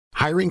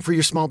Hiring for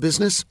your small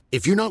business?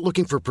 If you're not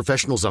looking for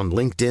professionals on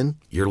LinkedIn,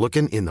 you're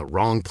looking in the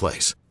wrong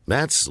place.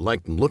 That's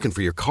like looking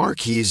for your car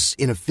keys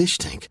in a fish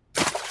tank.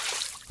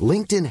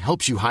 LinkedIn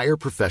helps you hire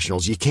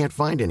professionals you can't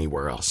find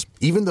anywhere else,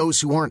 even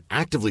those who aren't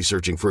actively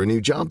searching for a new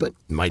job but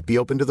might be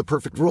open to the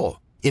perfect role.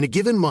 In a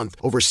given month,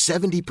 over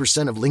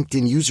 70% of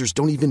LinkedIn users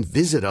don't even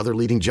visit other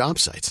leading job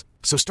sites.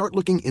 So start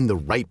looking in the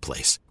right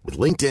place. With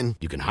LinkedIn,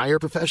 you can hire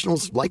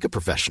professionals like a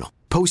professional.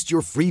 Post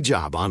your free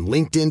job on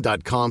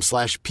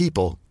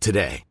linkedin.com/people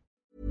today.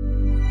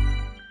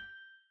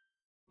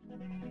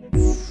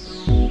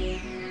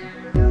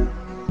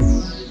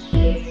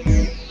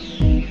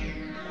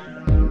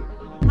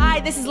 Hi,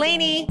 this is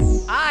Lainey.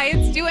 Hi,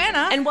 it's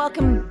Joanna. And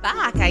welcome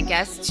back, I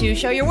guess, to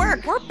Show Your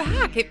Work. We're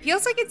back. It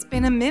feels like it's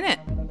been a minute.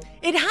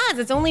 It has.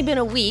 It's only been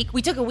a week.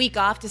 We took a week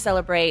off to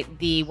celebrate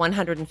the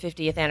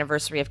 150th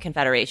anniversary of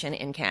Confederation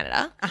in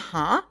Canada.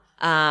 Uh-huh.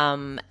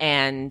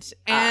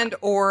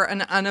 Or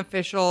an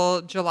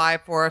unofficial July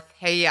 4th,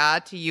 hey ya,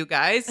 to you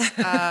guys.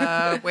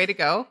 Way to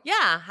go.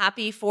 Yeah,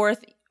 happy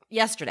 4th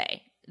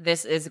yesterday.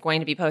 This is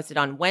going to be posted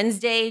on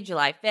Wednesday,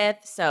 July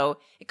 5th. So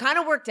it kind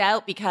of worked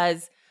out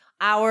because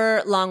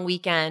our long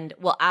weekend,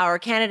 our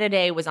Canada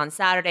Day was on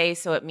Saturday,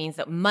 so it means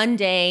that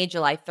Monday,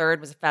 July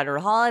 3rd, was a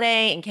federal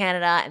holiday in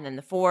Canada, and then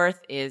the 4th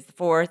is the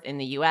 4th in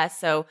the U.S.,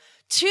 so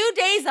 2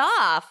 days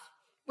off.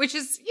 Which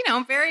is,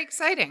 very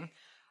exciting.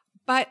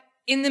 But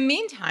in the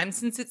meantime,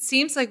 since it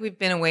seems like we've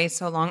been away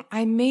so long,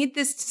 I made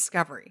this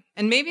discovery.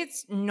 And maybe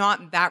it's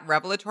not that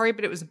revelatory,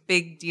 but it was a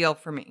big deal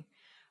for me.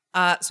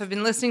 So I've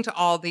been listening to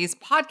all these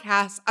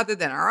podcasts other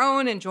than our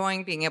own,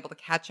 enjoying being able to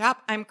catch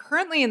up. I'm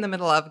currently in the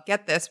middle of,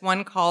 get this,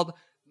 one called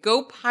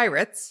Go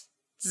Pirates.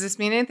 Does this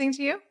mean anything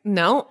to you?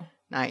 No.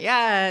 Not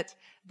yet.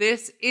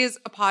 This is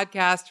a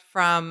podcast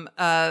from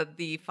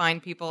the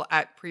fine people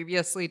at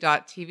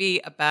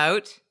previously.tv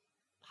about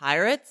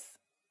pirates?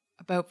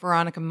 About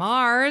Veronica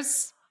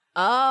Mars.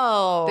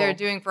 Oh. They're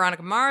doing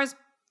Veronica Mars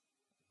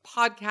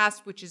podcast,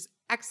 which is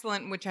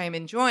excellent, which I am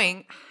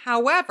enjoying.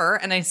 However,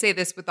 and I say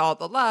this with all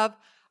the love,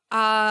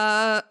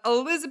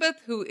 Elizabeth,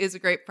 who is a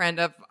great friend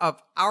of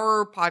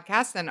our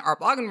podcast and our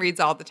blog and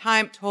reads all the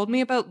time, told me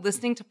about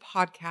listening to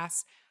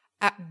podcasts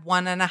at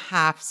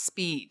 1.5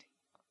 speed.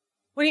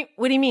 What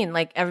do you mean?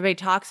 Like everybody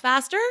talks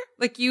faster?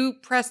 Like you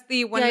press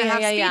the 1.5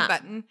 speed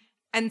button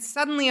and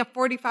suddenly a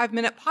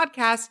 45-minute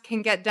podcast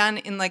can get done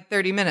in like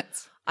 30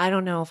 minutes. I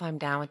don't know if I'm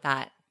down with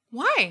that.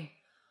 Why?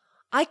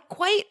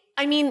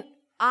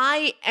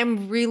 I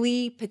am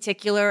really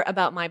particular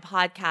about my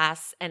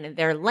podcasts and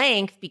their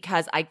length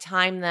because I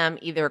time them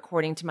either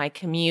according to my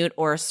commute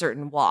or a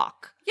certain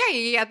walk.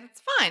 Yeah,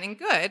 that's fine and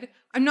good.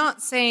 I'm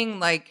not saying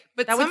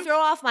but that would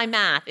throw off my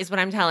math is what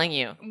I'm telling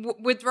you.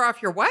 Would throw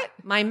off your what?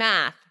 My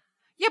math.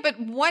 Yeah, but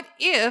what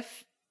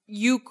if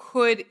you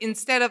could,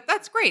 instead of,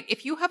 that's great.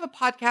 If you have a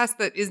podcast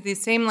that is the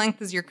same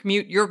length as your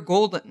commute, you're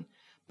golden.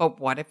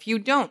 But what if you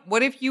don't?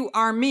 What if you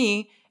are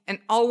me and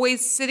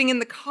always sitting in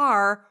the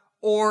car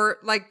or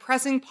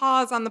pressing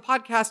pause on the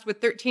podcast with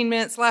 13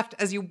 minutes left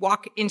as you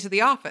walk into the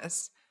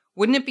office?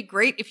 Wouldn't it be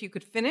great if you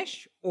could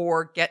finish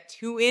or get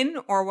 2 in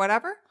or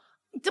whatever?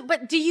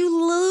 But do you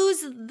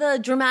lose the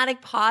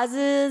dramatic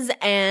pauses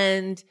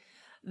and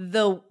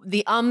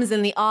the ums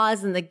and the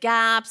ahs and the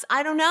gaps?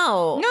 I don't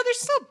know. No, they're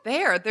still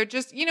there. They're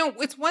just,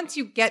 it's once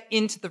you get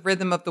into the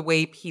rhythm of the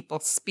way people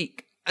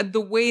speak.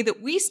 The way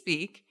that we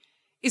speak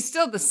is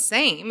still the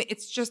same.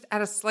 It's just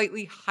at a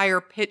slightly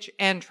higher pitch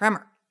and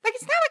tremor.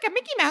 It's not like a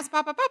Mickey Mouse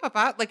pa.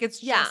 It's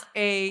just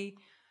a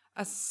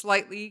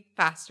slightly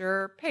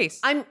faster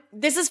pace.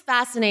 This is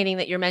fascinating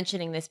that you're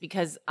mentioning this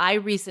because I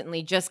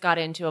recently just got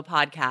into a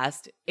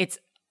podcast. It's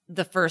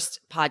the first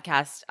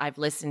podcast I've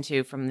listened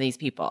to from these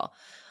people.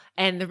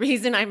 And the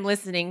reason I'm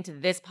listening to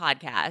this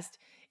podcast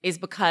is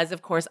because,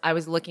 of course, I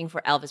was looking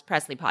for Elvis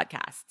Presley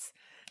podcasts.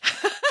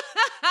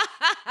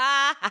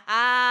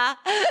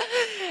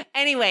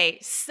 Anyway,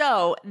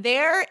 so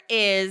there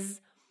is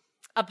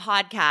a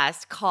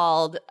podcast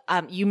called,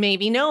 you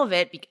maybe know of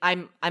it.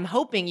 I'm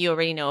hoping you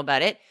already know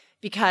about it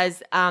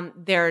because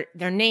their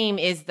name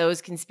is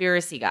Those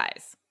Conspiracy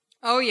Guys.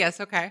 Oh,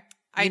 yes. Okay.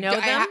 I know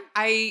them?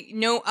 I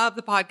know of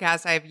the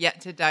podcast. I have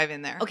yet to dive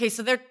in there. Okay.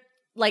 So they're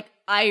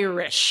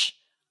Irish,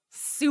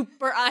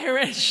 super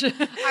Irish.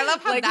 I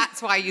love how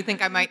that's why you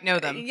think I might know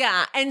them.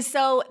 Yeah. And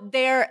so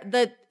they're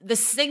the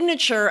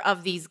signature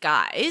of these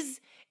guys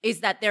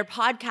is that their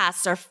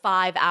podcasts are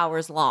 5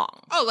 hours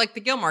long. Oh, like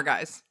the Gilmore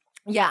Guys.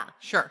 Yeah.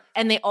 Sure.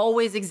 And they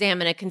always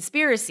examine a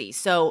conspiracy.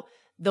 So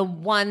the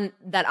one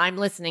that I'm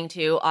listening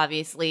to,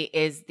 obviously,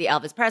 is the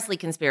Elvis Presley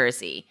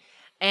conspiracy.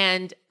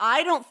 And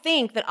I don't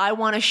think that I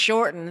want to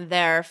shorten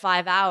their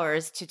 5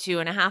 hours to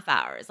 2.5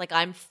 hours.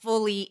 I'm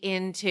fully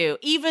into,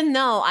 even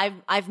though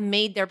I've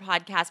made their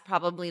podcast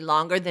probably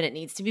longer than it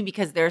needs to be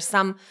because there are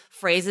some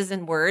phrases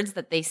and words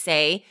that they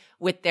say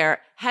with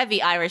their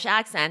heavy Irish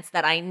accents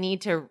that I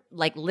need to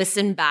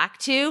listen back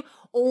to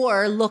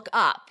or look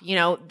up,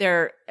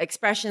 their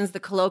expressions, the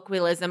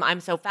colloquialism.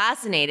 I'm so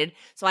fascinated.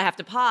 So I have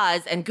to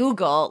pause and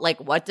Google,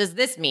 what does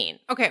this mean?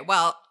 Okay,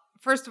 well,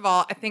 first of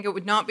all, I think it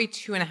would not be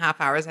 2.5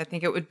 hours. I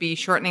think it would be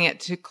shortening it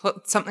to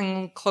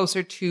something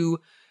closer to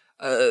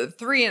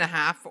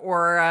 3.5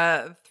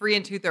 or 3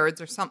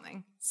 2/3 or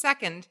something.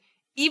 Second,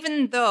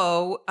 even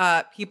though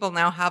people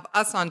now have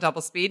us on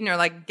double speed and are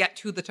like, get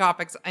to the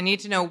topics, I need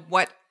to know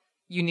what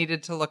you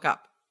needed to look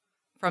up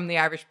from the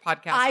Irish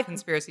podcast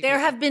conspiracy. There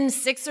theory. have been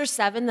 6 or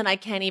 7 that I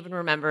can't even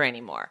remember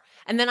anymore.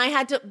 And then I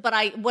had to,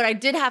 what I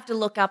did have to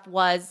look up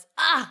was,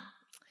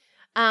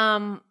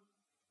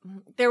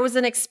 there was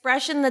an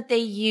expression that they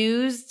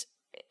used.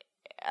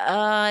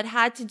 It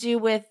had to do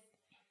with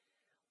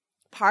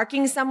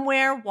parking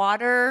somewhere,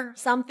 water,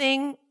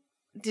 something.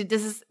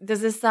 Does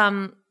this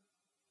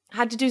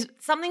had to do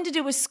something to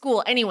do with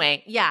school?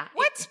 Anyway, yeah.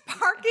 What?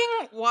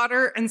 Parking,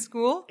 water, and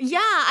school? Yeah,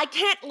 I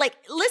can't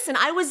listen.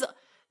 I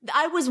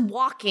was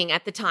walking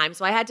at the time,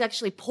 so I had to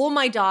actually pull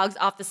my dogs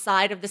off the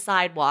side of the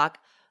sidewalk,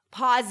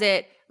 pause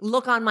it,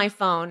 look on my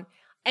phone.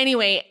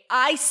 Anyway,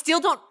 I still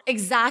don't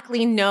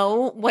exactly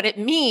know what it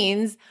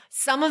means.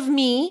 Some of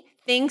me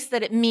thinks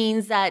that it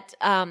means that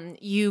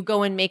you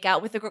go and make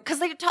out with a girl, because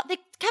they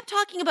kept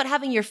talking about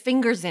having your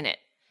fingers in it,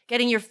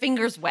 getting your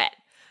fingers wet.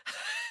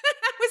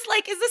 I was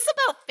like, is this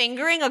about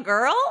fingering a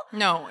girl?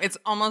 No, it's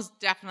almost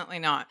definitely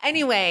not.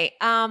 Anyway,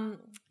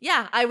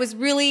 yeah, I was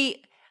gonna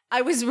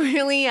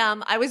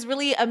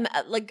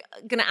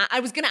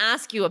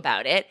ask you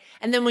about it.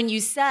 And then when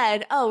you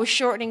said, oh,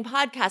 shortening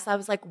podcasts, I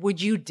was like,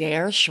 would you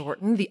dare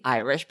shorten the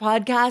Irish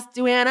podcast,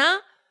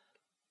 Duana?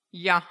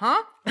 Yeah,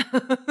 huh?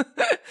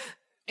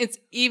 It's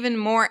even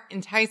more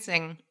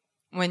enticing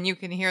when you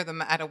can hear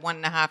them at a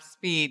 1.5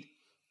 speed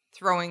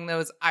throwing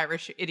those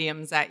Irish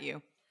idioms at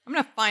you. I'm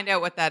going to find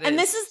out what that is. And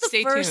this is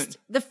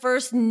the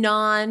first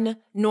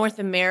non-North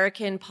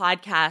American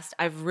podcast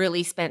I've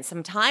really spent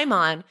some time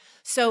on.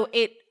 So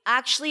it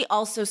actually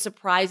also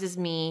surprises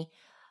me,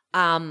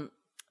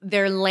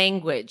 their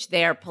language,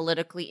 their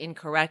politically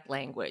incorrect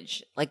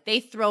language. Like they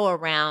throw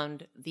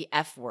around the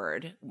F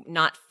word,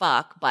 not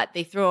fuck, but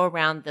they throw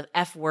around the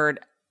F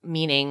word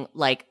meaning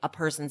like a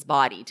person's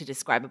body to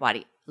describe a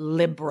body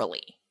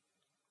liberally.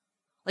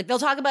 Like they'll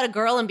talk about a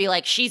girl and be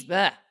like, she's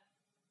bleh.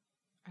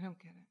 I don't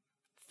get it.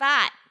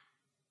 Fat.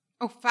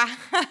 Oh,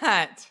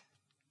 fat.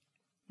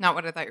 Not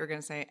what I thought you were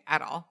going to say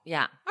at all.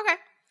 Yeah. Okay.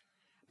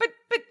 But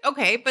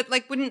okay, but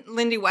like wouldn't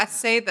Lindy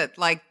West say that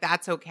like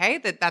that's okay?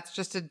 That's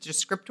just a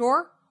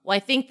descriptor? Well, I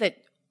think that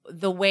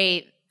the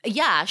way,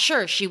 yeah,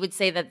 sure, she would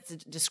say that it's a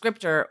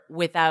descriptor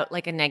without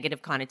like a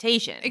negative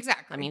connotation.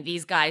 Exactly. I mean,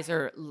 these guys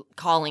are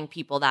calling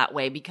people that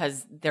way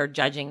because they're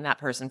judging that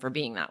person for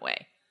being that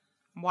way.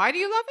 Why do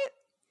you love it?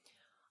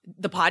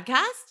 The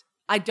podcast?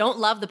 I don't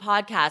love the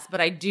podcast,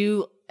 but I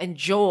do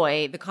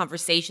enjoy the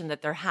conversation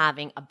that they're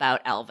having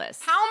about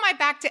Elvis. How am I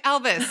back to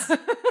Elvis?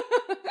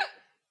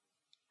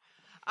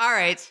 All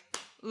right,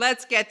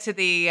 let's get to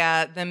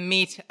the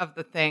meat of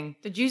the thing.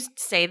 Did you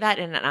say that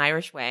in an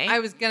Irish way? I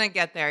was gonna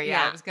get there.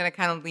 Yeah. I was gonna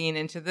kind of lean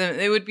into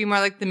it would be more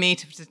like the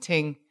meat of the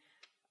thing.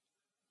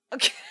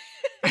 Okay.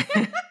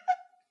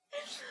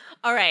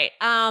 All right.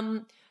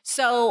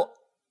 So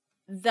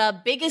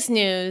the biggest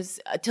news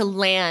to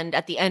land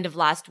at the end of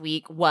last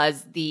week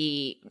was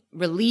the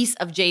release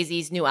of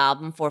Jay-Z's new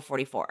album,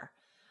 444.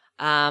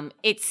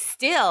 It's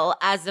still,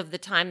 as of the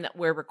time that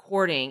we're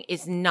recording,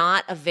 is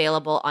not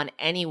available on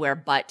anywhere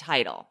but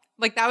Tidal.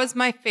 Like that was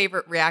my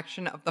favorite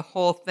reaction of the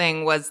whole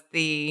thing was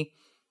the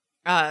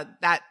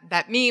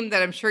that meme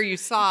that I'm sure you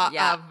saw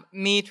of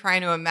me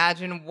trying to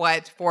imagine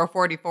what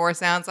 444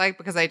 sounds like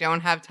because I don't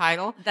have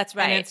Tidal. That's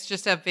right. And it's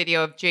just a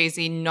video of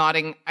Jay-Z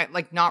nodding,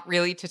 like not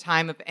really to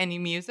time of any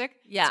music.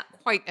 Yeah.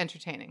 It's quite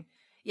entertaining.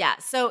 Yeah.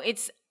 So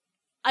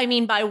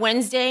by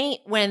Wednesday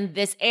when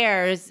this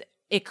airs,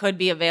 it could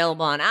be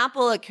available on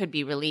Apple. It could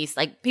be released.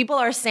 Like people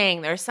are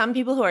saying, there are some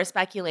people who are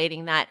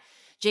speculating that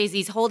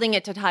Jay-Z's holding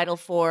it to Tidal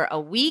for a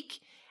week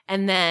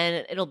and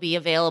then it'll be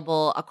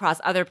available across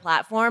other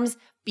platforms.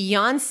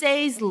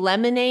 Beyonce's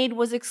Lemonade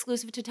was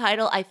exclusive to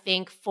Tidal, I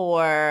think,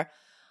 for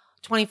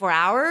 24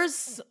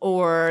 hours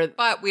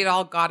But we'd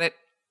all got it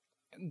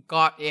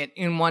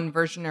in one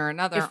version or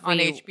another on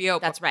HBO.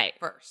 That's right.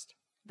 First.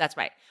 That's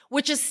right.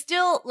 Which is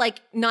still,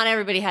 like, not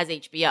everybody has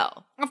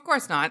HBO. Of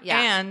course not.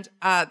 Yeah. And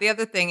the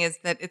other thing is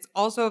that it's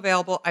also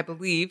available, I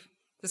believe,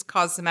 this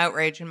caused some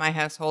outrage in my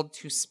household,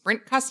 to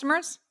Sprint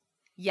customers.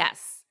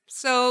 Yes.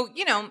 So,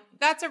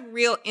 that's a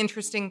real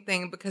interesting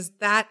thing because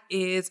that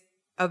is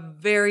a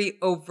very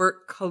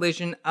overt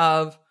collision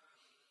of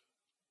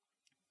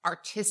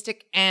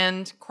artistic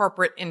and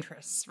corporate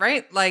interests,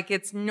 right? Like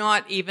it's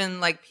not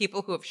even like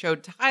people who have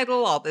showed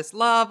Tidal all this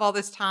love, all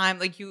this time.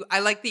 Like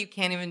I like that you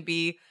can't even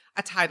be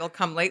a Tidal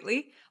come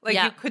lately.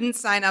 Like you couldn't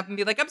sign up and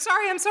be like, I'm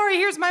sorry,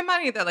 here's my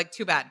money. They're like,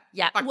 too bad.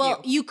 Yeah.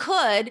 Fuck you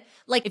could,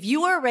 like if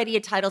you were already a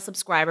Tidal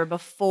subscriber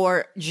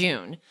before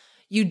June,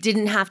 you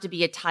didn't have to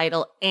be a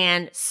Tidal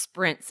and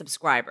Sprint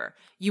subscriber.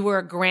 You were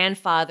a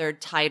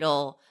grandfathered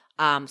Tidal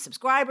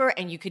subscriber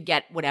and you could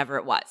get whatever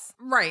it was.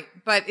 Right.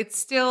 But it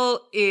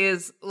still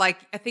is like,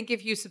 I think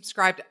if you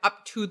subscribed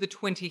up to the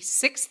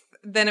 26th,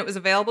 then it was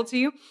available to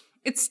you.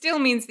 It still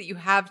means that you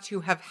have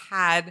to have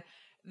had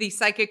the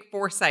psychic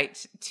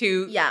foresight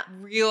to Yeah.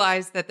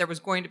 realize that there was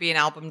going to be an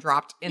album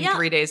dropped in Yeah.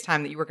 3 days'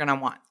 time that you were going to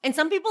want. And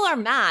some people are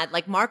mad.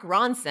 Like Mark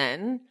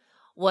Ronson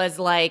was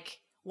like,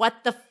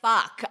 what the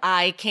fuck?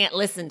 I can't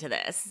listen to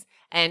this.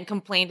 And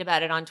complained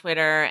about it on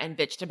Twitter and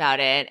bitched about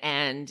it.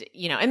 And,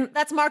 and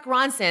that's Mark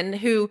Ronson,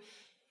 who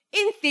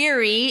in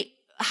theory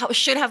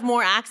should have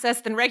more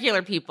access than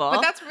regular people.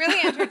 But that's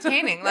really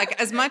entertaining. Like,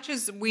 as much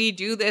as we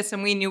do this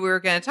and we knew we were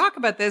going to talk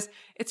about this,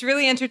 it's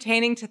really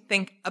entertaining to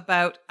think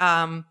about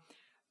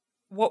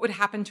what would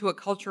happen to a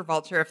culture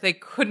vulture if they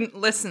couldn't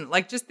listen.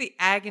 Like, just the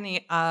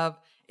agony of,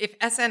 if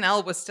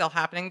SNL was still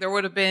happening, there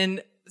would have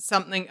been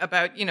something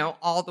about,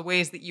 all the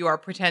ways that you are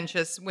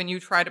pretentious when you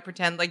try to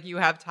pretend like you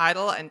have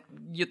Tidal and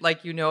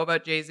you know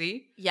about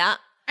Jay-Z. Yeah.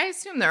 I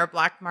assume there are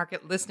black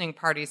market listening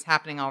parties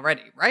happening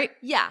already, right?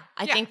 Yeah.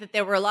 I think that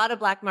there were a lot of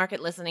black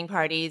market listening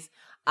parties.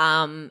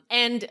 And,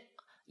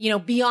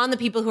 beyond the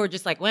people who are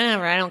just like,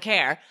 whatever, I don't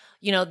care.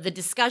 The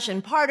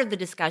discussion, part of the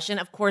discussion,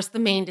 of course, the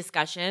main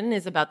discussion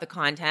is about the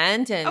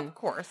content. And of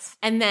course.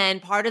 And then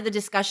part of the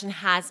discussion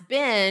has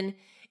been,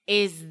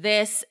 is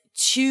this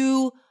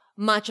too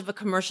much of a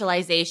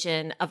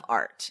commercialization of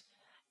art?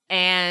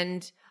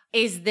 And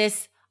is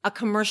this a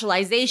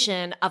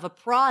commercialization of a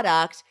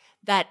product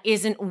that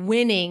isn't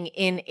winning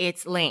in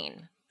its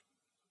lane?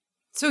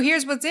 So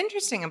here's what's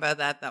interesting about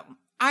that, though.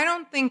 I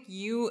don't think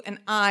you and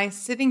I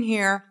sitting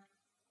here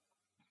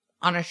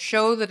on a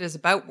show that is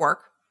about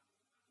work.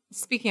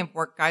 Speaking of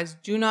work, guys,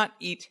 do not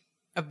eat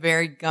a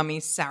very gummy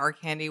sour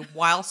candy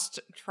whilst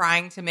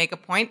trying to make a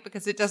point,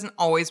 because it doesn't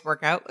always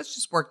work out. Let's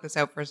just work this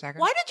out for a second.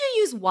 Why did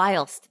you use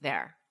whilst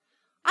there?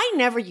 I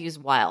never use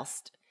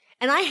whilst,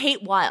 and I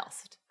hate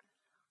whilst.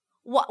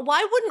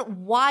 Why wouldn't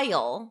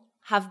while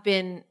have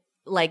been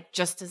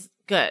just as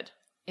good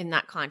in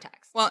that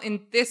context? Well,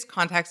 in this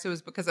context, it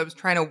was because I was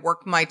trying to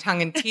work my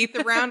tongue and teeth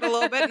around a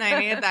little bit, and I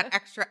needed that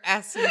extra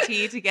S and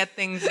T to get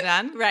things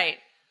done. Right.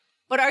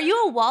 But are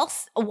you a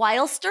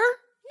whilster?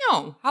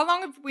 No. How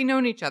long have we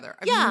known each other?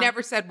 I've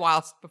never said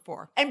whilst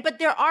before. But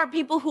there are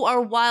people who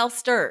are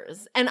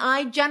whilsters, and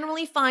I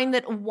generally find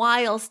that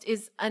whilst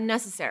is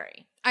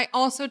unnecessary. I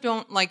also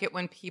don't like it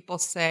when people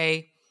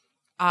say,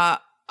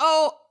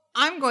 oh,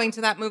 I'm going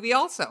to that movie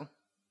also.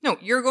 No,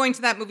 you're going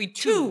to that movie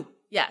too.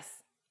 Yes.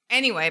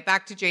 Anyway,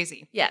 back to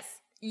Jay-Z. Yes.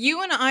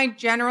 You and I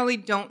generally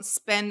don't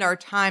spend our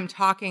time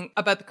talking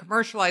about the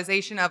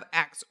commercialization of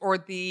X or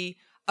the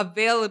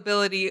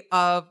availability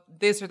of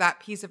this or that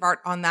piece of art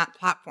on that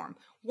platform.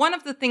 One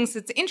of the things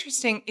that's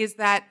interesting is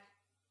that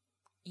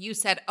you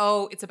said,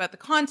 oh, it's about the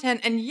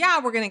content, and yeah,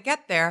 we're going to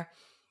get there.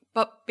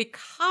 But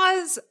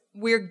because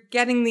we're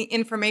getting the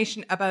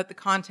information about the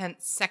content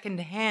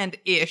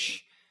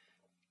secondhand-ish,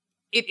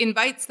 it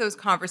invites those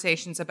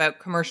conversations about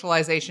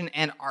commercialization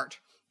and art.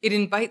 It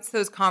invites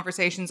those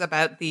conversations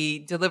about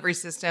the delivery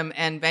system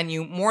and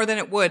venue more than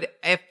it would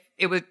if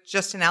it was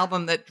just an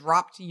album that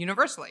dropped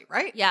universally,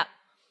 right? Yeah.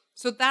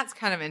 So that's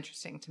kind of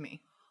interesting to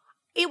me.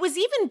 It was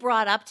even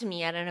brought up to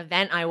me at an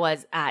event I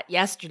was at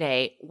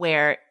yesterday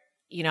where,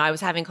 I was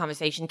having a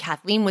conversation.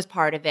 Kathleen was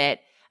part of it,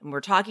 and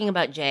we're talking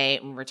about Jay,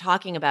 and we're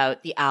talking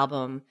about the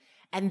album.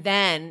 And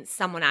then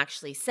someone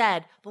actually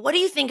said, but what do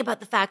you think about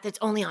the fact that it's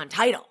only on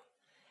Tidal?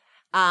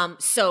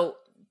 So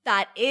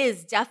that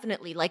is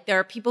definitely, there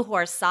are people who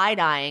are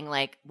side-eyeing,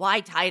 why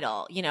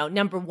Tidal?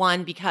 Number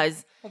one,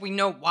 because... Well, we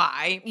know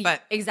why,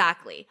 but...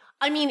 Exactly.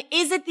 I mean,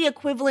 is it the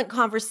equivalent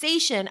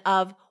conversation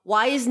of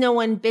why is no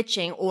one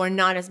bitching or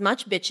not as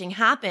much bitching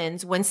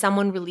happens when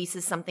someone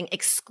releases something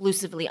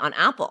exclusively on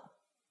Apple?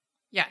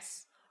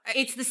 Yes.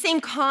 It's the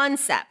same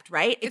concept,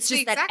 right? It's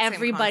just that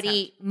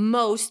everybody,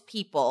 most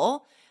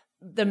people,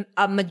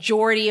 a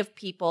majority of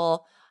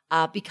people,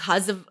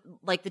 because of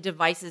the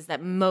devices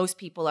that most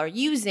people are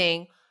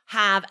using,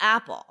 have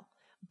Apple.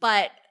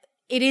 But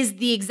it is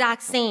the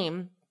exact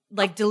same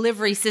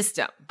delivery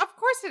system. Of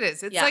course it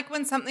is. It's like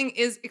when something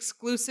is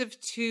exclusive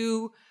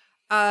to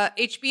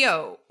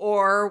HBO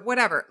or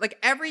whatever.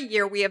 Every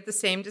year we have the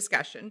same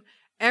discussion.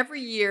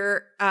 Every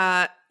year,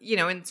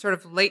 in sort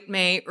of late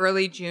May,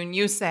 early June,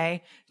 you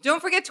say, don't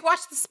forget to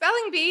watch the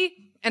Spelling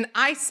Bee. And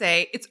I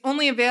say, it's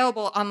only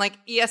available on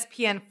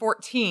ESPN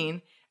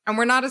 14. And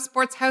we're not a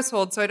sports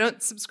household, so I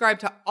don't subscribe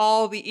to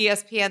all the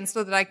ESPN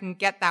so that I can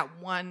get that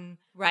one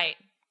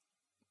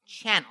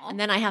channel. And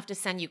then I have to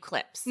send you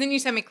clips. And then you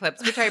send me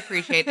clips, which I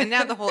appreciate. And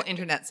now the whole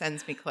internet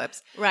sends me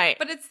clips. Right.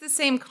 But it's the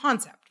same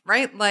concept,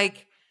 right?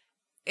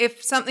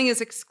 If something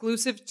is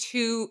exclusive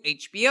to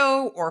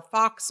HBO or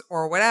Fox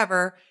or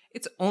whatever,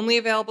 it's only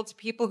available to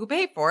people who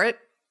pay for it.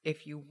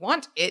 If you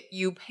want it,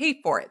 you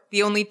pay for it.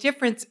 The only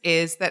difference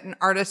is that an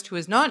artist who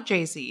is not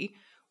Jay-Z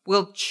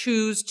will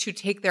choose to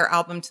take their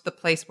album to the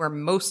place where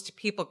most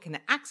people can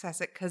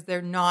access it because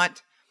they're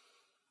not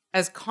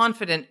as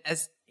confident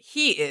as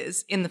he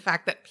is in the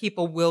fact that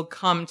people will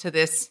come to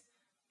this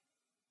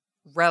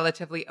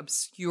relatively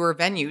obscure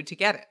venue to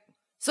get it.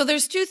 So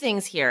there's two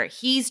things here.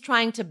 He's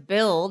trying to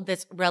build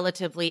this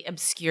relatively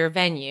obscure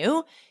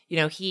venue.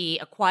 He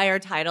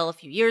acquired Tidal a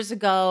few years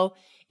ago.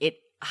 It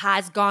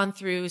has gone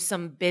through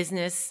some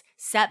business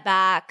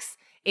setbacks.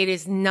 It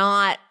is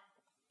not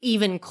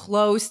even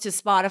close to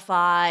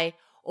Spotify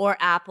or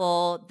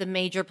Apple, the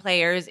major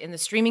players in the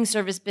streaming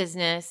service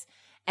business.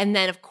 And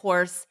then, of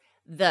course,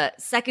 the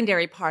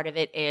secondary part of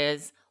it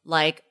is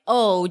like,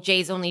 oh,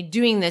 Jay's only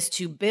doing this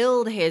to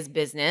build his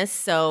business.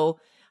 So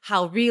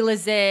how real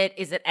is it?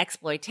 Is it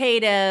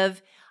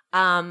exploitative?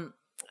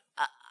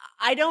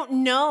 I don't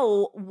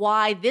know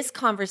why this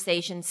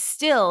conversation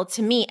still,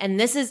 to me, and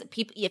this is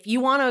people, if you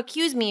want to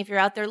accuse me, if you're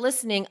out there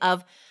listening,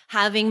 of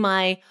having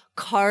my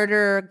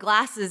Carter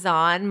glasses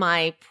on,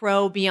 my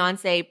pro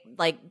Beyonce,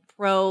 like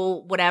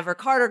pro whatever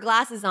Carter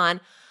glasses on,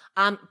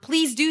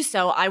 please do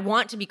so. I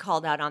want to be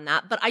called out on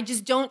that, but I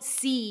just don't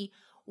see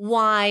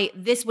why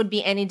this would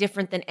be any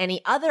different than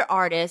any other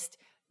artist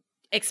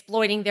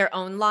exploiting their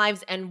own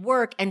lives and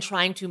work and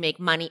trying to make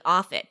money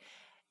off it.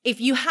 If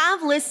you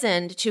have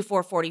listened to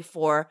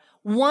 444,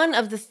 one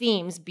of the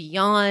themes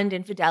beyond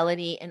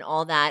infidelity and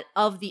all that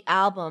of the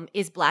album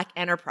is Black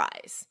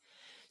enterprise.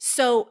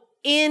 So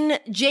in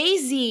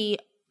Jay-Z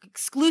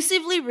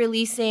exclusively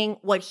releasing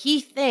what he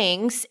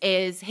thinks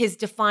is his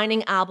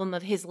defining album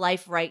of his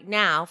life right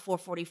now,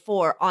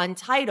 444 on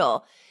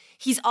Tidal,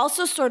 he's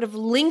also sort of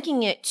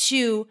linking it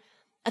to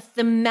a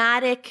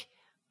thematic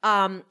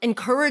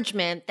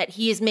encouragement that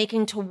he is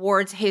making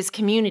towards his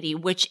community,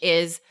 which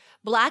is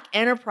Black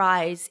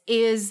enterprise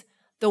is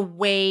the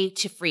way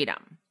to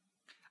freedom.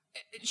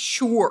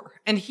 Sure.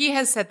 And he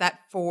has said that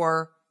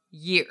for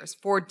years,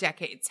 for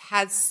decades,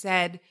 has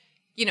said,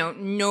 you know,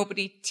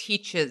 nobody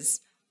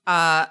teaches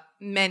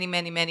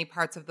many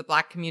parts of the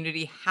Black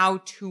community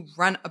how to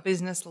run a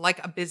business like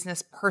a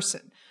business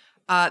person.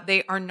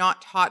 They are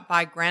not taught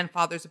by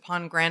grandfathers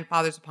upon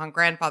grandfathers upon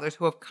grandfathers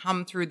who have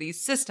come through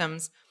these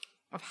systems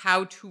of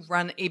how to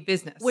run a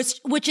business.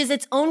 Which is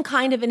its own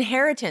kind of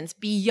inheritance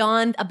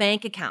beyond a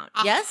bank account.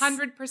 Yes?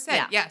 100%.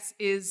 Yeah. Yes.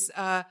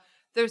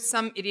 There's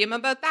some idiom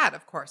about that,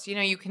 of course. You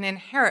know, you can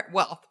inherit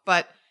wealth,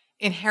 but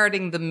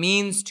inheriting the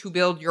means to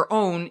build your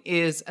own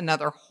is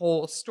another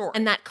whole story.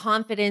 And that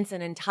confidence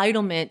and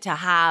entitlement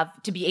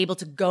to be able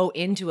to go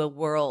into a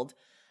world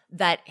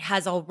that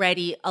has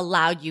already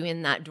allowed you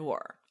in that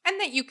door. And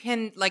that you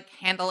can like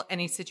handle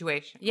any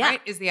situation, Yeah.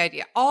 right? Is the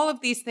idea. All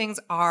of these things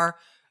are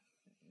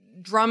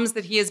drums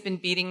that he has been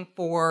beating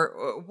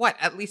for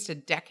at least a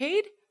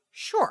decade?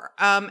 Sure.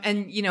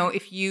 And you know,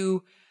 if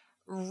you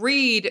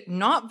read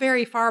not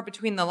very far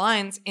between the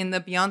lines in the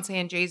Beyonce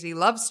and Jay-Z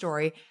love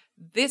story,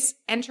 this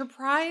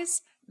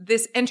enterprise,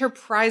 this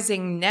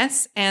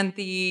enterprisingness, and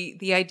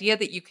the idea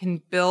that you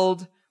can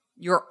build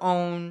your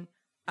own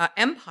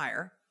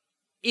empire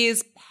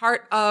is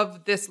part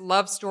of this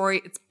love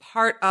story. It's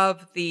part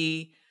of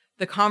the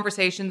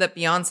conversation that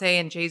Beyonce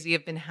and Jay-Z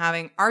have been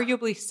having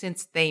arguably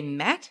since they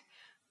met.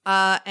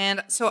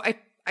 And so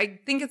I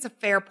think it's a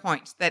fair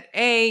point that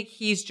A,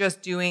 he's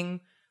just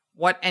doing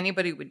what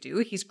anybody would do.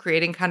 He's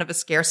creating kind of a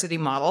scarcity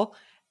model.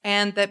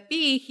 And that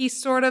B,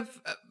 he's sort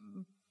of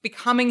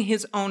becoming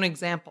his own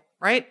example,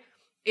 right?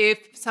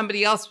 If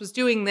somebody else was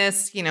doing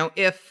this, you know,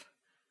 if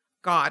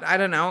whomever,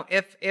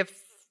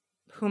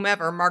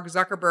 Mark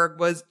Zuckerberg,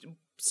 was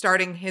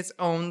starting his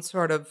own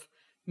sort of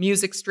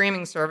music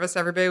streaming service,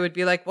 everybody would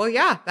be like, well,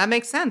 yeah, that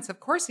makes sense. Of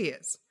course he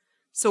is.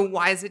 So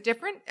why is it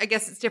different? I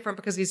guess it's different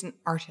because he's an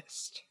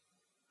artist.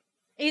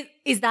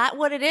 Is that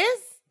what it is?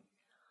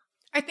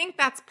 I think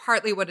that's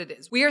partly what it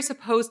is. We are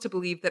supposed to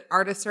believe that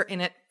artists are in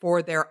it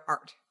for their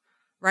art,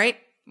 right?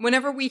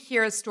 Whenever we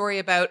hear a story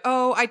about,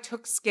 oh, I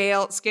took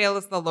scale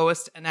is the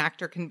lowest an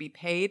actor can be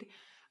paid.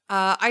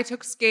 I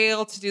took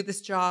scale to do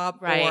this job.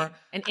 Right. Or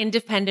an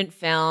independent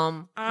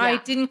film. I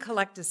Yeah. didn't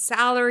collect a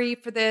salary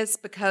for this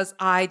because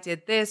I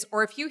did this.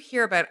 Or if you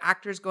hear about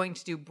actors going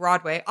to do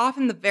Broadway,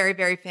 often the very,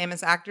 very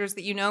famous actors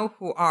that you know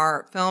who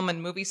are film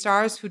and movie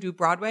stars who do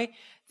Broadway,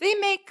 they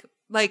make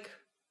like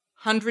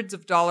hundreds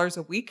of dollars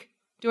a week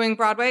doing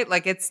Broadway.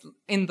 Like it's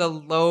in the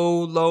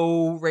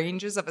low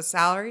ranges of a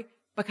salary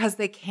because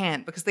they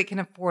can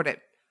afford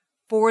it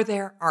for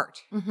their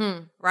art,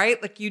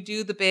 right? Like you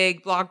do the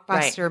big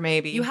blockbuster, Right.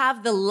 maybe. You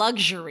have the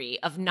luxury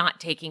of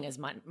not taking as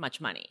much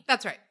money.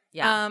 That's right.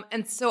 Yeah.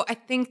 And so I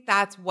think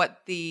that's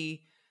what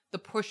the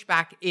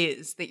pushback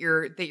is that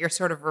you're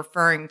sort of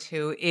referring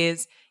to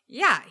is,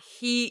 yeah,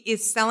 he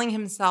is selling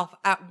himself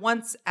at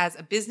once as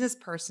a business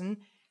person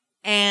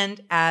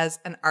and as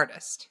an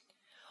artist.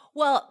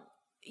 Well,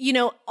 you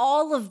know,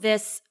 all of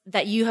this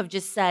that you have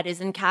just said is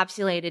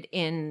encapsulated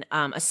in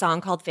a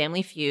song called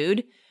Family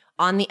Feud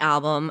on the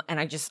album. And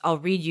I'll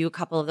read you a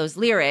couple of those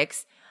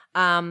lyrics.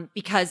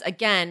 Because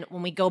again,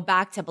 when we go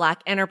back to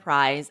Black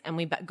enterprise and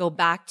we go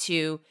back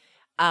to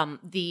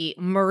the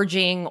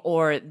merging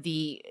or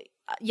the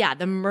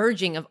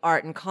merging of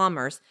art and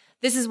commerce,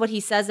 this is what he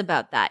says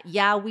about that.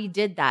 Yeah, we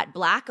did that.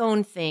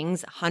 Black-owned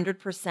things,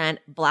 100%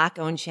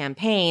 Black-owned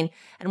champagne,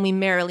 and we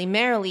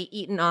merrily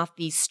eating off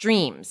these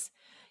streams.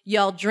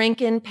 Y'all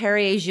drinking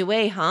Perrier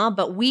Jouet, huh?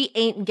 But we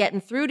ain't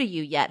getting through to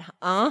you yet,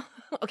 huh?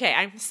 Okay,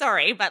 I'm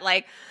sorry, but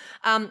like,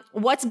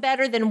 what's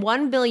better than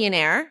one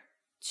billionaire?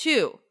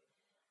 Two.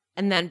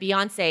 And then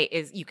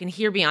Beyonce you can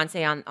hear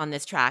Beyonce on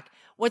this track.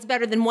 What's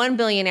better than one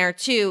billionaire?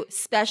 Two,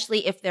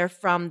 especially if they're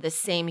from the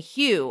same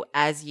hue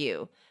as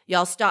you.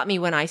 Y'all stop me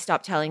when I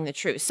stop telling the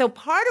truth. So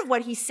part of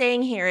what he's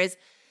saying here is,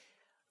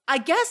 I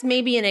guess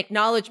maybe an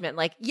acknowledgement,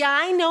 like, yeah,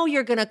 I know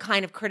you're going to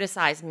kind of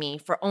criticize me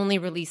for only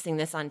releasing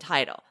this on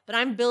Tidal, but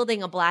I'm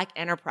building a Black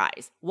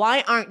enterprise.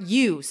 Why aren't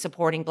you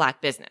supporting Black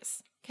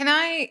business? Can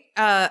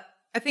I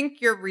think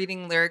you're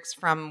reading lyrics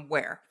from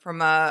where?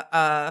 From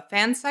a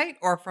fan site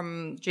or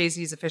from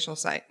Jay-Z's official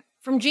site?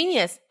 From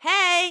Genius.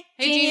 Hey,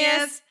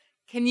 Genius.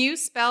 Can you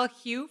spell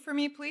hue for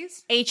me,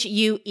 please?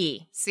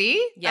 H-U-E.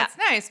 See? Yeah. That's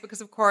nice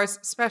because, of course,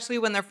 especially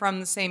when they're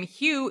from the same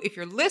hue, if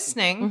you're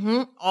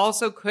listening,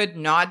 also could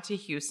nod to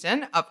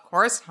Houston. Of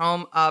course,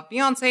 home of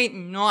Beyonce,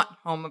 not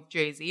home of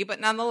Jay-Z, but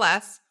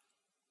nonetheless.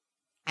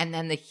 And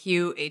then the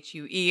hue,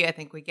 H-U-E, I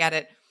think we get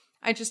it.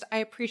 I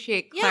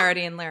appreciate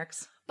clarity in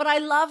lyrics. But I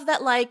love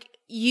that, like,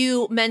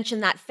 you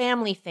mentioned that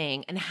family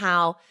thing and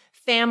how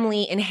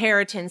family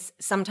inheritance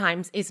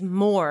sometimes is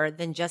more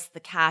than just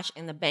the cash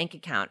in the bank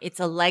account. It's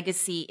a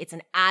legacy, it's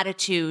an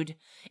attitude,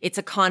 it's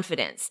a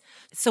confidence.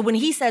 So when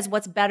he says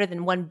what's better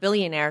than one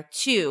billionaire,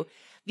 two,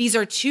 these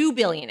are two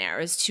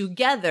billionaires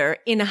together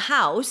in a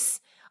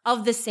house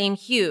of the same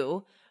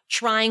hue,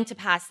 trying to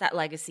pass that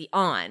legacy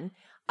on.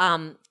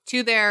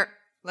 To their,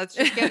 let's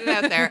just get it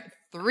out there,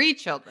 3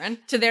 children.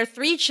 To their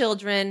 3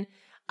 children,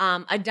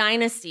 a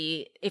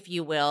dynasty, if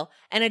you will,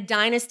 and a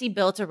dynasty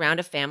built around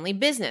a family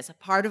business, a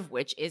part of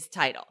which is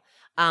Tidal.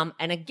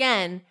 And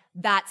again,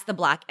 that's the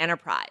Black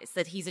enterprise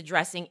that he's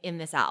addressing in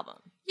this album.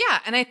 Yeah,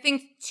 and I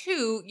think,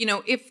 too,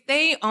 if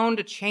they owned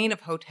a chain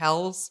of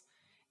hotels,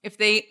 if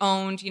they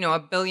owned, a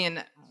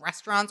billion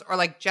restaurants, or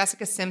like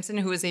Jessica Simpson,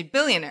 who is a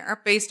billionaire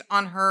based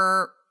on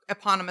her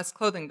eponymous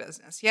clothing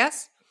business,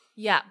 yes?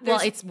 Yeah, well,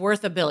 it's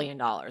worth $1 billion,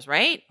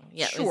 right?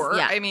 Yeah, sure.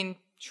 I mean,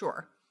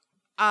 sure.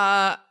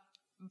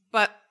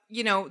 But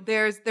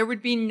there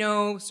would be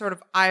no sort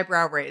of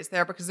eyebrow raise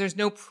there because there's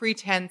no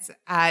pretense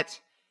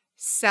at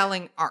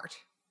selling art.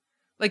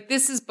 Like,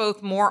 this is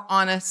both more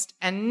honest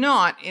and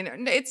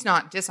it's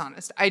not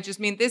dishonest. I just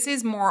mean this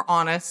is more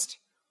honest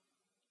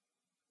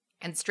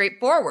and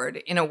straightforward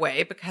in a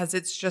way because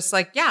it's just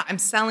like, yeah, I'm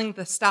selling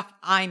the stuff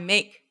I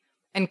make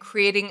and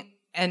creating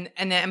an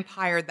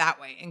empire that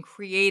way and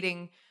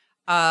creating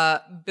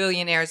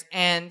billionaires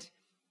and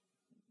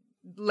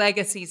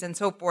legacies and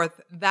so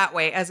forth that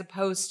way, as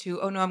opposed to,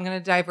 oh no, I'm going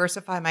to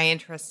diversify my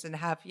interests and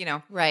have,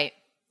 right,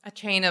 a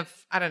chain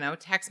of, I don't know,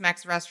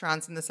 Tex-Mex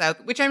restaurants in the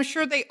South, which I'm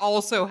sure they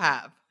also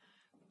have.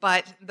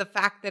 But the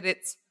fact that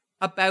it's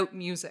about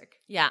music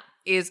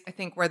is, I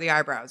think, where the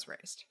eyebrow is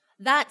raised.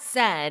 That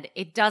said,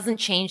 it doesn't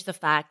change the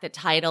fact that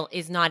Tidal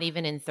is not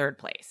even in 3rd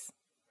place.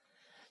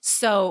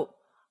 So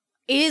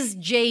is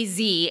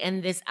Jay-Z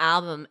and this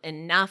album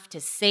enough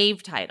to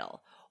save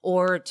Tidal?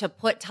 Or to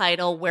put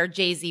Tidal where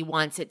Jay-Z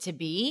wants it to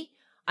be?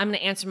 I'm going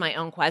to answer my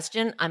own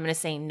question. I'm going to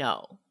say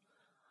no.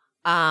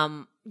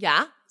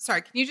 Yeah.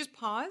 Sorry, can you just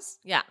pause?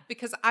 Yeah.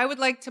 Because I would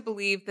like to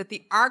believe that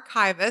the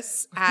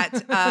archivists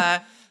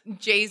at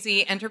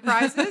Jay-Z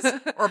Enterprises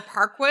or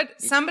Parkwood,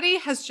 somebody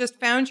has just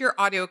found your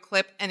audio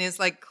clip and is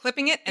like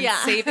clipping it and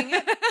saving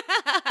it.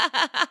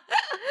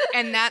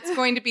 And that's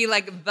going to be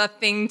like the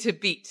thing to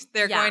beat.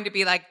 They're going to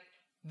be like,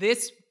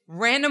 this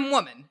random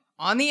woman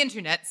on the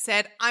internet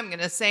said, I'm going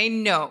to say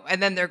no.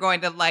 And then they're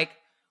going to like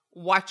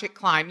watch it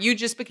climb. You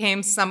just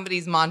became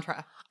somebody's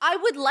mantra. I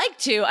would like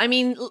to. I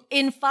mean,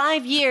 in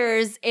 5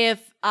 years,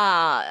 if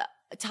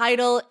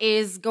Tidal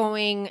is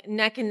going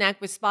neck and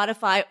neck with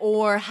Spotify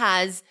or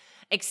has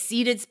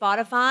exceeded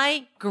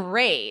Spotify,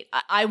 great.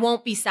 I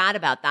won't be sad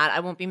about that.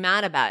 I won't be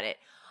mad about it.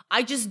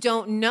 I just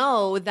don't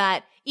know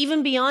that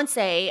even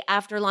Beyonce,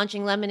 after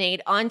launching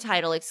Lemonade on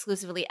Tidal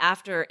exclusively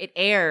after it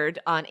aired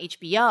on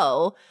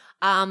HBO,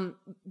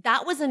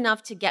 that was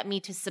enough to get me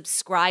to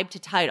subscribe to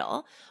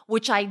Tidal,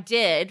 which I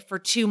did for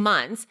 2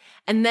 months.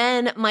 And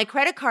then my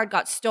credit card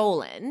got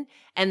stolen,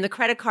 and the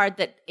credit card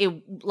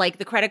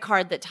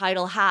that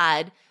Tidal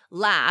had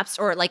lapsed,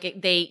 or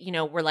like they,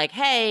 were like,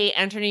 hey,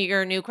 enter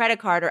your new credit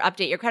card or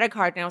update your credit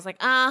card. And I was like,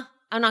 I'm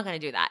not going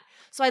to do that.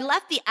 So I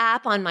left the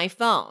app on my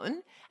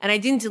phone and I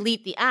didn't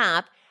delete the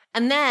app.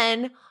 And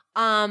then,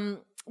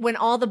 when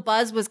all the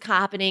buzz was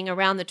happening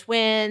around the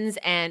twins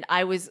and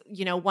I was,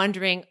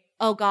 wondering,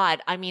 oh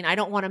God, I mean, I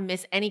don't want to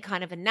miss any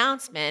kind of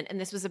announcement. And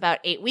this was about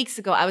 8 weeks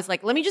ago. I was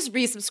like, let me just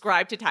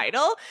resubscribe to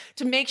Tidal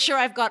to make sure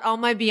I've got all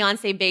my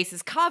Beyonce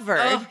bases covered.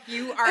 Oh,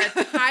 you are a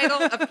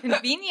Tidal of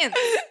convenience.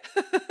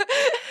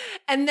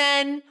 And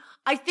then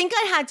I think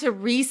I had to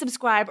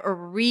resubscribe or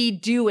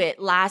redo it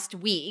last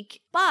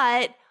week.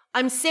 But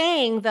I'm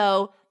saying,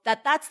 though,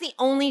 that that's the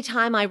only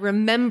time I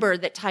remember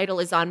that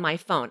Tidal is on my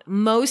phone.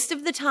 Most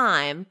of the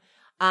time,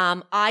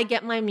 I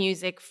get my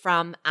music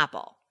from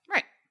Apple.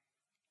 Right.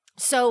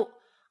 So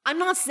I'm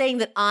not saying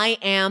that I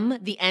am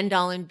the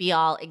end-all and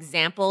be-all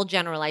example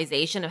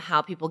generalization of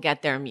how people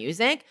get their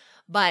music,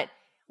 but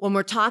when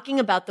we're talking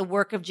about the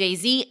work of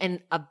Jay-Z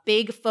and a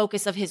big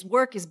focus of his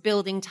work is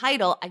building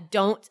Tidal,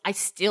 I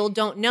still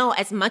don't know.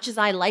 As much as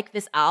I like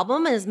this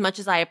album and as much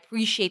as I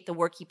appreciate the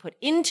work he put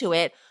into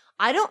it,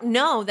 I don't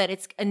know that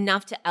it's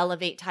enough to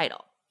elevate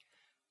title.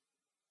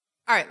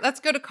 All right, let's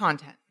go to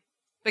content,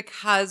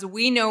 because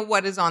we know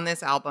what is on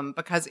this album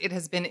because it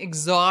has been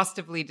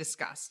exhaustively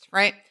discussed,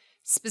 right?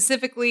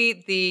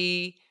 Specifically,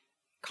 the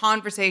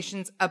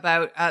conversations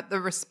about the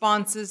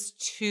responses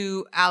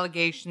to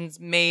allegations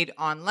made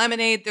on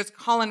Lemonade. There's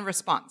call and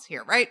response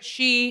here, right?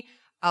 She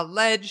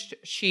alleged,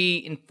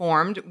 she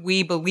informed,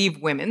 we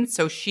believe women,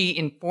 so she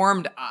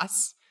informed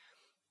us.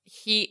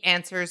 He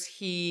answers,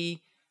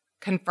 he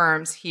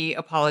confirms, he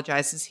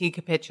apologizes, he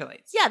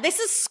capitulates. Yeah, this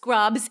is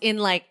Scrubs in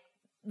like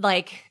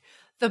on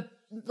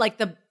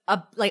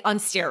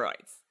steroids.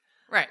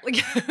 Right.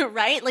 Like,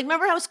 right? Like,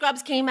 remember how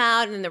Scrubs came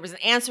out and then there was an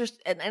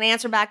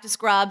answer back to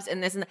Scrubs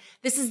and this and that.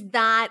 This is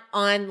that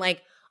on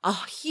like a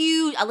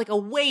huge, like a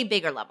way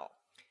bigger level.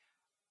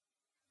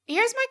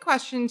 Here's my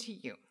question to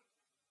you.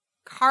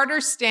 Carter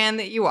stan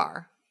that you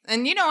are.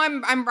 And you know,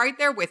 I'm right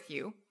there with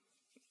you.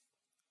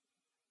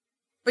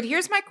 But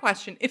here's my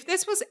question. If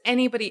this was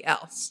anybody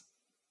else,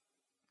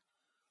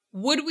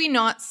 would we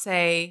not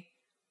say,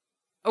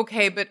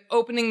 okay, but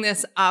opening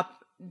this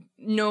up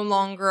no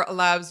longer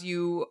allows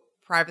you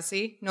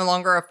privacy, no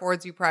longer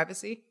affords you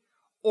privacy?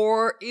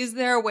 Or is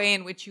there a way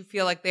in which you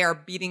feel like they are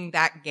beating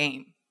that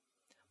game?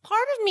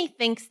 Part of me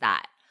thinks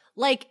that.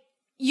 Like,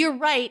 you're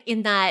right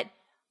in that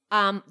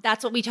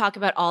that's what we talk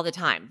about all the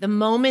time. The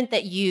moment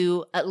that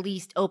you at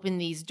least open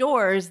these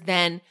doors,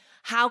 then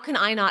how can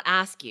I not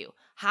ask you?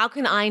 How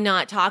can I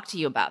not talk to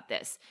you about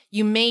this?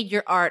 You made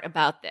your art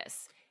about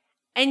this.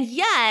 And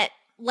yet,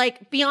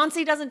 like,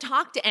 Beyonce doesn't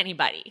talk to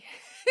anybody.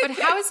 But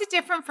how is it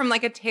different from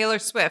like a Taylor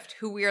Swift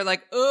who we are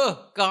like,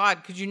 oh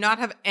God, could you not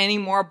have any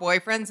more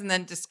boyfriends and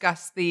then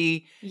discuss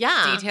the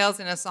details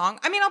in a song?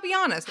 I mean, I'll be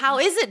honest. How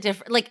is it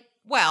different? Like,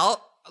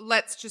 well,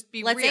 let's just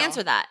be real. Let's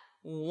answer that.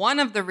 One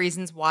of the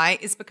reasons why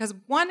is because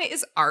one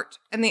is art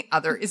and the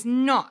other is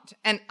not.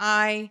 And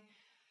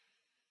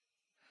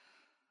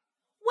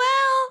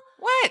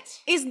what?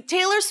 Is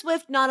Taylor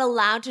Swift not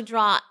allowed to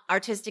draw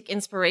artistic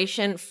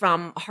inspiration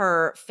from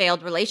her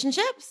failed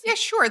relationships? Yeah,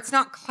 sure. It's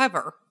not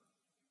clever.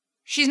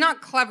 She's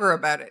not clever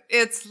about it.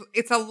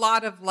 It's a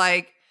lot of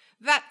like,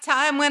 that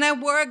time when I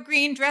wore a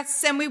green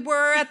dress and we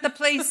were at the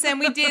place and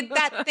we did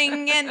that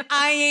thing and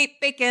I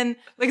ate bacon.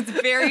 Like, it's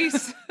very,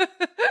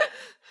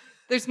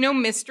 there's no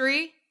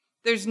mystery.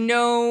 There's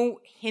no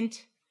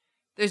hint.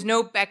 There's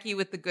no Becky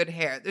with the good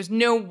hair. There's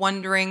no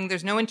wondering.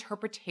 There's no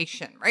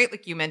interpretation, right?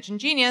 Like you mentioned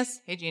Genius.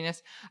 Hey,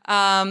 Genius.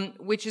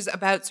 Which is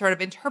about sort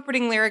of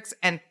interpreting lyrics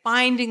and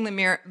finding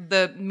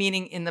the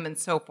meaning in them and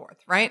so forth,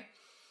 right?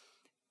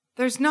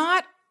 There's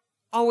not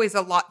always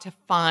a lot to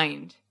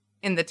find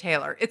in the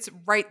Taylor. It's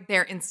right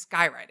there in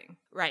Skywriting.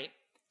 Right.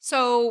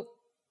 So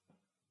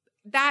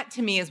that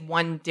to me is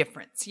one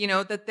difference, you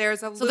know, that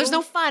there's So there's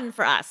no fun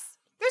for us.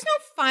 There's no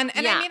fun.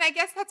 And I mean, I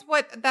guess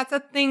that's a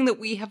thing that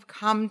we have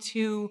come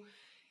to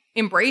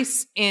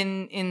embrace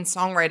in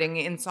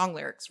songwriting, in song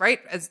lyrics, right?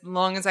 As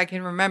long as I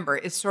can remember,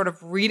 is sort of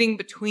reading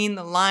between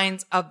the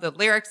lines of the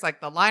lyrics,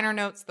 like the liner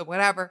notes, the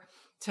whatever,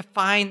 to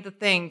find the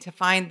thing, to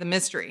find the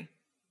mystery.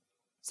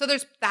 So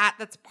there's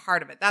that's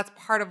part of it. That's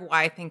part of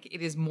why I think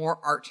it is more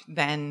art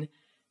than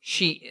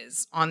she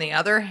is. On the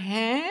other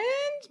hand,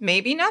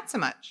 maybe not so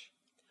much.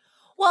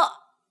 Well,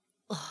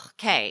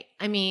 okay.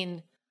 I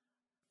mean,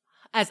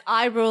 as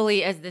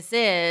eye-rolly as this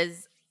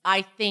is,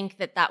 I think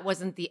that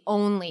wasn't the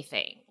only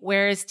thing.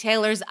 Whereas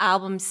Taylor's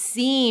albums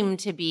seem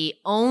to be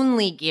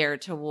only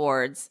geared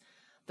towards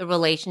the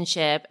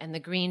relationship and the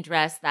green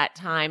dress that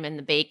time and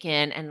the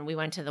bacon and we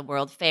went to the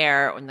World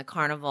Fair and the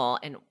carnival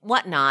and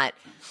whatnot.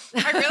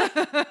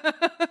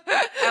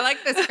 I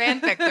like this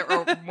fanfic that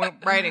we're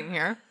writing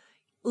here.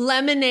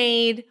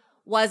 Lemonade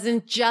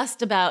wasn't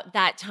just about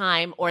that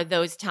time or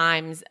those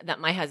times that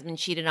my husband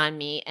cheated on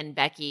me and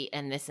Becky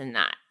and this and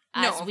that.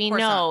 As we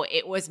know,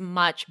 it was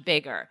much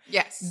bigger.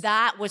 Yes.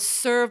 That was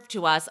served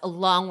to us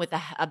along with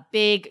a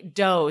big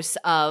dose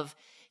of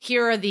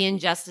here are the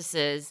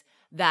injustices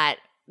that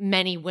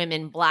many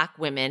women, Black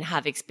women,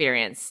 have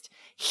experienced.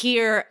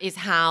 Here is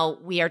how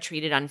we are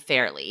treated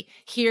unfairly.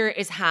 Here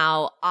is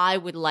how I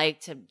would like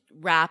to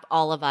wrap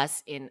all of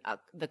us in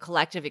the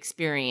collective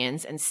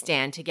experience and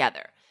stand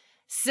together.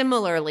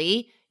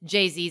 Similarly,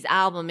 Jay-Z's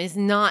album is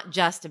not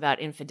just about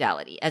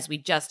infidelity. As we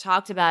just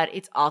talked about,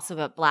 it's also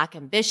about Black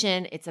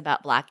ambition. It's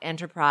about Black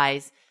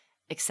enterprise,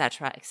 et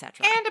cetera, et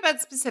cetera. And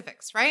about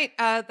specifics, right?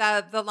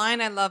 The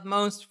line I love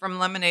most from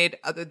Lemonade,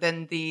 other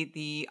than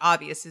the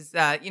obvious, is,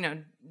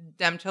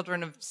 Dem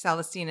Children of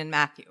Celestine and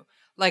Matthew.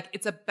 Like,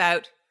 it's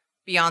about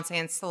Beyonce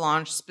and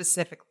Solange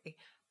specifically.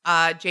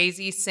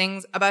 Jay-Z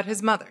sings about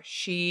his mother.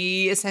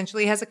 She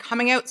essentially has a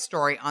coming out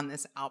story on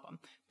this album.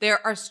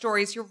 There are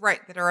stories, you're right,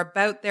 that are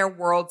about their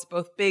worlds,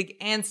 both big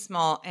and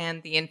small,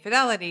 and the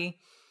infidelity,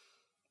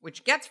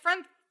 which gets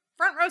front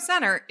row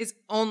center, is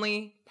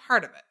only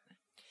part of it.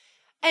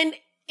 And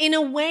in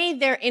a way,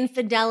 their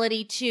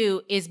infidelity,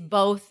 too, is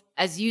both,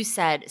 as you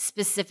said,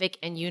 specific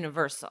and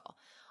universal.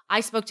 I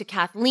spoke to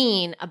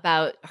Kathleen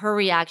about her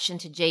reaction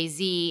to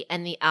Jay-Z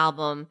and the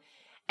album,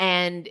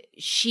 and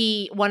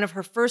one of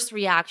her first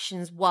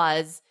reactions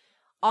was,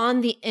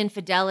 on the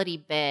infidelity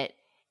bit,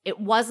 it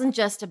wasn't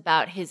just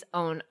about his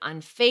own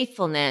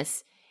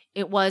unfaithfulness.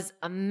 It was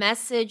a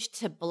message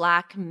to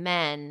Black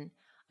men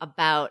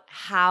about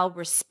how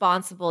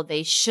responsible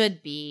they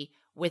should be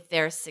with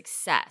their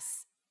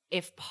success.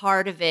 If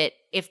part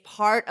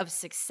of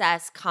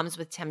success comes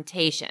with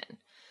temptation,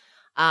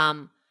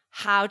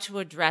 how to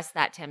address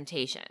that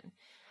temptation.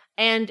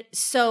 And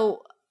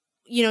so,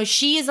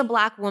 she is a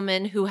Black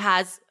woman who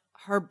has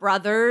her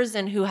brothers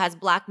and who has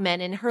Black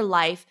men in her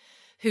life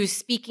who's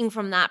speaking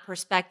from that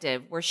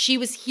perspective, where she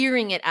was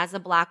hearing it as a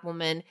Black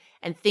woman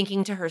and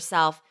thinking to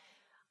herself,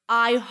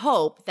 I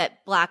hope that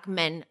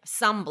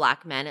some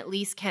Black men at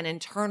least can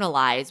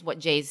internalize what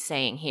Jay's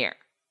saying here.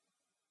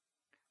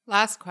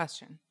 Last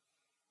question.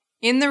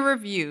 In the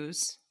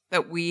reviews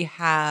that we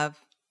have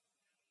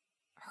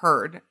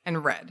heard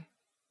and read,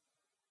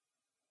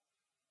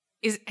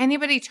 is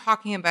anybody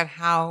talking about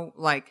how,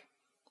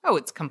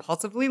 it's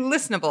compulsively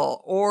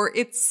listenable, or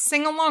it's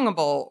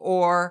sing-alongable,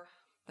 or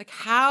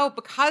how,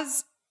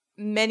 because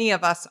many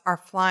of us are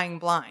flying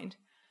blind,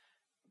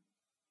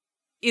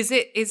 is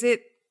it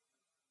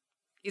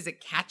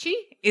catchy?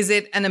 Is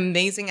it an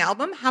amazing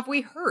album? Have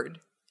we heard?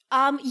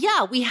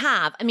 Yeah, we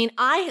have. I mean,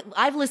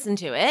 I've listened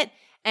to it,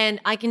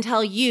 and I can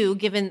tell you,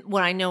 given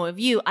what I know of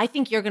you, I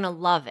think you're going to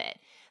love it.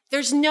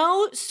 There's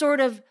no sort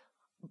of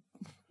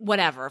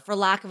whatever, for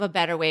lack of a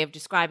better way of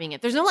describing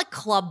it. There's no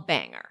club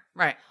banger,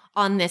 right,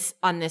 on this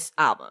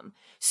album.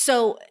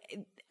 So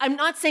I'm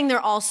not saying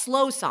they're all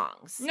slow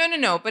songs.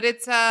 No. But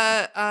it's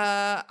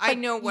I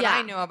know what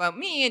I know about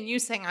me, and you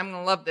saying I'm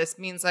gonna love this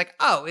means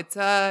it's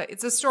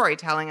a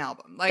storytelling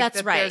album.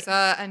 That's right. There's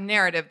a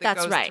narrative that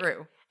goes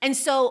through. And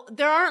so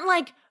there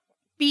aren't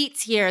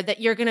beats here that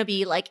you're gonna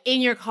be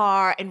in your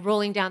car and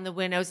rolling down the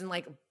windows and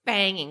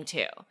banging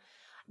to.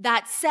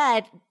 That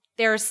said,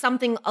 there's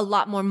something a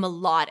lot more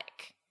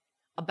melodic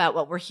about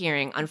what we're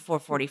hearing on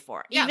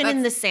 444, even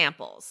in the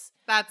samples.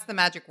 That's the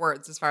magic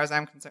words as far as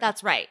I'm concerned.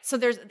 That's right. So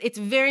it's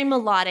very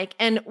melodic.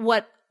 And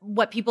what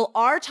people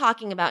are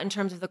talking about in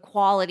terms of the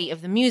quality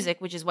of the music,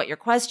 which is what your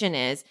question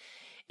is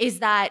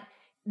that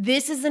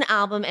this is an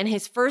album and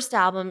his first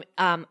album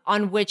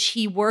on which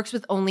he works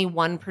with only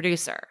one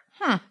producer.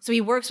 So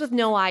he works with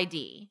No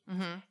ID.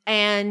 Mm-hmm.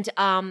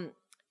 And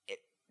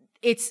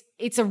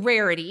it's a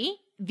rarity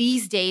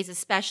these days,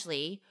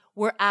 especially,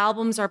 where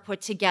albums are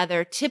put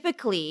together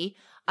typically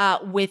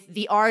with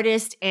the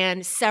artist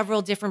and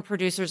several different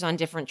producers on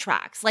different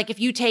tracks.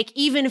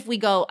 Even if we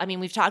go,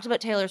 we've talked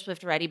about Taylor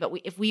Swift already, but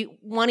if we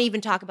want to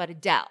even talk about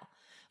Adele,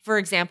 for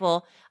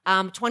example,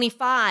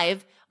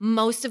 25,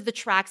 most of the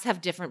tracks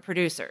have different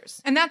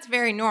producers. And that's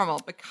very normal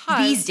because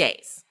these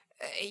days.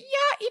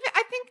 Even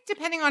I think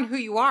depending on who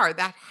you are,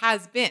 that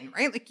has been,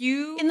 right?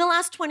 In the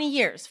last 20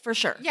 years, for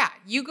sure. Yeah.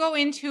 You go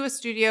into a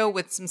studio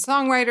with some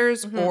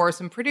songwriters or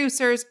some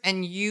producers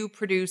and you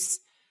produce,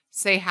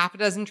 say, half a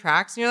dozen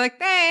tracks, and you're like,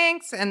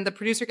 thanks. And the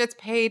producer gets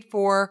paid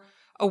for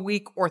a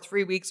week or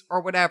 3 weeks or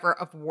whatever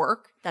of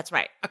work. That's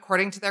right.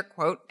 According to their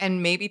quote.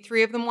 And maybe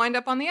 3 of them wind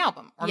up on the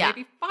album, or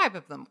maybe 5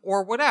 of them,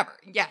 or whatever.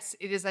 Yes,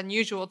 it is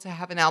unusual to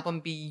have an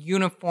album be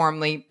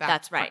uniformly that.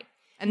 That's right.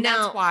 And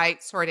that's why,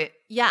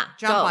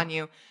 jump on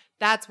you.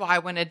 That's why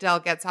when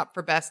Adele gets up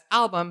for Best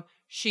Album,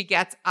 she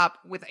gets up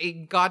with a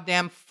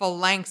goddamn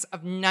phalanx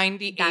of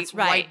 98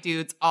 white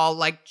dudes all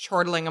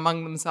chortling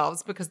among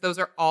themselves, because those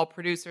are all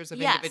producers of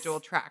individual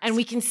tracks. And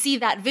we can see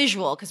that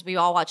visual because we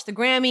all watched the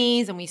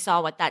Grammys and we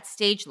saw what that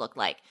stage looked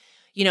like.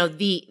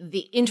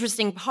 The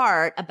interesting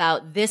part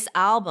about this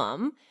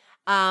album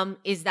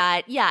is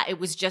that, it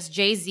was just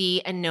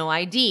Jay-Z and No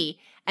ID.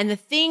 And the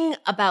thing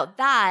about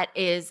that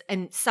is,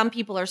 and some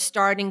people are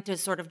starting to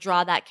sort of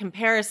draw that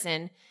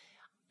comparison,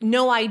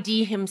 No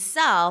ID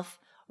himself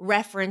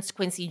referenced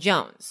Quincy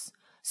Jones.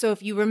 So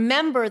if you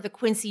remember the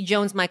Quincy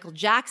Jones-Michael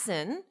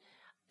Jackson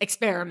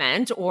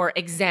experiment or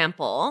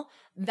example,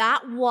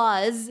 that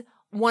was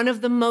one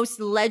of the most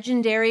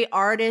legendary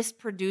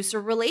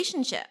artist-producer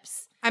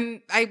relationships.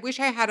 I wish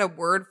I had a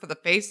word for the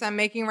face I'm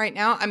making right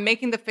now. I'm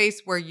making the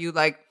face where you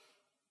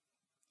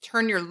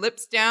turn your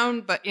lips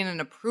down, but in an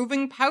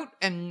approving pout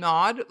and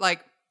nod,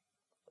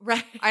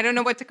 right. I don't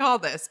know what to call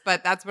this,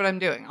 but that's what I'm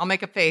doing. I'll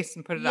make a face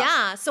and put it up.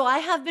 Yeah, so I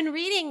have been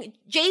reading.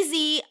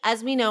 Jay-Z,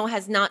 as we know,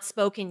 has not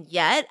spoken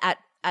yet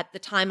at the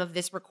time of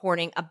this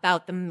recording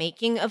about the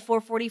making of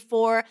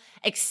 444,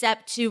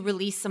 except to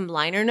release some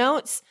liner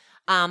notes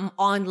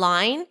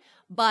online.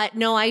 But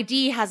No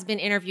ID has been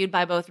interviewed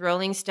by both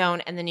Rolling Stone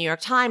and the New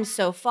York Times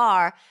so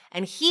far,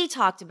 and he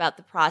talked about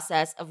the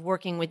process of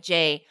working with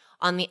Jay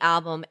on the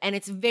album. And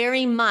it's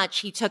very much,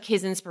 he took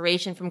his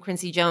inspiration from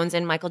Quincy Jones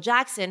and Michael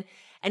Jackson.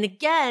 And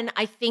again,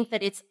 I think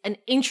that it's an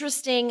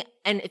interesting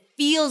and it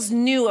feels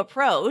new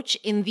approach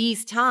in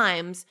these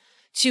times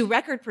to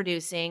record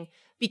producing,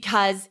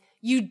 because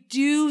you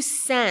do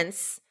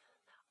sense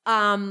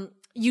a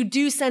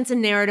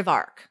narrative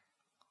arc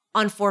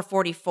on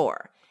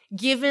 444,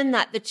 given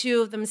that the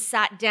two of them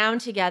sat down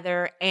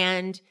together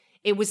and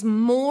it was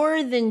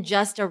more than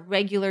just a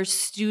regular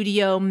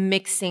studio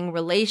mixing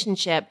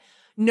relationship.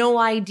 No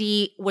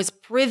ID was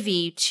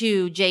privy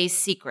to Jay's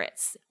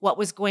secrets, what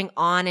was going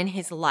on in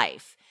his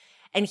life.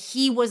 And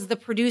he was the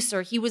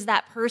producer. He was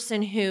that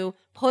person who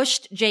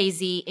pushed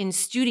Jay-Z in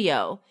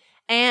studio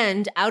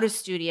and out of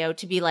studio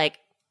to be like,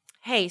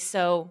 hey,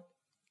 so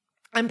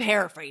I'm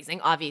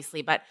paraphrasing,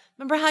 obviously, but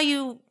remember how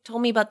you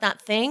told me about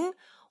that thing?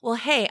 Well,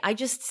 hey, I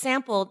just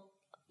sampled,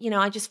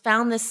 I just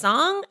found this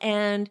song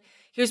and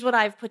here's what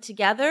I've put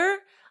together.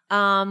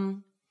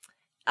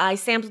 I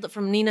sampled it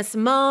from Nina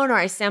Simone or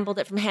I sampled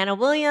it from Hannah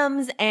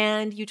Williams,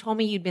 and you told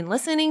me you'd been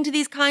listening to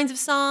these kinds of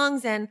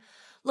songs and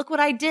look what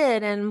I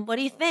did and what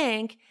do you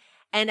think?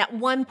 And at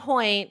one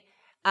point,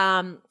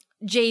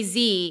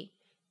 Jay-Z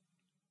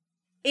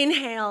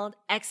inhaled,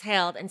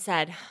 exhaled, and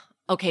said,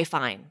 okay,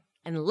 fine,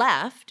 and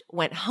left,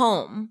 went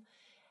home.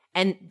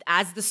 And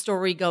as the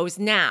story goes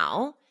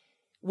now,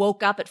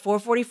 woke up at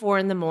 4:44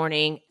 in the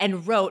morning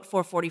and wrote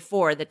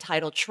 4:44, the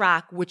title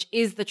track, which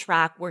is the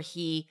track where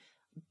he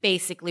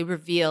basically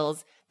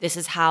reveals, this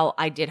is how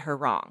I did her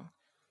wrong.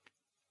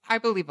 I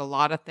believe a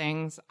lot of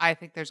things. I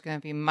think there's going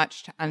to be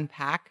much to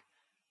unpack.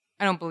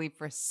 I don't believe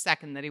for a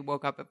second that he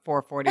woke up at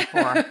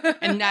 4:44,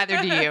 and neither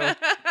do you.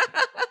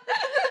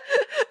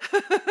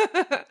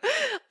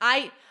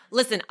 I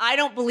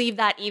don't believe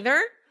that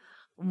either.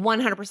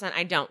 100%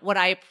 I don't. What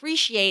I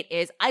appreciate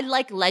is I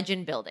like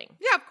legend building.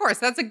 Yeah, of course.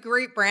 That's a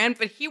great brand.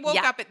 But he woke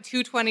up at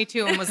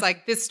 2:22 and was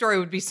like, this story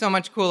would be so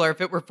much cooler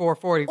if it were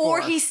 4:44.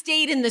 Or he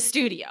stayed in the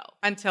studio.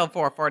 Until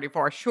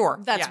 4:44. Sure.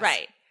 That's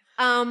right.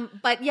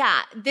 But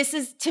yeah, this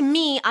is, to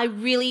me,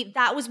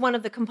 that was one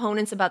of the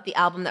components about the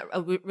album that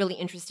really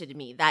interested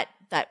me, that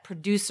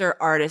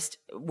producer-artist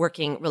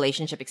working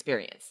relationship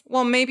experience.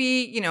 Well,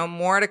 maybe,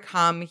 more to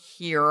come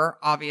here,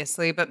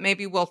 obviously, but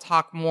maybe we'll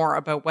talk more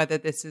about whether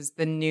this is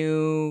the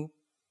new,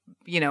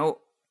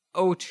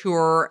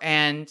 auteur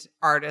and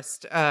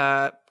artist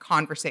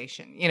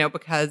conversation,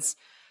 because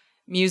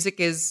music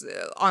is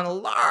on a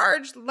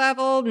large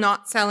level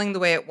not selling the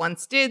way it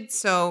once did.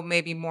 So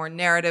maybe more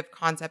narrative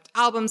concept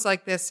albums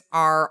like this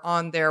are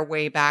on their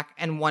way back,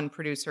 and one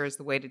producer is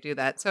the way to do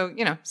that. So,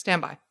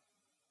 stand by.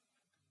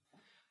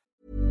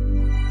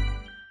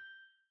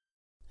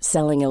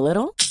 Selling a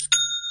little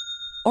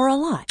or a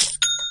lot?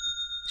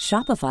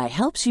 Shopify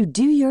helps you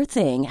do your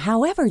thing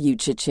however you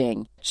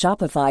cha-ching.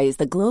 Shopify is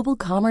the global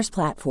commerce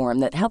platform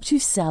that helps you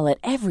sell at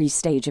every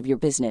stage of your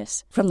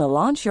business. From the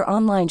launch your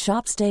online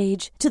shop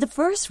stage to the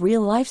first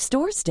real-life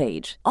store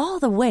stage, all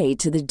the way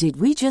to the did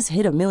we just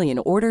hit a million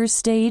orders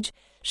stage.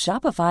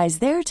 Shopify is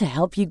there to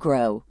help you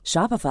grow.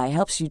 Shopify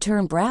helps you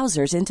turn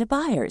browsers into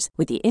buyers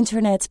with the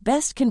internet's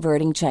best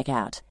converting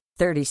checkout.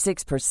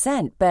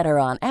 36% better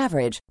on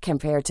average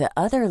compared to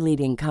other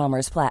leading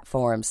commerce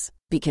platforms.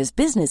 Because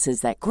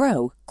businesses that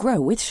grow,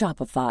 grow with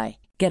Shopify.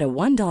 Get a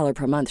 $1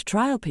 per month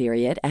trial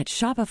period at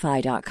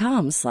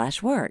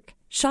shopify.com/work.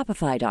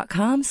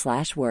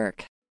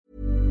 Shopify.com/work.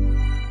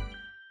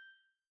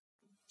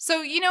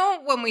 So,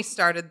 when we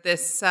started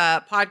this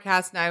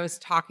podcast and I was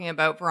talking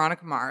about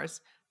Veronica Mars,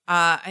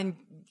 and,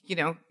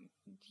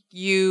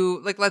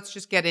 let's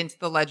just get into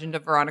the legend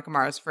of Veronica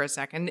Mars for a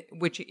second,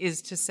 which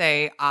is to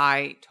say,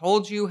 I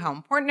told you how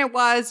important it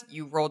was.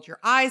 You rolled your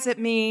eyes at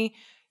me.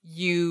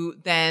 You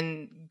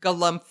then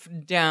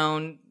galumphed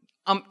down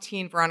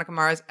umpteen Veronica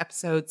Mars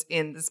episodes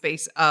in the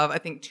space of, I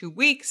think, 2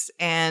 weeks,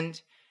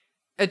 and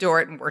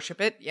adore it and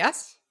worship it.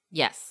 Yes?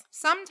 Yes.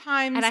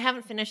 Sometimes. And I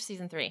haven't finished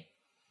season 3.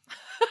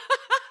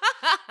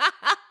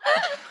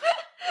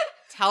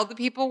 Tell the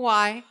people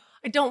why.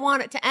 I don't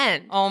want it to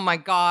end. Oh my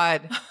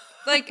God.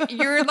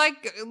 You're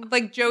like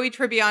Joey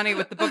Tribbiani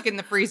with the book in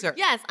the freezer.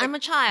 Yes, I'm a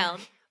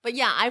child. But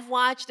yeah, I've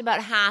watched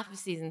about half of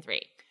season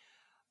 3.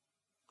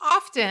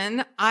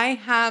 Often I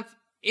have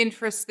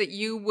interests that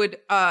you would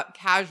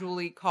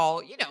casually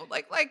call,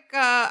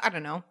 I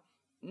don't know,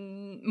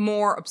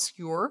 more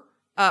obscure,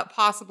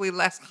 possibly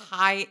less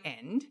high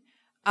end.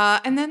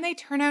 And then they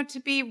turn out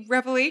to be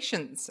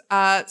revelations.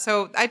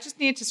 So I just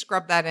need to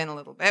scrub that in a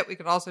little bit. We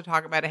could also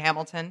talk about a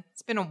Hamilton.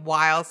 It's been a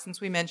while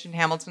since we mentioned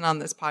Hamilton on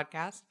this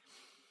podcast.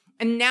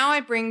 And now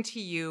I bring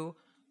to you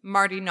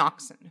Marti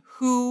Noxon,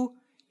 who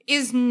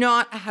is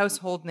not a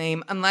household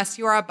name unless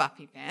you are a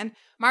Buffy fan.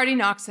 Marti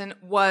Noxon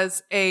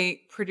was a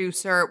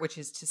producer, which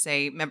is to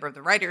say member of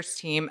the writers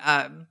team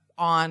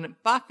on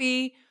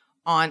Buffy,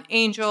 on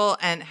Angel,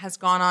 and has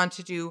gone on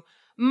to do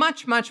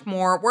much, much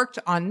more. Worked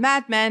on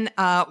Mad Men,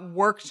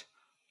 worked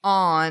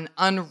on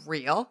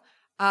Unreal,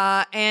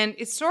 and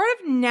is sort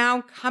of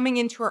now coming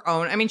into her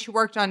own. I mean, she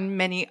worked on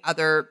many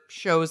other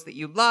shows that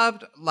you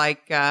loved,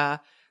 like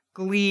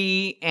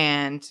Glee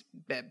and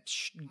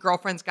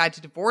Girlfriend's Guide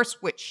to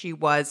Divorce, which she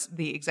was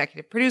the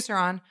executive producer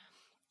on.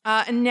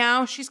 And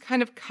now she's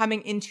kind of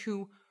coming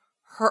into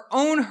her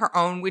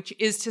own, which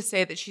is to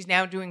say that she's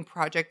now doing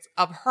projects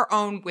of her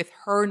own with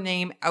her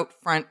name out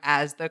front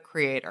as the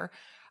creator.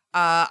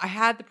 I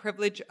had the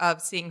privilege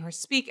of seeing her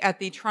speak at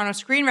the Toronto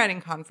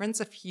Screenwriting Conference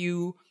a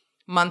few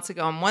months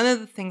ago. And one of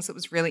the things that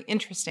was really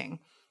interesting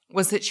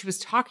was that she was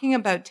talking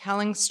about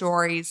telling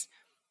stories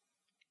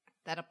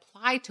that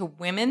apply to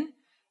women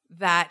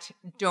that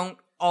don't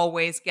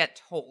always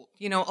get told.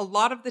 You know, a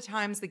lot of the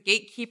times the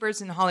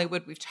gatekeepers in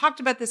Hollywood, we've talked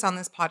about this on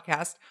this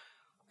podcast,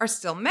 are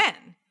still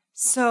men.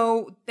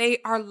 So they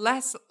are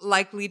less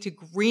likely to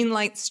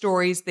greenlight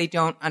stories they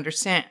don't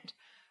understand.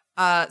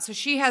 So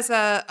she has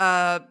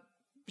a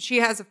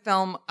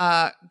film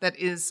that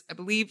is, I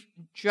believe,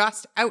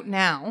 just out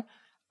now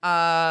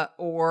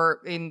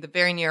or in the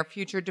very near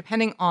future,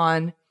 depending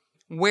on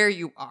where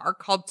you are,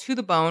 called To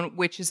the Bone,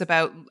 which is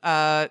about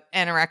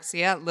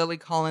anorexia. Lily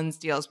Collins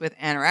deals with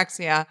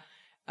anorexia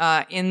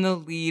in the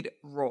lead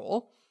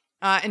role.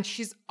 And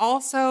she's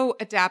also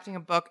adapting a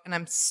book, and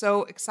I'm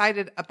so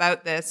excited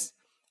about this.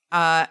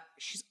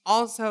 She's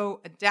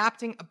also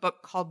adapting a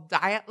book called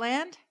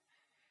Dietland.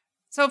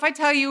 So if I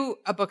tell you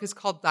a book is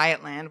called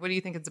Dietland, what do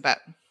you think it's about?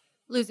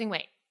 Losing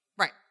weight.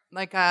 Right.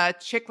 Like a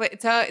chick lit.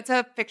 It's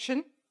a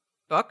fiction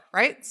book,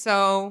 right?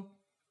 So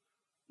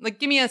like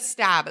give me a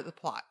stab at the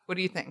plot. What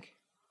do you think?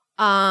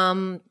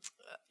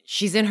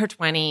 She's in her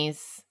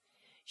 20s.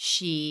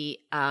 She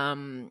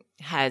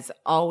has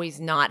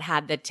always not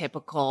had the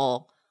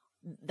typical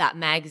that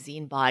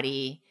magazine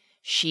body.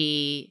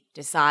 She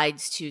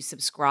decides to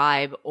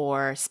subscribe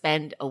or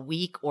spend a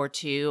week or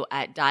two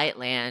at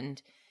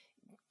Dietland,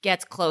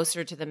 gets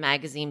closer to the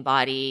magazine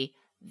body.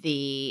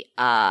 The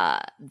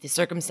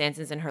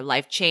circumstances in her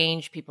life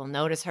change. People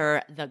notice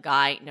her. The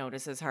guy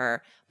notices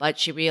her, but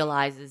she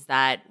realizes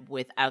that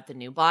without the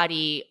new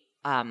body,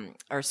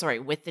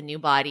 with the new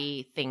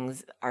body,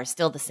 things are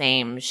still the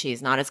same.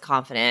 She's not as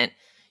confident.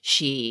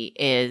 She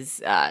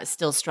is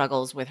still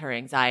struggles with her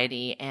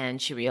anxiety,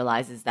 and she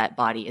realizes that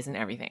body isn't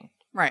everything.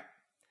 Right.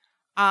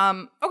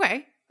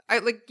 Okay.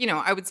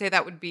 I would say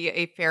that would be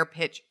a fair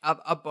pitch of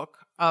a book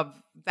of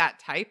that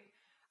type.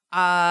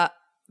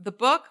 The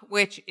book,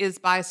 which is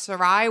by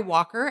Sarai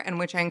Walker and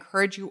which I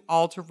encourage you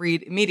all to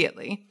read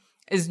immediately,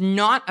 is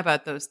not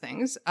about those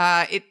things.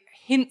 It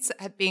hints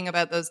at being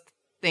about those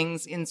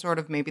things in sort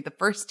of maybe the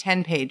first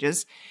 10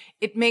 pages.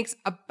 It makes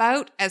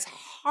about as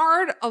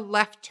hard a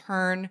left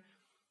turn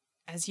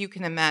as you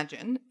can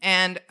imagine.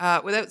 And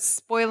without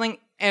spoiling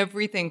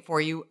everything for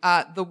you,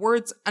 the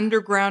words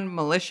underground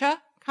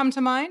militia come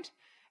to mind.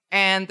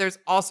 And there's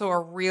also a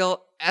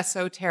real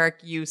esoteric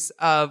use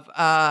of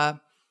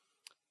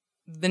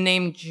the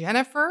name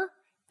Jennifer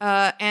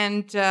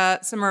and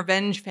some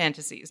revenge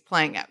fantasies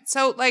playing out.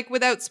 So, like,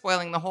 without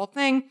spoiling the whole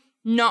thing,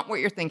 not what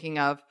you're thinking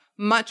of.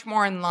 Much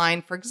more in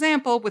line, for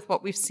example, with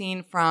what we've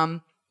seen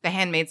from The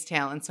Handmaid's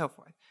Tale and so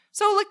forth.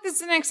 So, like, this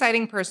is an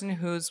exciting person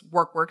whose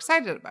work we're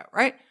excited about,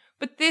 right?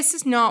 But this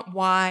is not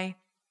why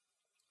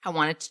I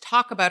wanted to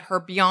talk about her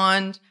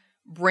beyond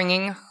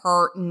bringing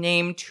her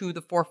name to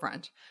the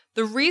forefront.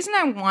 The reason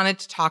I wanted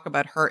to talk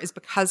about her is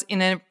because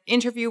in an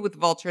interview with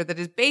Vulture that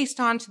is based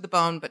on To the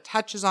Bone but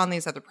touches on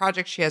these other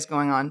projects she has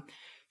going on,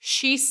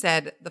 she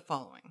said the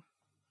following.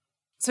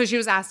 So she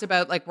was asked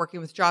about like working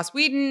with Joss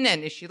Whedon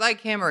and is she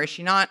like him or is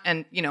she not?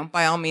 And, you know,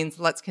 by all means,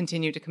 let's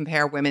continue to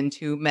compare women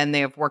to men they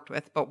have worked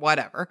with, but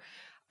whatever.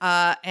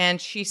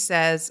 And she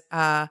says,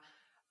 I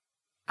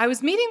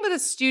was meeting with a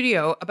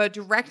studio about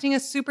directing a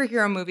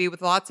superhero movie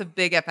with lots of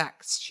big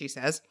FX, she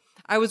says.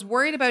 I was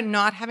worried about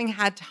not having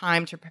had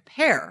time to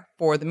prepare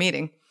for the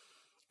meeting.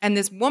 And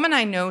this woman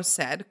I know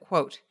said,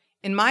 quote,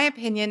 in my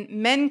opinion,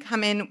 men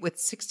come in with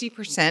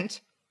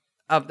 60%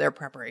 of their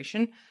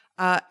preparation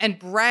and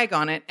brag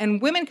on it.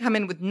 And women come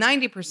in with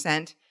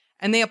 90%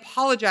 and they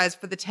apologize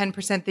for the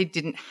 10% they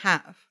didn't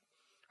have.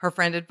 Her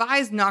friend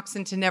advised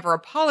Noxon to never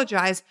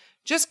apologize,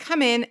 just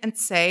come in and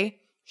say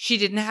she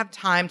didn't have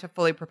time to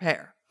fully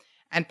prepare.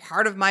 And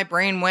part of my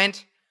brain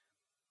went,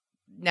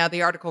 now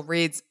the article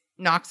reads,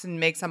 Noxon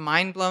makes a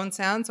mind-blown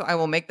sound, so I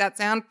will make that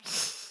sound.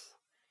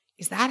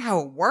 Is that how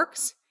it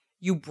works?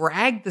 You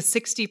brag the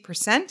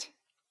 60%?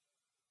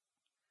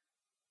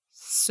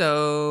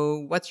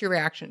 So what's your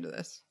reaction to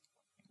this?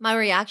 My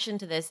reaction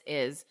to this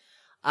is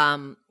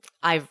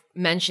I've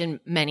mentioned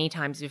many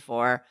times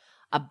before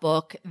a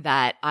book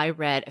that I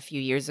read a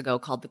few years ago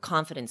called The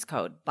Confidence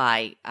Code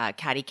by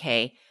Katty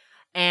Kay.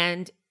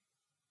 And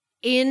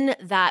in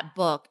that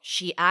book,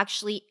 she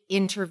actually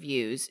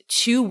interviews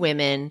two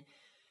women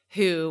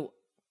who,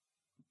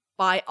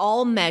 by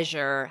all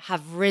measure,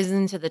 have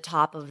risen to the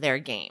top of their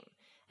game.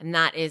 And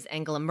that is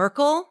Angela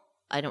Merkel.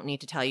 I don't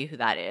need to tell you who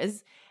that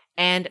is.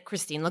 And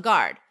Christine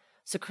Lagarde.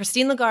 So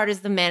Christine Lagarde is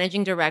the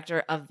managing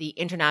director of the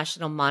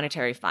International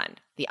Monetary Fund,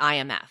 the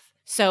IMF.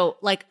 So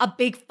like a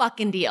big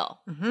fucking deal.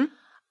 Mm-hmm.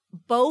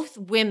 Both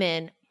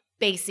women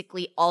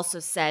basically also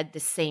said the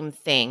same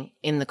thing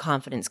in the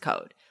Confidence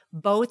Code.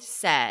 Both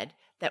said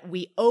that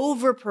we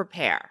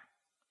over-prepare.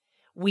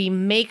 We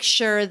make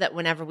sure that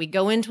whenever we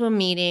go into a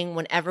meeting,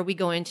 whenever we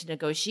go into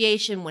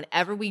negotiation,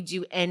 whenever we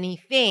do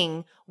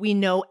anything, we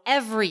know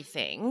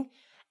everything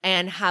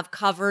and have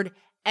covered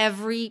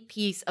every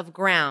piece of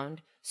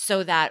ground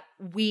so that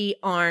we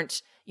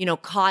aren't,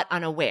 caught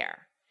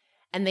unaware.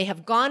 And they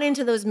have gone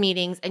into those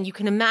meetings, and you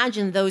can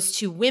imagine those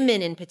two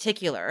women in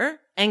particular,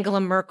 Angela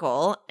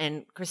Merkel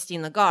and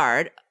Christine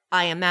Lagarde,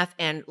 IMF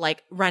and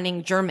like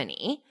running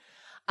Germany,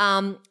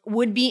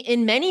 would be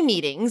in many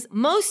meetings,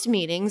 most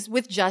meetings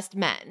with just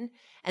men.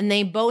 And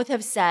they both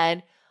have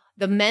said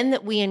the men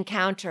that we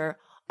encounter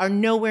are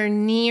nowhere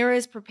near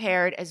as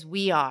prepared as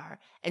we are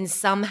and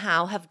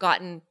somehow have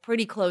gotten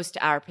pretty close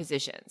to our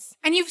positions.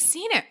 And you've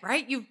seen it,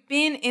 right? You've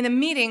been in a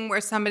meeting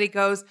where somebody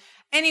goes,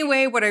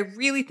 anyway, what I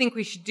really think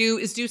we should do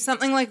is do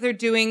something like they're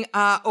doing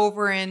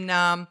over in,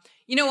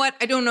 you know what?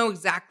 I don't know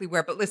exactly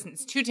where, but listen,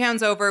 it's 2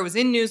 towns over. It was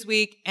in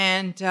Newsweek,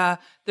 and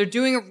they're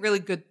doing a really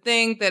good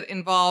thing that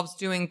involves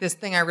doing this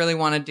thing I really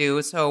want to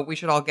do, so we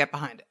should all get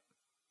behind it.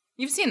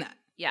 You've seen that.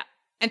 Yeah.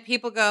 And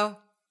people go,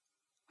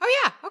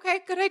 oh yeah,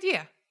 okay, good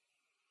idea.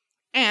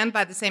 And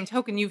by the same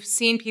token, you've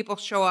seen people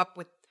show up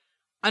with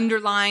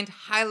underlined,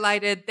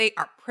 highlighted, they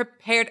are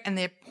prepared and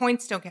their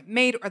points don't get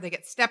made or they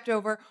get stepped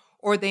over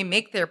or they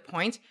make their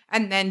point.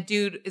 And then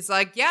dude is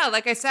like, yeah,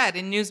 like I said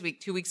in Newsweek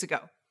 2 weeks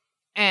ago.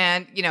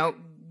 And, you know,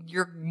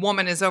 your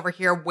woman is over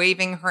here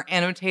waving her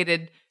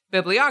annotated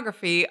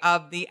bibliography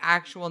of the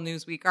actual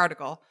Newsweek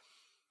article.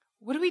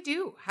 What do we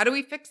do? How do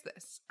we fix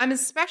this? I'm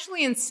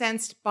especially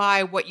incensed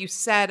by what you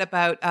said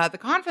about the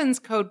confidence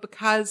code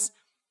because,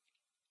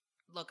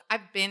 look,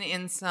 I've been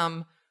in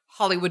some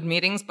Hollywood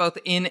meetings, both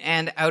in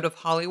and out of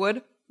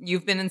Hollywood.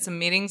 You've been in some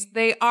meetings.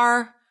 They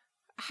are,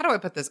 how do I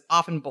put this,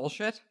 often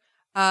bullshit.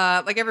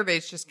 Like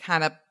everybody's just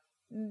kind of,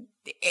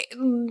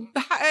 in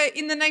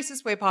the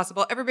nicest way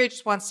possible, everybody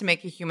just wants to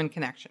make a human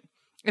connection.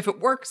 If it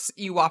works,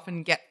 you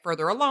often get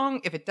further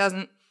along. If it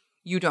doesn't,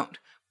 you don't.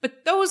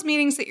 But those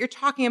meetings that you're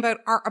talking about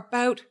are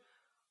about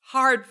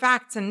hard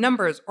facts and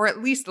numbers, or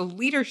at least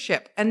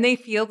leadership, and they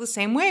feel the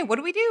same way. What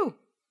do we do?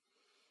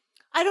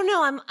 I don't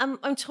know.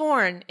 I'm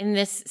torn in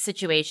this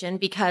situation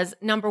because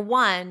number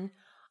one,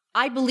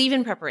 I believe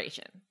in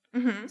preparation.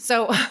 Mm-hmm.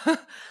 So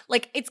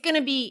like it's going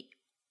to be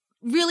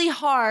really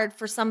hard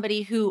for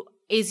somebody who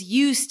is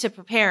used to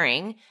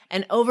preparing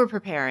and over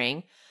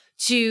preparing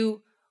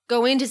to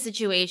go into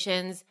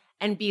situations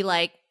and be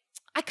like,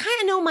 I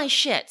kind of know my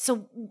shit.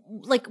 So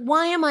like,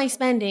 why am I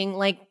spending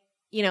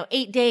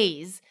 8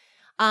 days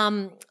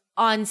on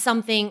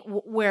something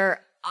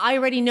where I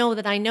already know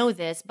that I know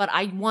this, but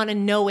I want to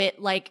know it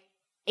like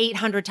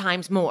 800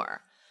 times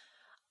more.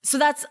 So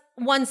that's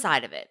one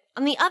side of it.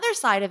 On the other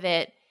side of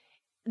it,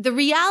 the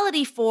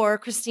reality for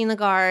Christine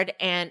Lagarde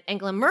and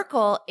Angela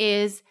Merkel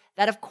is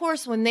that, of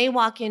course, when they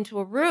walk into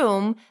a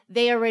room,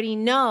 they already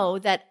know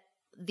that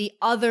the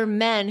other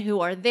men who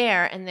are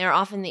there, and they're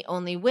often the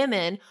only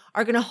women,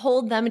 are going to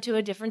hold them to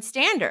a different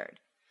standard.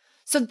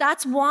 So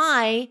that's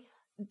why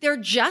they're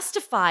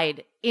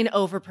justified in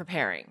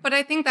over-preparing. But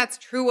I think that's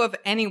true of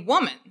any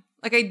woman.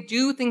 Like, I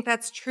do think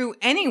that's true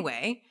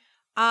anyway.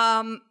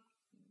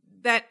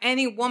 That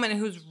any woman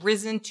who's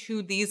risen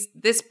to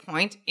this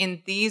point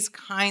in these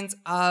kinds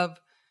of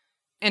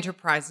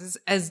enterprises,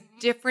 as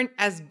different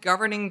as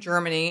governing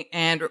Germany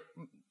and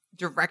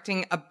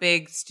directing a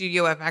big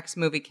Studio FX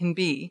movie can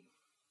be,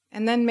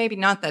 and then maybe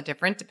not that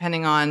different,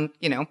 depending on,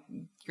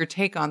 your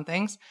take on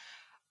things,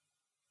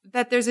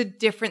 that there's a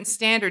different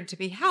standard to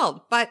be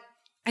held. But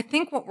I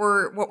think what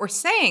we're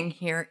saying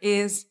here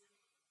is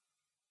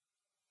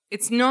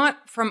it's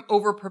not from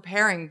over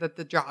preparing that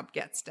the job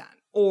gets done,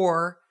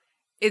 or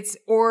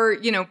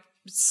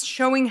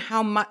showing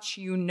how much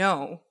you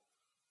know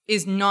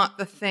is not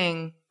the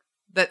thing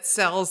that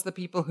sells the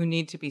people who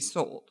need to be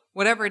sold.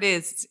 Whatever it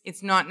is,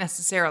 it's not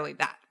necessarily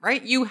that,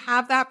 right? You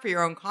have that for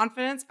your own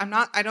confidence.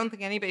 I don't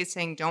think anybody's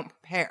saying don't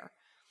prepare.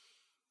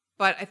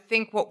 But I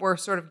think what we're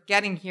sort of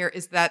getting here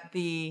is that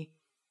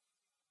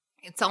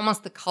it's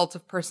almost the cult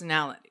of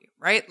personality,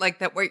 right? Like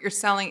that what you're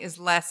selling is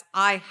less,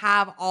 I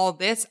have all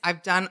this,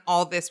 I've done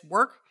all this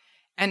work,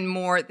 and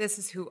more, this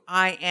is who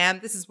I am.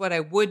 This is what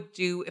I would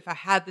do if I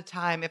had the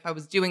time, if I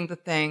was doing the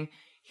thing.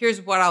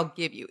 Here's what I'll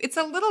give you. It's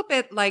a little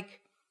bit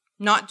like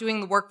not doing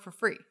the work for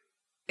free.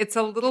 It's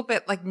a little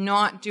bit like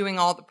not doing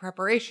all the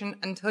preparation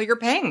until you're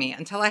paying me,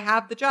 until I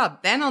have the job.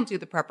 Then I'll do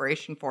the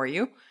preparation for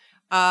you.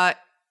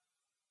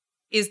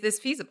 Is this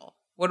feasible?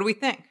 What do we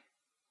think?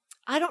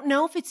 I don't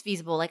know if it's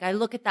feasible. Like, I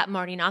look at that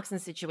Marty Noxon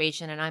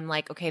situation and I'm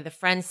like, okay, the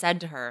friend said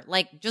to her,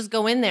 like, just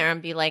go in there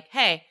and be like,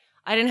 hey,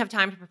 I didn't have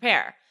time to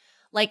prepare.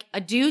 Like,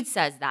 a dude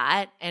says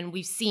that, and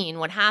we've seen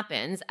what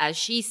happens. As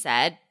she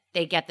said,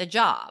 they get the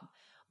job.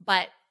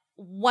 But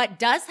what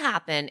does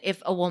happen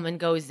if a woman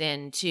goes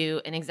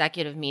into an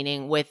executive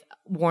meeting with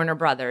Warner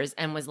Brothers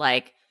and was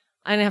like,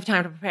 I didn't have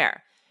time to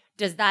prepare?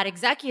 Does that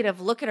executive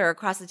look at her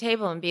across the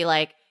table and be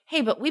like,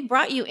 hey, but we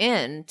brought you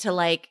in to,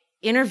 like,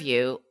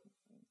 interview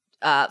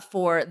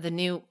for the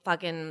new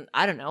fucking,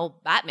 I don't know,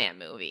 Batman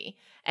movie.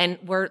 And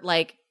we're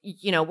like,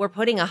 we're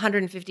putting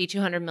 $150,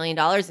 $200 million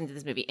into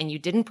this movie, and you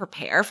didn't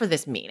prepare for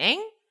this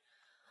meeting?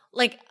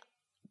 Like,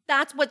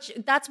 that's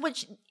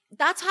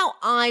how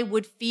I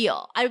would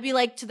feel. I would be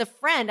like, to the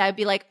friend, I'd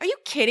be like, are you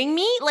kidding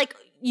me? Like,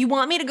 you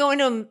want me to go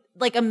into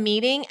a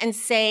meeting and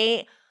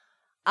say,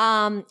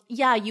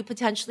 yeah, you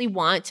potentially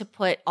want to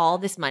put all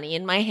this money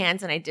in my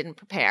hands and I didn't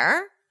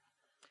prepare?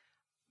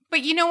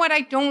 But you know what?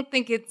 I don't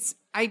think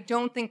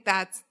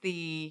that's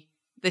the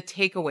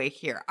takeaway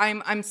here.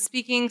 I'm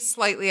speaking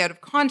slightly out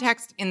of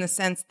context in the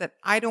sense that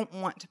I don't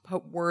want to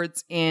put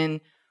words in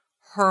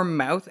her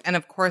mouth. And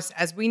of course,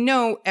 as we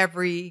know,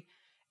 every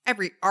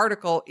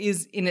article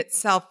is in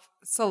itself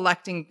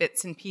selecting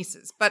bits and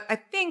pieces. But I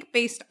think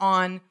based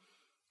on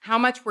how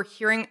much we're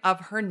hearing of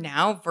her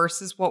now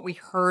versus what we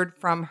heard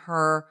from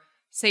her,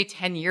 say,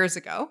 10 years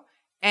ago,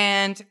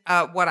 and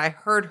what I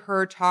heard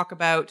her talk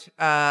about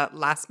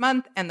last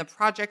month and the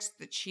projects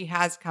that she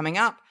has coming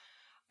up,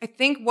 I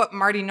think what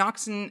Marti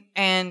Noxon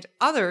and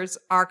others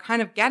are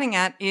kind of getting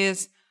at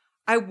is,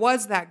 I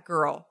was that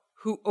girl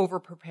who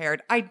overprepared.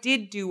 I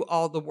did do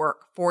all the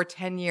work for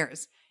 10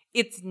 years.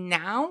 It's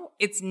now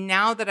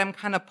that I'm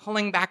kind of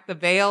pulling back the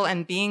veil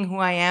and being who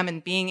I am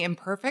and being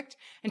imperfect.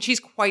 And she's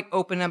quite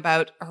open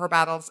about her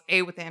battles,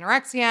 A, with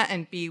anorexia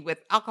and B,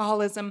 with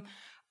alcoholism.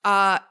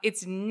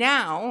 It's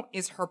now,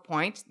 is her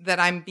point, that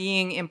I'm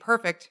being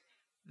imperfect,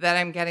 that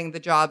I'm getting the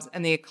jobs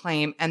and the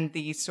acclaim and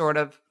the sort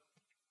of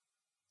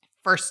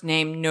first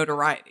name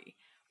notoriety.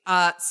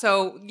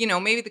 So,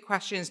 maybe the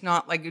question is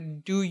not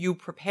like, do you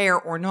prepare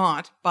or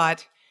not,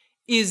 but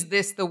is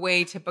this the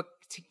way to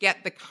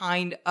get the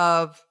kind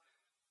of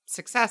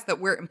success that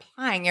we're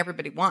implying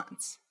everybody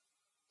wants?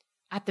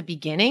 At the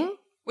beginning? No,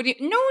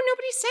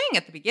 nobody's saying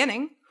at the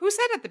beginning. Who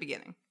said at the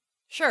beginning?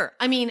 Sure.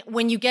 I mean,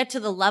 when you get to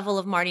the level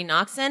of Marti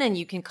Noxon and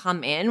you can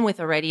come in with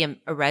already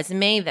a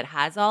resume that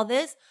has all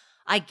this,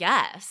 I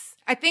guess.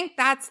 I think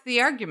that's the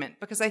argument,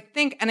 because I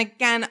think, and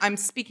again, I'm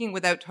speaking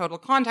without total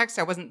context.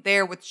 I wasn't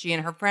there with she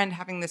and her friend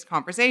having this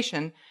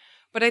conversation,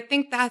 but I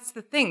think that's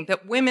the thing,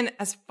 that women,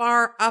 as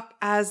far up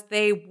as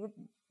they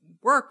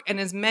work and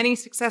as many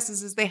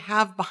successes as they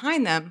have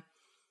behind them,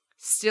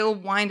 still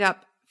wind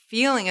up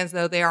feeling as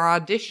though they are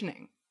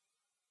auditioning.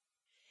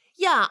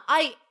 Yeah,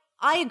 I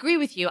agree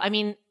with you. I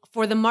mean,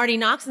 for the Marti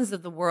Noxons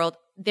of the world,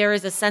 there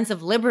is a sense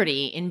of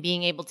liberty in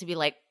being able to be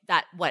like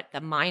that,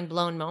 the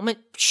mind-blown moment?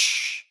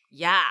 Psh,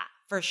 yeah,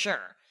 for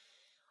sure.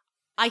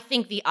 I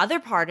think the other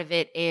part of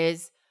it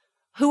is,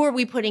 who are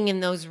we putting in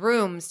those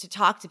rooms to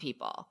talk to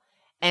people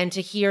and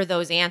to hear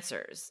those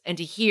answers and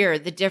to hear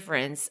the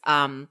difference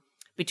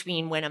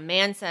between when a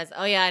man says,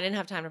 oh yeah, I didn't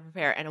have time to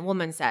prepare, and a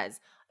woman says,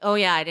 oh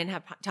yeah, I didn't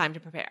have time to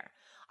prepare.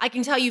 I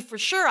can tell you for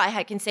sure,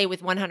 I can say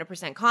with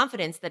 100%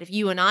 confidence that if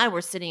you and I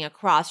were sitting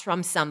across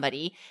from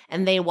somebody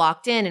and they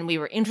walked in and we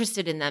were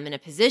interested in them in a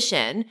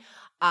position,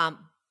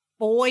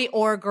 boy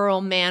or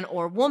girl, man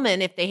or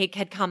woman, if they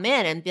had come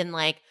in and been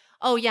like,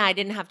 oh yeah, I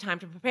didn't have time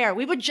to prepare,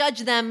 we would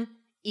judge them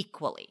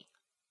equally.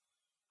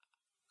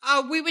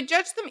 We would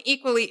judge them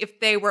equally if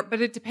they were,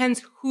 but it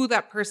depends who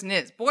that person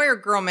is. Boy or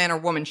girl, man or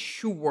woman,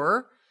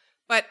 sure.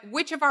 But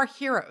which of our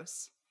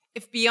heroes?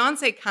 If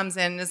Beyonce comes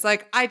in and is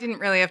like, I didn't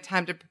really have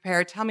time to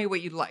prepare, tell me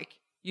what you'd like.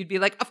 You'd be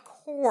like, of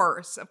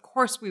course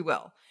we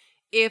will.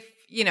 If,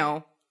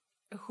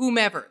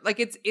 whomever, like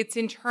it's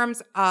in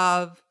terms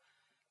of,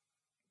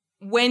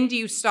 when do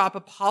you stop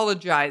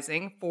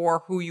apologizing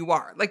for who you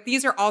are? Like,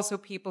 these are also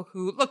people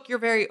who, look, you're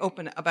very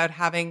open about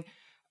having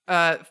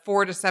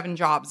 4 to 7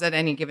 jobs at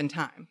any given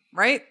time,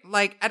 right?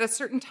 Like, at a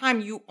certain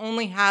time, you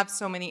only have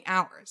so many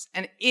hours.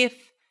 And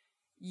if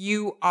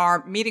you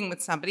are meeting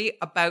with somebody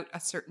about a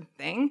certain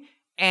thing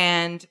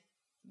and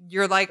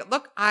you're like,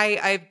 look,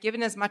 I've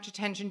given as much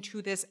attention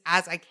to this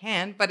as I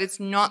can, but it's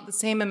not the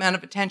same amount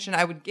of attention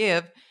I would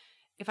give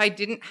if I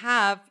didn't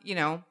have,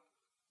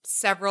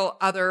 several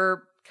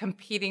other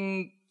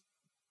competing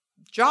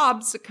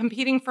jobs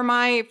competing for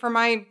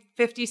my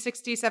 50,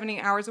 60,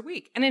 70 hours a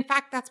week. And in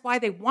fact, that's why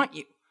they want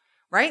you,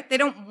 right? They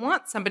don't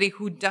want somebody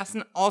who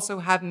doesn't also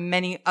have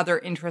many other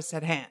interests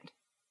at hand.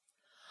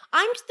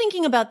 I'm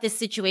thinking about this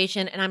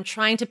situation and I'm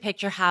trying to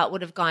picture how it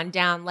would have gone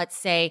down. Let's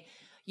say,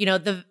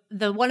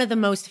 the one of the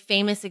most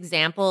famous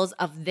examples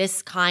of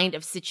this kind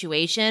of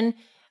situation,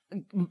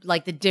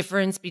 like the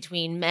difference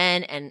between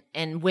men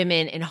and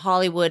women in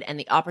Hollywood and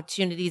the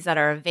opportunities that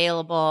are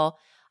available,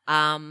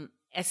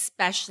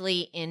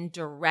 especially in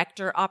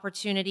director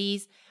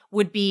opportunities,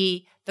 would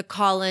be the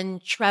Colin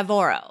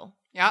Trevorrow.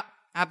 Yeah,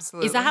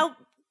 absolutely. Is that how?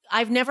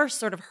 I've never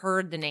sort of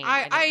heard the name.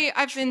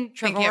 I've been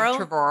thinking of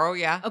Trevorrow,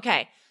 yeah.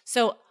 Okay,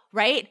 so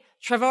right,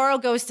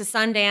 Trevorrow goes to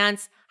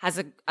Sundance, has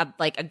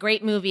a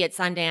great movie at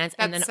Sundance,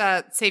 and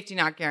then Safety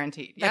Not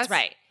Guaranteed. Yes? That's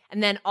right.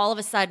 And then all of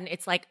a sudden,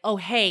 it's like, oh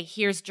hey,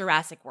 here's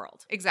Jurassic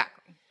World.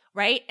 Exactly.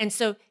 Right. And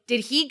so,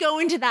 did he go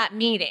into that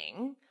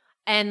meeting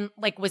and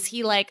was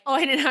he like, oh,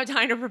 I didn't have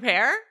time to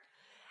prepare?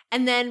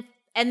 And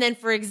then,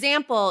 for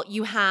example,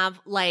 you have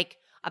like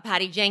a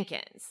Patty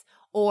Jenkins.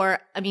 Or,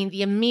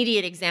 the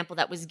immediate example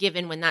that was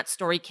given when that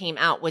story came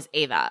out was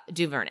Ava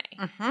DuVernay.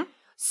 Mm-hmm.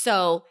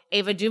 So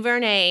Ava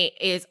DuVernay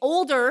is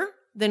older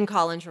than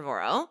Colin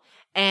Trevorrow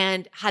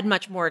and had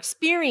much more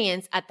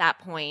experience at that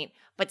point,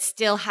 but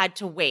still had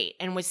to wait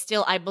and was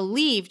still, I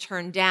believe,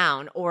 turned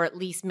down or at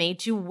least made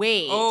to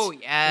wait. Oh,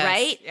 yes.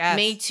 Right? Yes.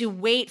 Made to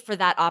wait for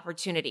that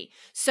opportunity.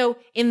 So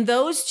in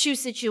those two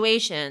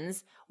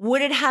situations,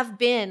 would it have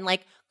been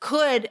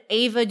could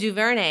Ava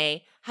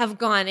DuVernay have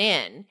gone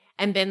in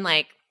and been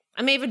like,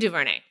 I'm Ava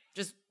DuVernay.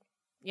 Just,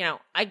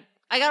 I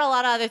got a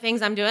lot of other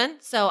things I'm doing,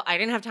 so I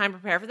didn't have time to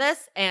prepare for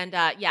this. And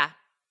yeah.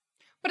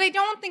 But I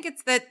don't think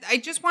it's that. I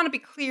just want to be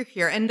clear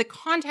here. And the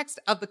context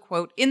of the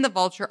quote in the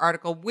Vulture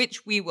article,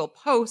 which we will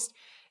post,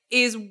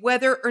 is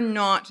whether or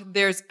not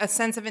there's a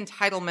sense of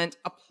entitlement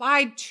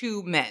applied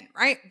to men,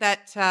 right?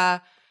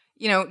 That,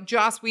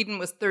 Joss Whedon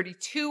was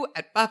 32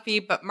 at Buffy,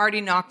 but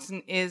Marty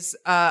Noxon is,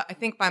 I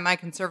think by my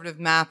conservative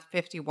math,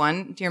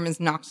 51. Dear Ms.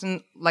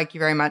 Noxon, like you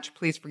very much.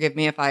 Please forgive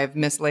me if I have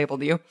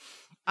mislabeled you.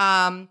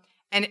 And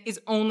is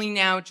only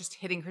now just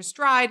hitting her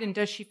stride. And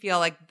does she feel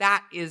like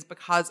that is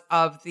because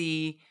of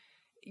the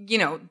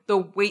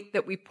weight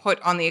that we put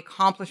on the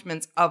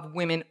accomplishments of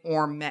women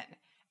or men?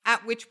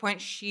 At which point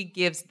she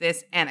gives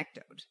this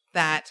anecdote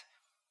that,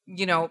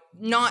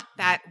 not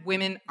that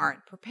women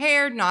aren't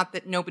prepared, not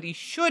that nobody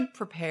should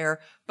prepare,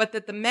 but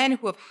that the men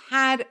who have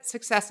had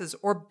successes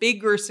or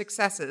bigger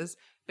successes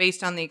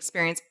based on the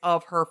experience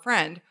of her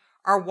friend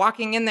are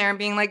walking in there and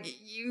being like,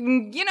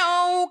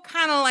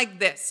 kind of like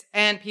this.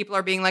 And people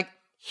are being like,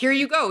 here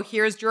you go,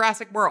 here's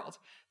Jurassic World.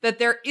 That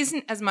there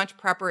isn't as much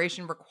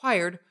preparation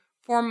required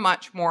for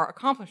much more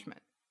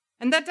accomplishment.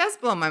 And that does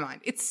blow my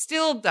mind. It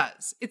still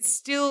does. It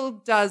still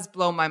does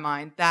blow my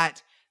mind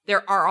that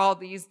there are all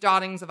these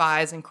dottings of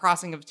I's and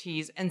crossing of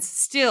T's, and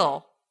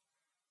still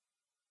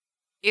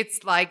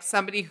it's like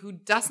somebody who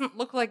doesn't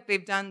look like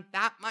they've done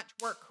that much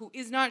work, who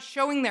is not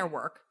showing their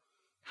work,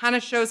 kind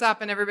of shows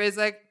up and everybody's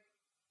like,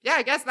 yeah,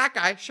 I guess that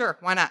guy, sure,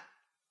 why not?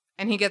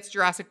 And he gets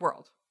Jurassic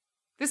World.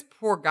 This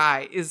poor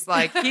guy is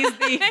like, he's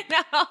the...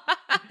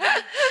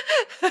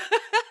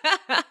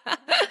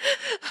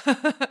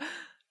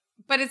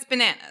 But it's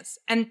bananas.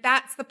 And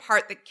that's the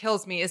part that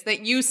kills me, is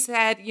that you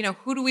said,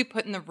 who do we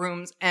put in the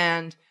rooms?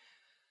 And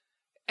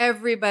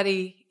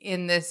everybody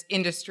in this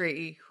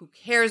industry who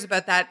cares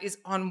about that is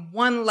on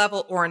one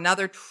level or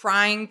another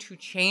trying to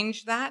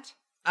change that,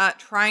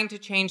 trying to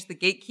change the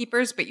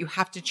gatekeepers, but you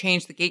have to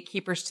change the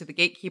gatekeepers to the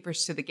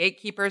gatekeepers to the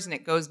gatekeepers, and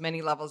it goes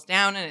many levels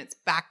down, and it's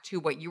back to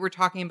what you were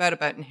talking about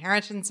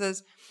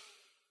inheritances.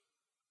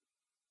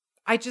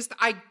 I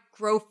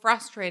grow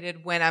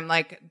frustrated when I'm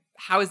like,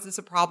 how is this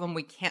a problem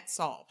we can't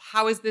solve?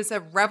 How is this a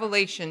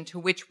revelation to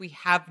which we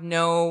have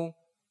no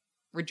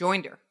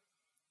rejoinder?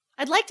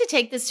 I'd like to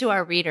take this to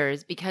our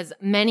readers, because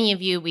many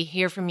of you, we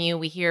hear from you,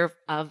 we hear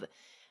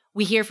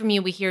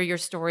your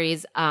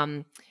stories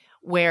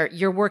where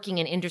you're working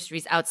in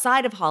industries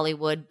outside of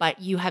Hollywood,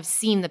 but you have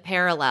seen the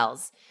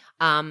parallels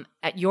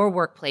at your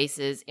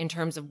workplaces in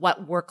terms of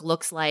what work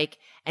looks like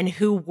and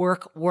who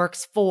work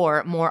works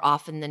for more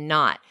often than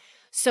not.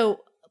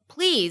 So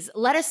please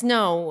let us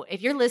know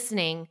if you're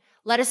listening.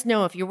 Let us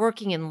know if you're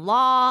working in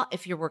law,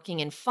 if you're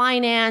working in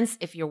finance,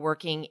 if you're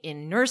working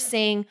in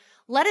nursing.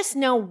 Let us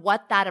know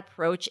what that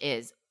approach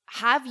is.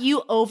 Have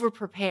you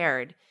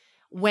over-prepared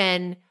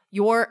when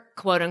your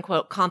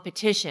quote-unquote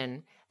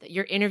competition that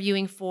you're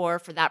interviewing for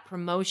that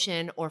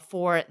promotion or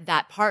for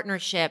that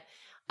partnership,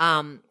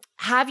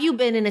 have you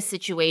been in a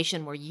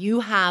situation where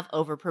you have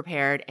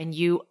over-prepared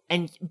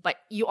but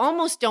you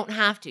almost don't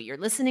have to? You're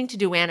listening to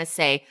Duana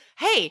say,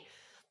 hey,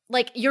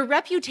 like, your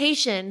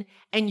reputation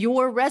and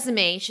your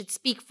resume should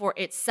speak for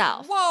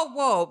itself.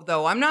 Whoa,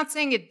 though. I'm not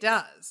saying it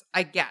does,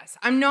 I guess.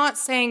 I'm not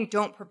saying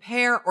don't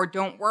prepare or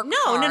don't work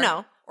hard.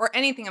 No. Or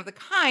anything of the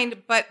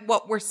kind. But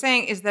what we're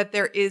saying is that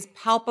there is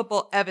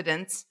palpable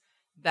evidence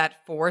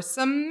that for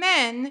some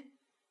men,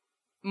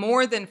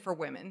 more than for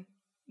women,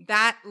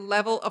 that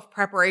level of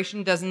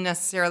preparation doesn't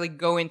necessarily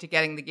go into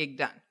getting the gig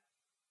done.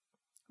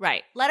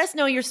 Right. Let us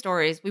know your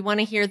stories. We want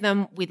to hear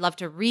them. We'd love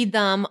to read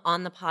them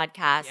on the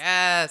podcast.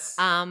 Yes.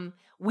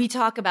 We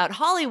talk about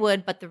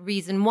Hollywood, but the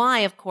reason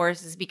why, of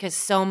course, is because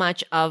so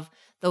much of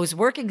those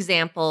work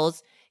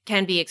examples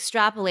can be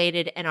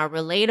extrapolated and are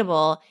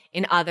relatable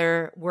in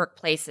other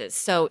workplaces.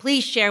 So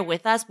please share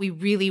with us. We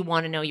really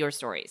want to know your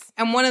stories.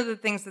 And one of the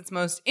things that's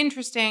most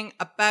interesting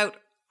about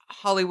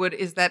Hollywood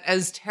is that,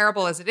 as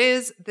terrible as it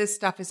is, this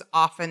stuff is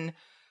often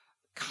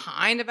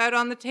kind of out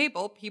on the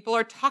table. People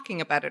are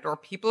talking about it, or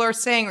people are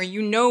saying, or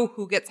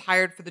who gets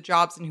hired for the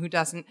jobs and who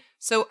doesn't.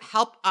 So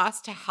help us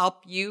to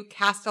help you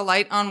cast a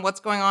light on what's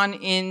going on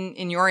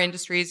in your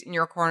industries, in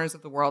your corners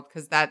of the world,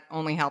 because that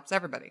only helps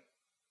everybody.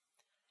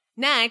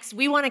 Next,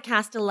 we want to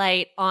cast a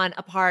light on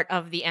a part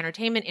of the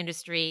entertainment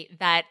industry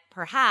that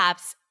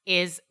perhaps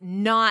is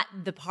not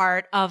the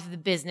part of the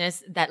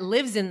business that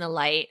lives in the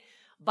light,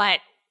 but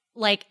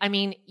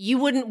you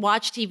wouldn't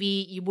watch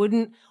TV, you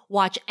wouldn't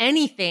watch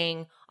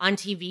anything on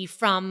TV,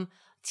 from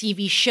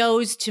TV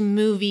shows to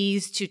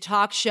movies to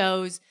talk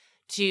shows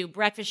to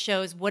breakfast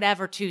shows,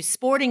 whatever, to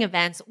sporting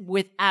events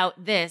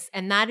without this.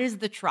 And that is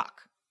the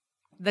truck,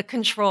 the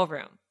control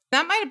room.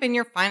 That might have been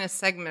your finest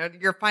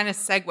segment, your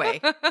finest segue.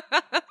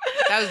 That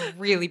was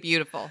really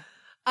beautiful.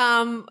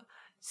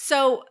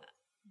 So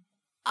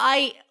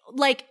I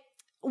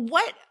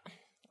what?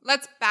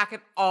 Let's back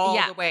it all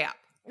the way up.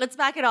 Let's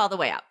back it all the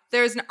way up.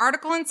 There's an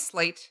article in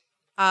Slate.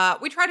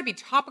 We try to be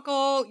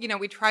topical.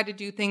 We try to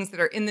do things that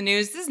are in the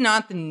news. This is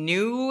not the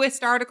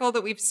newest article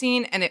that we've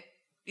seen, and it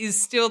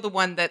is still the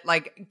one that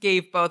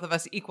gave both of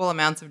us equal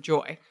amounts of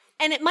joy.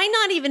 And it might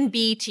not even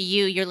be to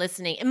you, you're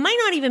listening, it might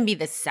not even be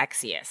the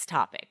sexiest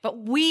topic,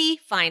 but we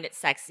find it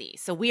sexy.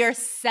 So we are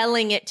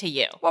selling it to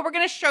you. Well, we're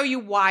going to show you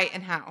why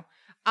and how.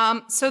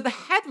 So the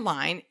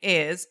headline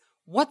is,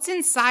 what's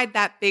inside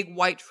that big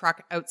white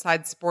truck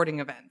outside sporting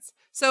events?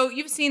 So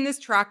you've seen this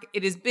truck.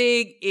 It is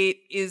big. It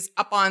is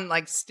up on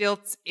like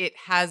stilts. It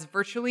has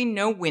virtually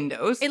no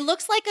windows. It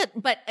looks like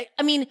but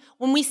I mean,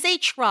 when we say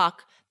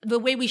truck, the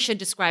way we should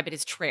describe it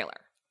is trailer.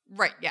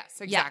 Right.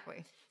 Yes, exactly.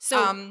 Yeah.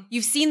 So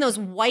you've seen those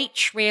white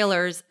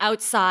trailers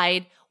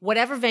outside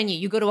whatever venue.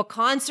 You go to a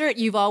concert,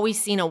 you've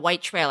always seen a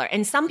white trailer.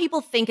 And some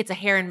people think it's a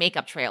hair and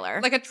makeup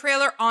trailer. Like a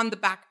trailer on the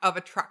back of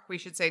a truck, we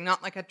should say,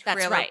 not like a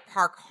trailer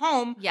park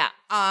home. Yeah.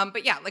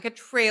 But yeah, like a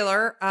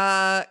trailer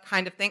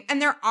kind of thing. And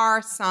there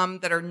are some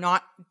that are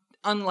not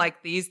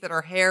unlike these that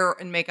are hair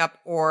and makeup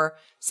or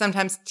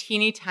sometimes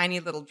teeny tiny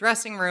little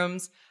dressing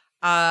rooms.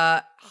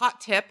 Hot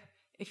tip.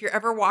 If you're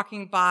ever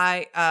walking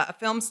by a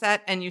film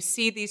set and you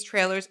see these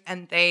trailers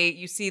and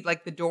you see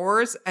like the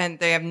doors and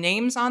they have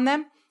names on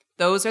them,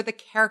 those are the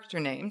character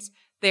names.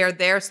 They are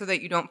there so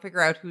that you don't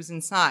figure out who's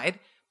inside.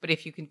 But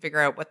if you can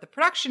figure out what the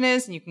production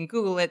is and you can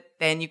Google it,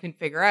 then you can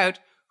figure out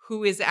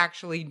who is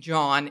actually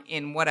John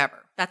in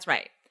whatever. That's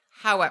right.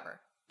 However,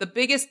 the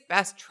biggest,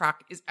 best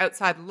truck is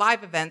outside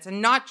live events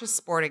and not just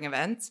sporting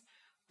events.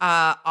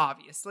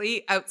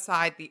 Obviously,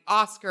 outside the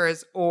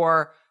Oscars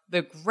or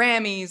the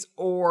Grammys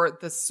or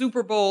the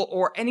Super Bowl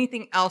or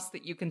anything else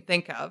that you can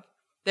think of,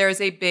 there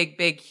is a big,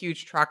 big,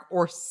 huge truck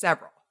or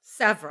several.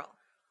 Several.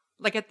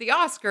 Like at the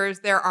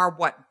Oscars, there are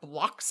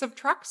blocks of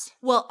trucks?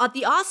 Well, at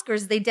the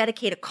Oscars, they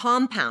dedicate a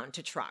compound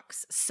to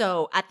trucks.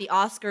 So at the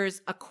Oscars,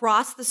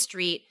 across the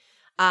street,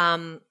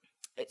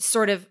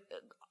 sort of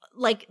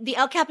like the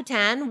El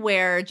Capitan,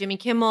 where Jimmy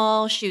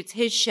Kimmel shoots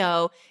his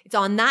show, it's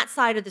on that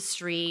side of the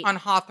street. On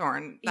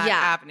Hawthorne, that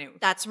avenue.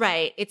 That's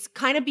right. It's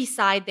kind of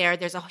beside there.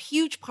 There's a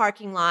huge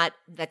parking lot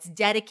that's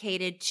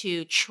dedicated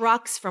to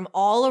trucks from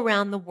all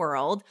around the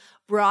world,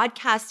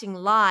 broadcasting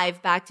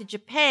live back to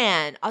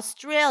Japan,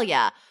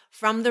 Australia,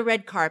 from the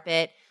red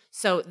carpet.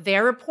 So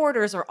their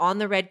reporters are on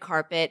the red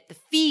carpet. The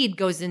feed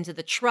goes into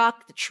the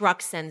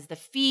truck sends the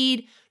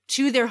feed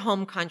to their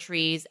home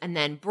countries and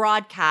then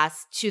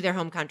broadcasts to their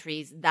home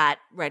countries that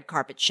red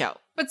carpet show.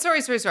 But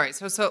sorry.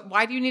 So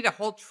why do you need a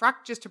whole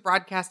truck just to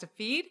broadcast a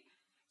feed?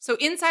 So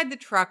inside the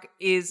truck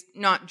is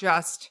not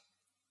just,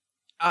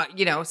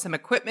 some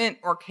equipment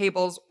or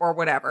cables or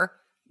whatever.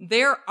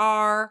 There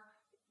are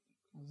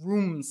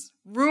rooms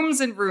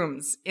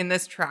in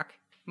this truck,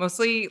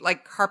 mostly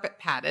like carpet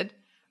padded.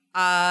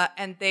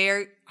 And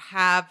they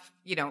have,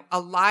 a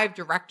live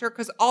director,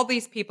 because all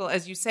these people,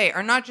 as you say,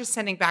 are not just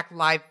sending back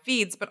live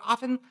feeds, but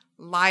often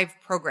live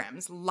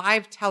programs,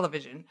 live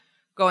television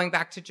going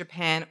back to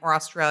Japan or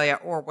Australia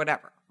or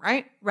whatever,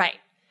 right? Right.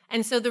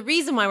 And so the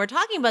reason why we're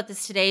talking about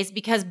this today is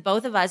because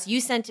both of us, you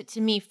sent it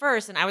to me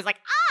first, and I was like,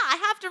 I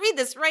have to read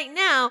this right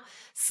now.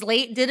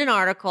 Slate did an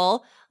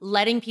article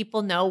letting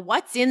people know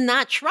what's in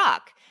that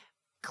truck.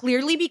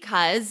 Clearly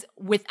because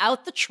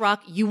without the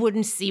truck, you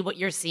wouldn't see what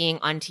you're seeing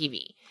on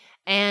TV.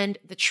 And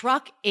the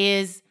truck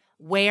is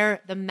where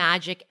the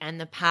magic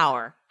and the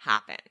power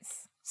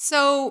happens.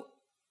 So,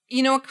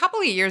 a couple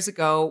of years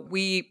ago,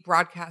 we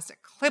broadcast a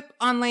clip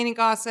on Lainey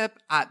Gossip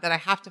that I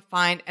have to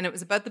find, and it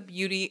was about the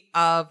beauty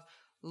of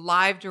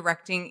live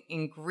directing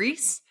in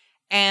Greece.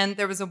 And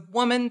there was a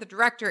woman, the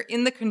director,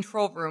 in the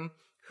control room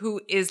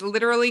who is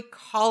literally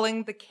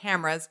calling the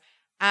cameras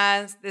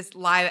as this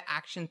live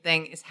action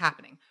thing is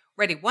happening.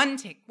 Ready 1,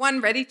 take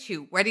 1, ready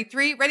 2, ready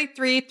 3,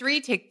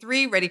 3, take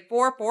 3, ready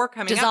 4,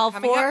 coming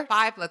up,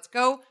 5, let's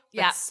go.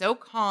 Yeah. But so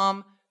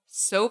calm,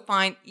 so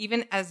fine,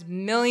 even as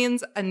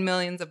millions and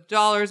millions of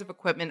dollars of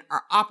equipment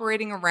are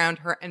operating around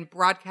her and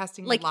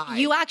broadcasting live.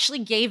 You actually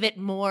gave it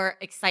more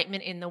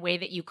excitement in the way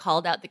that you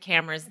called out the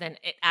cameras than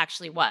it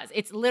actually was.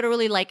 It's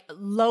literally like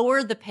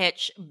lower the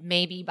pitch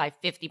maybe by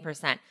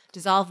 50%.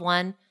 Dissolve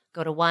 1,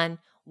 go to 1.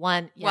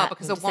 Well,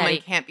 because a woman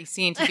can't be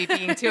seen to be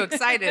being too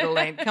excited,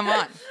 Elaine. Come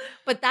on.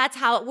 But that's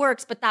how it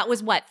works. But that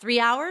was 3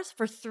 hours?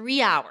 For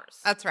 3 hours.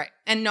 That's right.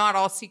 And not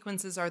all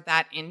sequences are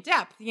that in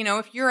depth.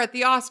 If you're at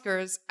the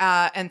Oscars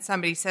and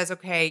somebody says,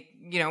 okay,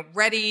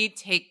 ready,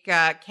 take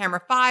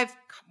camera 5,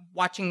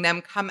 watching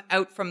them come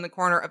out from the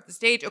corner of the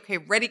stage. Okay,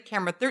 ready,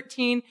 camera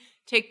 13,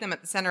 take them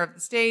at the center of the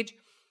stage.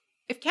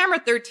 If camera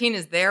 13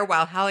 is there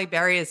while Halle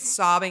Berry is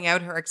sobbing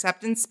out her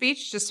acceptance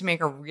speech, just to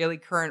make a really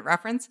current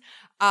reference,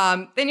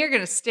 then you're going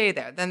to stay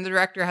there. Then the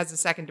director has a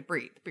second to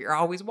breathe. But you're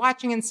always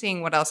watching and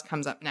seeing what else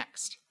comes up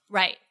next.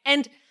 Right.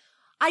 And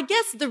I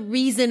guess the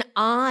reason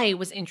I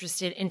was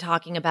interested in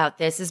talking about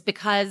this is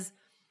because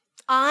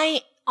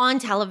on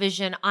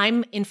television,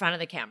 I'm in front of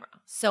the camera.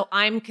 So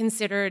I'm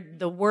considered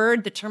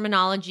the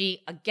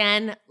terminology,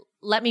 again,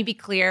 let me be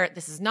clear,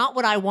 this is not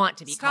what I want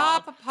to be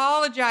called. Stop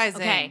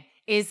apologizing. Okay.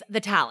 Is the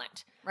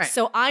talent. Right.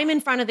 So I'm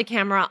in front of the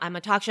camera. I'm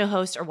a talk show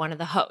host or one of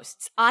the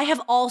hosts. I have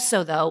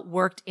also, though,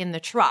 worked in the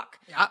truck.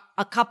 Yeah.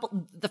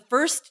 The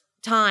first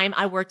time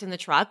I worked in the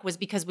truck was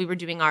because we were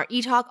doing our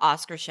eTalk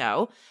Oscar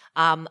show.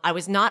 I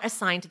was not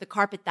assigned to the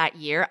carpet that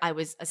year. I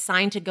was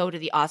assigned to go to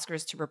the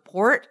Oscars to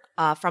report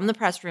from the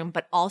press room,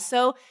 but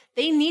also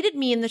they needed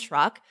me in the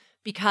truck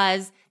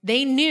because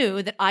they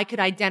knew that I could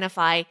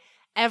identify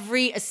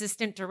every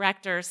assistant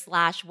director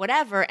 /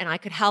 whatever, and I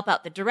could help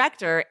out the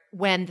director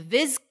when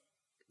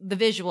the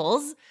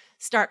visuals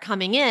start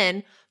coming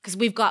in, because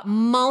we've got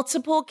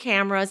multiple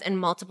cameras and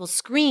multiple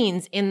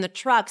screens in the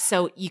truck,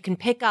 so you can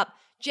pick up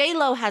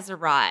J-Lo has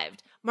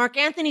arrived. Mark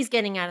Anthony's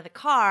getting out of the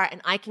car, and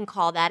I can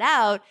call that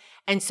out.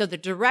 And so the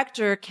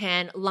director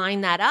can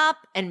line that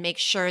up and make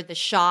sure the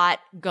shot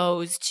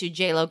goes to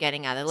J-Lo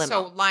getting out of the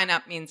limo. So line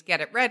up means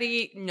get it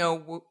ready,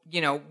 know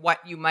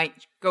what you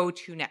might go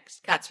to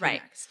next. That's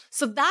right.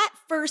 So that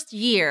first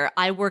year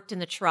I worked in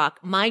the truck,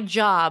 my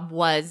job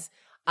was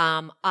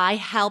I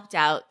helped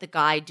out the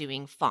guy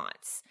doing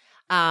fonts.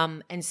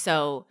 And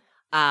so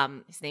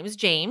his name is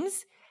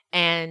James.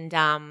 And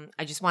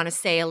I just want to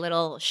say a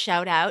little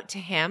shout out to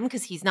him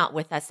because he's not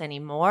with us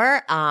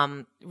anymore.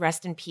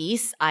 Rest in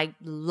peace. I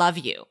love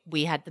you.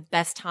 We had the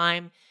best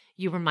time.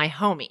 You were my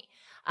homie.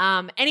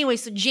 Anyway,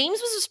 so James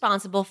was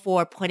responsible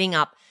for putting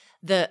up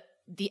the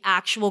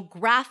actual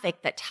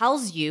graphic that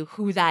tells you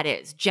who that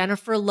is.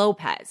 Jennifer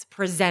Lopez,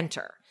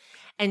 presenter.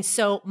 And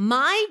so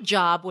my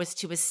job was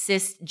to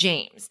assist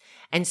James.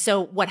 And so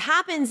what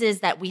happens is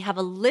that we have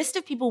a list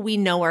of people we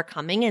know are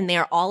coming, and they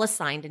are all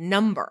assigned a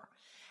number.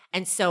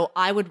 And so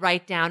I would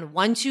write down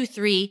 1, 2,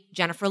 3,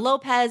 Jennifer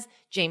Lopez.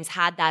 James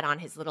had that on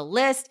his little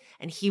list,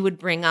 and he would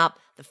bring up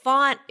the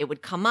font. It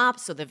would come up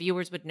so the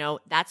viewers would know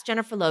that's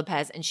Jennifer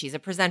Lopez, and she's a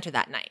presenter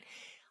that night.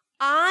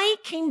 I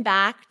came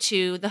back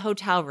to the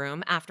hotel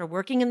room after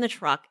working in the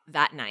truck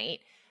that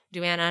night.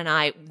 Duana and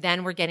I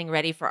then were getting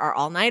ready for our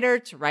all-nighter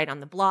to write on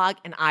the blog,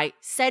 and I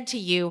said to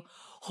you,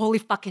 holy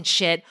fucking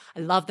shit, I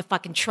love the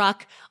fucking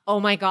truck. Oh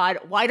my God,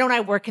 why don't I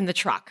work in the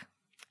truck?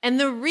 And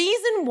the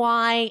reason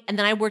why, and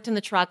then I worked in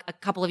the truck a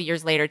couple of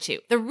years later too.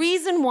 The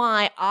reason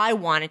why I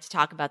wanted to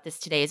talk about this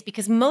today is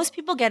because most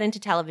people get into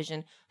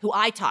television who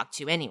I talk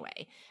to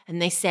anyway, and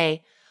they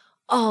say,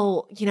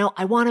 oh,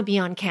 I want to be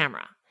on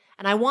camera.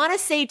 And I want to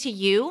say to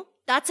you,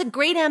 that's a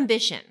great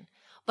ambition.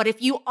 But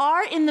if you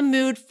are in the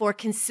mood for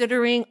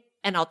considering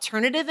an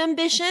alternative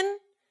ambition,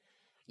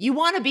 you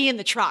want to be in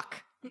the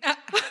truck.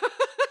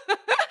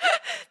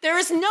 There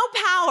is no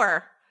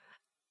power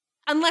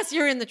unless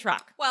you're in the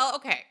truck. Well,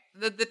 okay.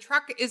 The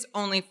truck is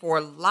only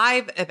for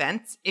live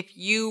events. If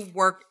you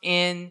work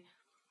in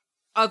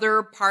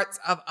other parts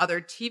of other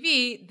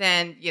TV,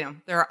 then,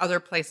 there are other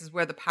places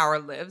where the power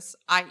lives,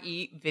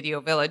 i.e.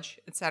 Video Village,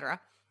 etc.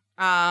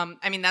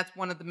 That's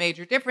one of the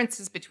major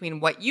differences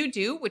between what you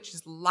do, which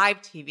is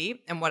live TV,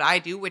 and what I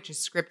do, which is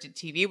scripted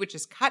TV, which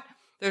is cut.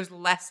 There's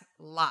less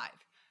live.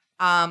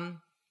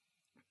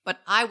 But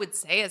I would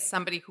say, as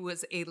somebody who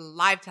was a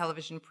live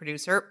television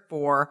producer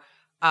for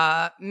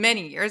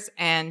many years,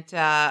 and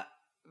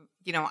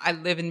I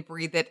live and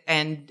breathe it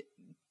and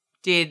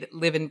did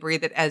live and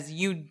breathe it as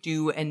you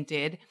do and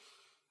did,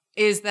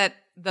 is that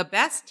the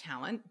best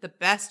talent, the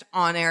best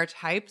on-air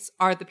types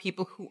are the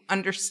people who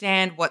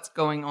understand what's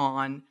going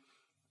on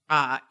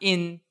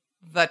in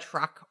the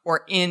truck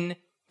or in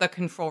the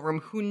control room,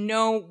 who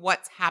know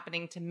what's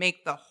happening to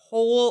make the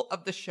whole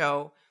of the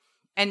show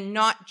and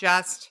not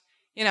just,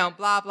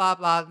 blah, blah,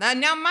 blah.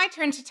 Now my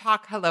turn to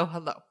talk hello,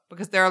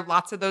 because there are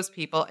lots of those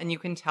people and you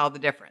can tell the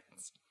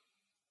difference.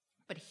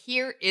 But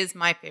here is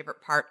my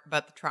favorite part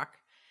about the truck.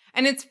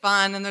 And it's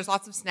fun, and there's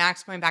lots of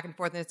snacks going back and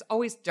forth, and it's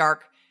always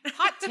dark.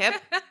 Hot tip,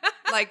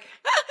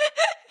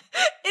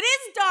 It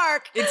is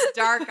dark. It's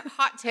dark.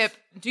 Hot tip,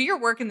 do your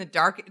work in the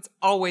dark. It's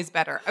always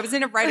better. I was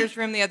in a writer's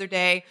room the other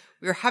day.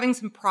 We were having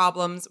some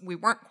problems. We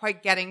weren't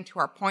quite getting to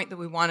our point that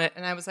we wanted.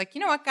 And I was like,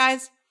 you know what,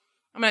 guys?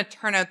 I'm going to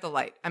turn out the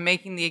light. I'm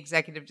making the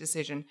executive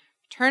decision.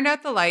 Turned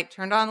out the light,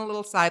 turned on a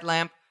little side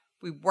lamp.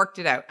 We worked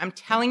it out. I'm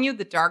telling you,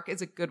 the dark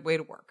is a good way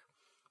to work.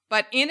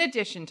 But in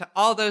addition to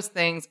all those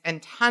things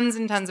and tons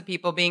of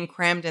people being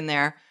crammed in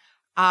there,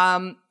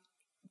 the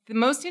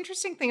most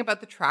interesting thing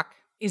about the truck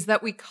is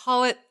that we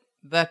call it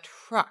the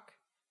truck.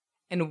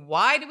 And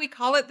why do we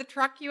call it the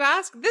truck, you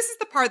ask? This is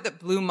the part that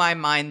blew my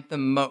mind the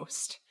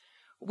most.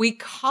 We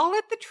call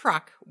it the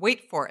truck,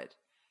 wait for it,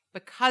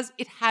 because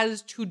it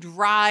has to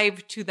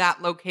drive to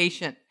that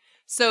location.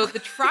 So the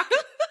truck...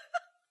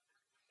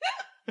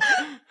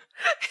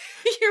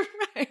 You're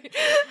right.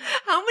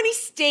 How many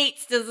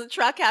states does the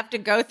truck have to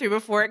go through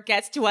before it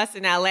gets to us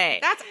in LA?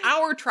 That's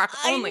our truck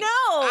only. I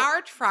know.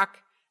 Our truck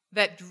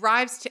that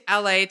drives to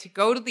LA to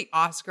go to the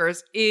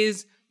Oscars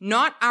is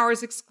not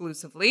ours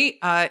exclusively.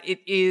 It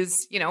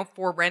is,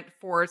 for rent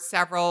for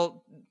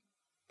several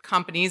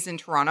companies in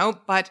Toronto,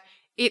 but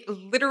it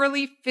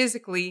literally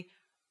physically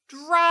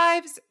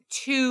drives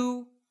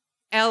to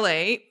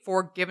LA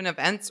for given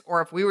events,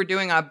 or if we were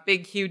doing a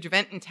big, huge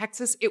event in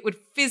Texas, it would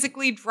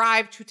physically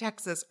drive to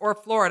Texas or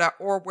Florida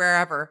or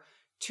wherever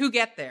to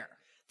get there.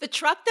 The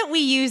truck that we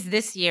used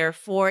this year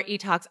for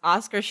eTalk's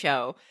Oscar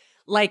show,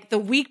 the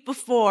week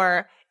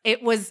before,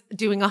 it was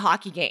doing a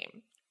hockey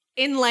game.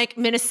 in like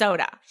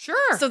Minnesota.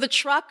 Sure. So the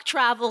truck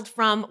traveled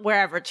from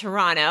wherever,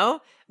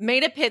 Toronto,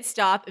 made a pit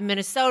stop in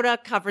Minnesota,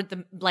 covered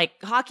the like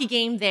hockey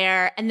game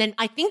there, and then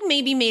I think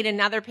maybe made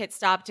another pit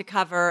stop to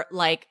cover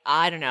like,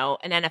 I don't know,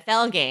 an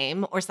NFL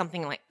game or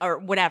something like, or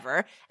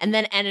whatever, and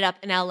then ended up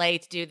in LA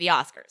to do the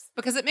Oscars.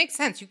 Because it makes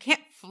sense. You can't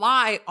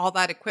fly all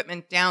that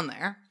equipment down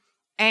there.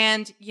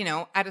 And, you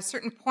know, at a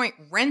certain point,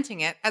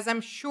 renting it, as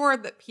I'm sure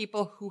that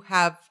people who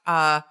have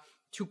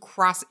to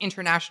cross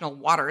international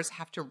waters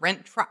have to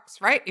rent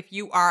trucks, right? If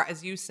you are,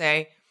 as you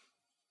say,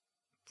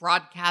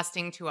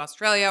 broadcasting to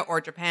Australia or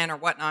Japan or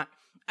whatnot,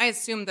 I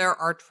assume there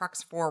are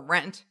trucks for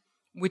rent,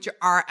 which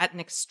are at an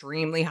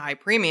extremely high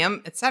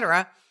premium,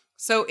 etc.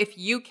 So if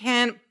you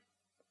can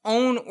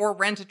own or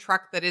rent a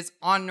truck that is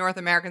on North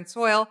American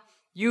soil,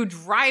 you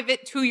drive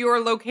it to your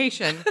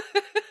location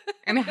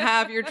and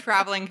have your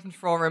traveling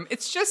control room.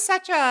 It's just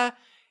such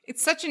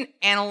an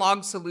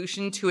analog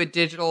solution to a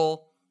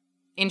digital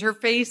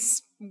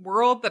interface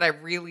world that I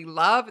really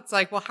love. It's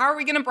like, well, how are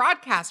we going to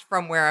broadcast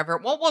from wherever?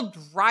 Well, we'll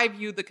drive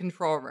you the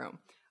control room.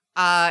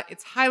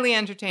 It's highly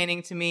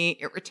entertaining to me.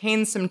 It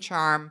retains some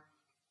charm.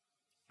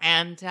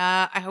 And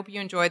I hope you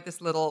enjoyed this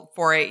little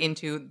foray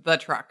into the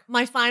truck.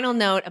 My final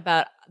note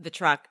about the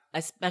truck,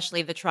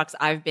 especially the trucks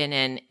I've been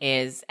in,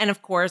 is, and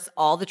of course,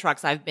 all the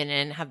trucks I've been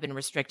in have been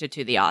restricted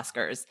to the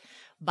Oscars,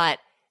 but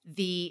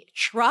the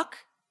truck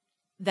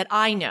that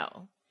I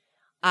know,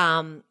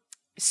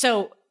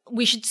 so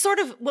we should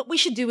what we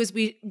should do is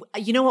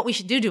what we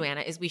should do,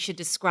 Duana, is we should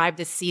describe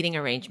the seating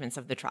arrangements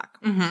of the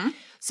truck. Mm-hmm.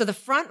 So the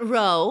front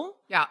row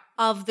Yeah.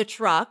 of the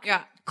truck,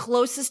 Yeah.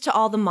 closest to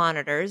all the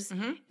monitors,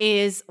 Mhm.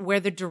 is where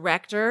the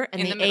director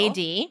and In the middle.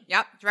 AD.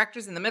 Yep.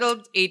 Director's in the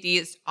middle. AD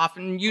is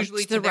often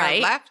usually To to the their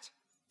right. left.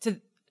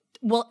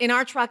 Well, in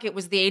our truck, it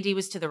was the AD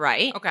was to the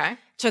right, Okay.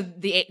 to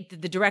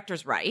the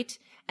director's right,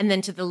 and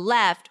then to the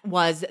left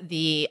was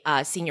the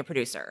senior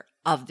producer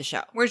of the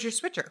show. Where's your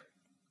switcher?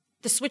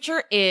 The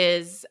switcher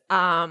is,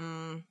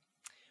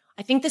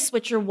 I think the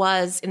switcher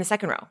was in the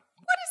second row.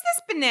 What is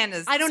this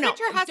bananas? I don't know.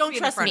 Switcher has to Don't be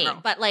in the trust front me. row.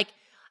 But like,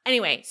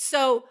 anyway,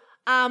 so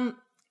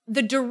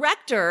the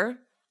director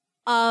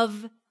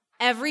of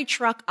every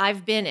truck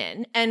I've been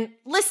in, and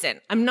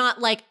listen, I'm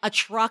not like a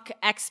truck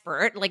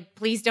expert. Like,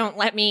 please don't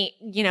let me,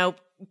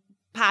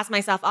 pass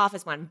myself off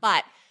as one.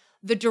 But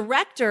the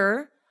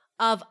director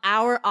of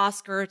our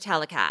Oscar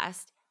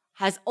telecast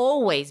has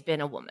always been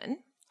a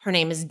woman. Her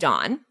name is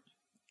Dawn.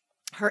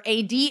 Her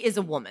AD is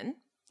a woman.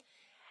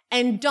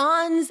 And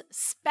Dawn's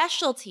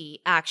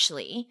specialty,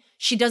 actually,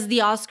 she does the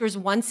Oscars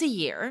once a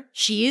year.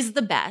 She is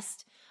the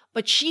best,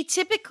 but she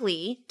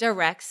typically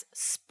directs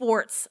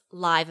sports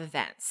live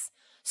events.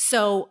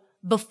 So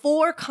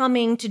before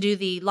coming to do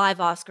the live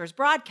Oscars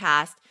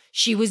broadcast,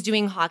 she was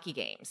doing hockey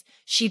games.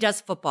 She does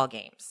football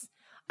games.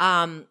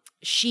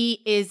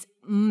 She is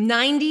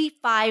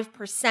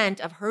 95%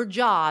 of her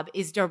job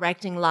is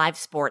directing live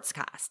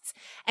sportscasts.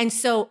 And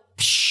so,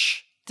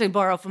 to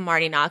borrow from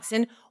Marty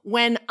Noxon,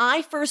 when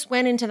I first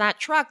went into that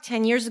truck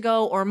 10 years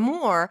ago or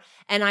more,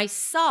 and I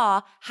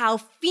saw how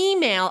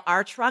female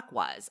our truck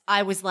was,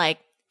 I was like,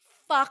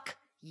 fuck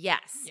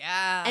yes.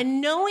 Yeah. And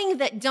knowing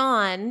that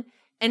Dawn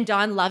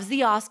loves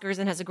the Oscars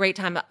and has a great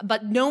time,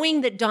 but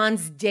knowing that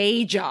Dawn's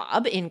day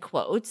job, in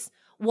quotes,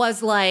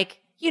 was like,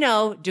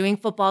 doing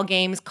football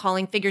games,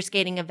 calling figure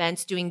skating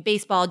events, doing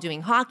baseball,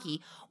 doing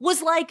hockey,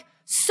 was like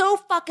so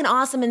fucking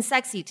awesome and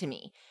sexy to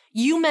me.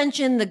 You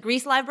mentioned the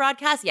Grease live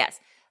broadcast. Yes,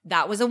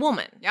 that was a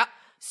woman. Yep.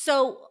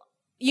 So,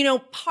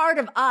 part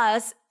of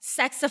us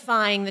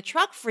sexifying the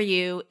truck for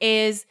you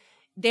is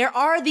there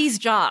are these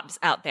jobs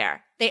out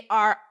there. They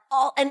are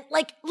all, and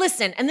like,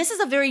 listen, and this is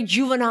a very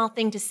juvenile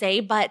thing to say,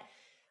 but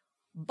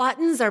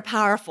buttons are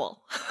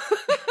powerful.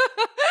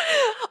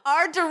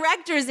 Our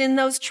directors in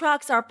those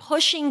trucks are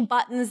pushing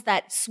buttons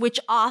that switch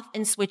off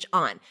and switch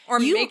on. Or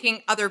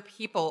making other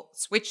people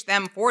switch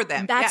them for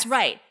them. That's Yes.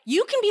 right.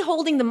 You can be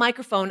holding the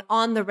microphone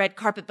on the red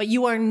carpet, but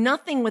you are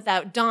nothing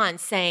without Dawn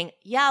saying,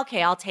 yeah,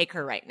 okay, I'll take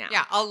her right now.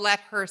 Yeah, I'll let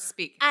her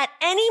speak. At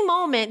any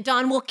moment,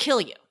 Dawn will kill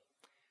you.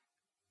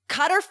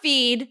 Cut her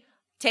feed,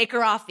 take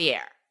her off the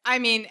air. I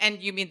mean,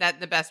 and you mean that in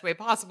the best way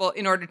possible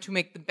in order to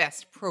make the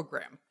best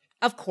program.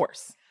 Of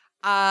course.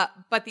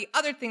 But the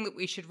other thing that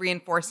we should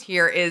reinforce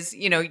here is,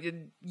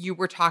 you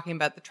were talking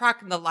about the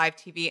truck and the live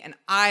TV, and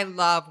I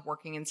love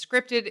working in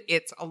scripted.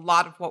 It's a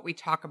lot of what we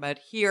talk about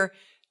here,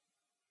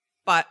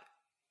 but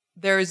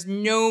there's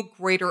no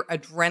greater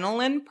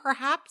adrenaline,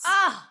 perhaps,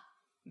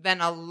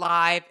 than a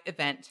live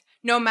event.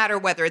 No matter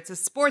whether it's a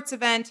sports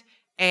event,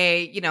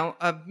 a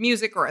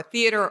music or a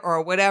theater or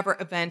a whatever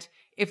event,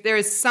 if there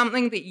is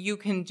something that you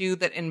can do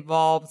that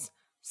involves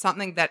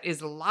something that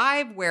is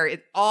live, where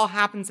it all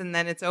happens and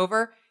then it's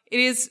over, it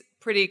is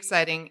pretty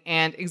exciting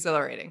and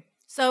exhilarating.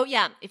 So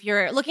yeah, if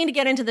you're looking to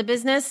get into the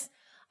business,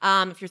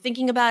 if you're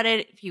thinking about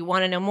it, if you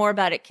want to know more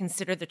about it,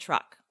 consider the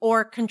truck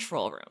or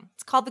control room.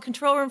 It's called the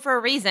control room for a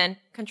reason.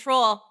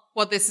 Control.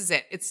 Well, this is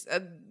it. It's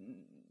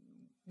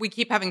we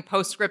keep having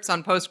postscripts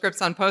on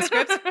postscripts on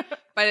postscripts.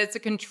 But it's a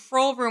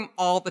control room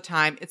all the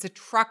time. It's a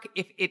truck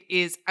if it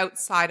is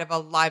outside of a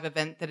live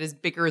event that is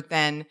bigger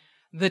than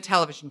the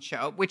television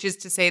show, which is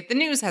to say the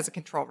news has a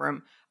control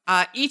room.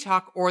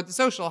 eTalk or The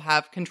Social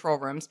have control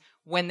rooms.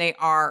 When they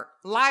are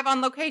live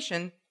on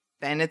location,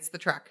 then it's the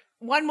truck.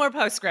 One more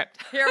postscript.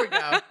 Here we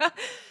go.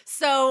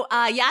 So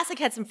Jacek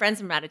had some friends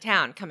from out of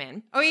town come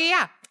in. Oh,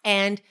 yeah.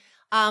 And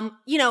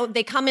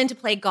they come in to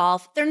play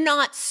golf. They're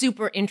not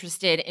super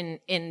interested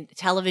in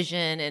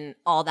television and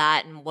all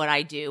that and what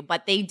I do,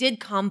 but they did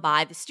come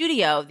by the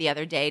studio the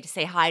other day to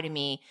say hi to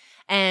me,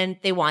 and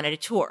they wanted a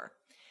tour.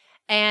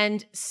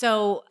 And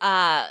so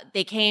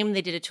they came,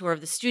 they did a tour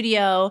of the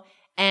studio,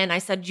 and I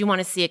said, do you want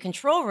to see a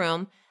control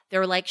room? They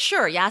were like,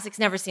 sure. Jacek's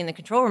never seen the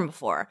control room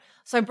before.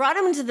 So I brought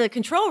him into the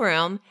control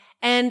room,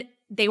 and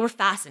they were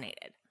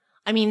fascinated.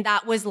 I mean,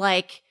 that was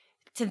like,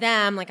 to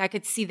them, like I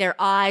could see their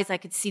eyes, I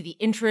could see the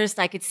interest,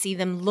 I could see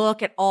them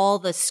look at all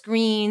the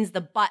screens,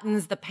 the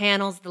buttons, the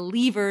panels, the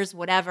levers,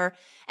 whatever.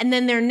 And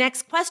then their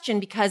next question,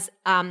 because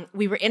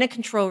we were in a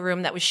control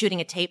room that was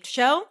shooting a taped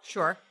show.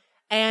 Sure.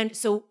 And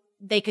so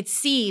they could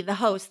see the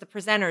hosts, the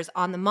presenters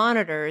on the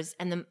monitors,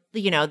 and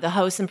the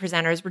hosts and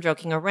presenters were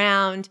joking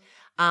around.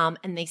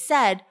 And they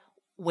said,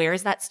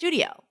 where's that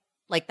studio?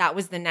 Like that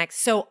was the next.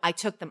 So I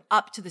took them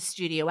up to the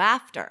studio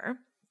after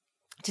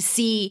to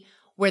see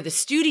where the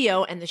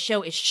studio and the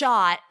show is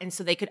shot, and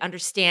so they could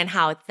understand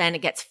how it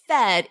gets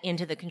fed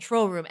into the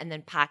control room and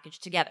then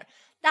packaged together.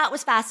 That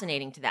was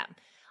fascinating to them.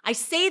 I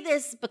say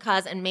this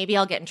because, and maybe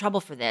I'll get in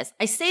trouble for this,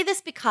 I say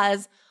this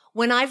because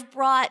when I've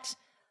brought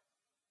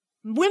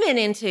women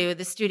into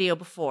the studio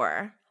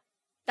before,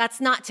 that's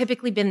not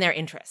typically been their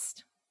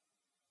interest.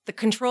 The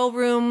control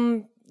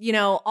room,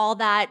 all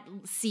that,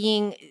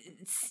 seeing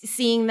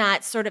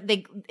that sort of,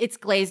 it's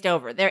glazed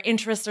over. Their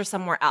interests are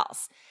somewhere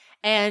else.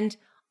 And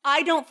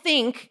I don't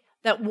think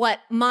that what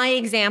my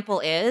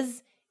example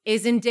is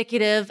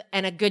indicative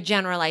and a good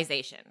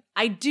generalization.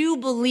 I do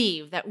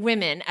believe that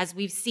women, as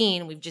we've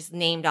seen, we've just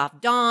named off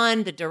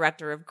Dawn, the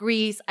director of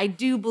Grease. I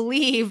do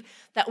believe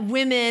that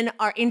women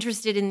are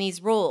interested in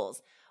these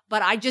roles.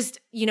 But I just,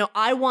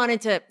 I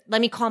wanted to, let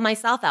me call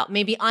myself out.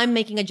 Maybe I'm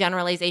making a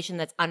generalization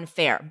that's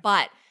unfair.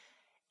 But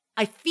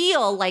I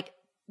feel like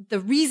the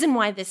reason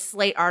why this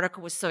Slate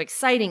article was so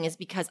exciting is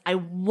because I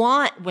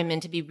want women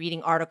to be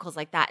reading articles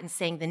like that and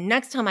saying, the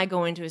next time I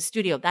go into a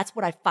studio, that's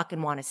what I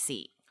fucking want to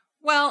see.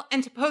 Well,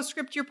 and to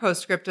postscript your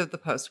postscript of the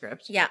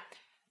postscript. Yeah.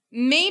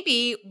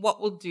 Maybe what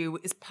we'll do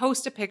is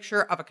post a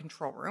picture of a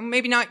control room,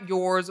 maybe not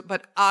yours,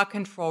 but a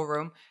control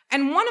room.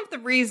 And one of the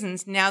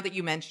reasons, now that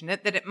you mention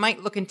it, that it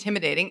might look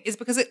intimidating is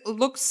because it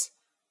looks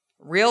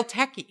real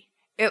techie.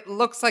 It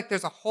looks like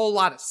there's a whole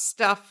lot of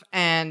stuff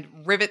and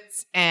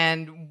rivets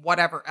and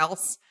whatever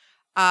else.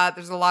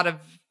 There's a lot of,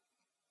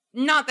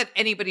 not that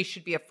anybody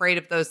should be afraid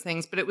of those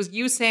things, but it was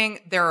you saying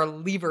there are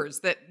levers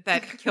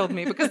that killed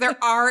me, because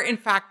there are in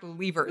fact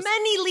levers.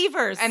 Many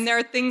levers. And there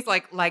are things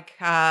like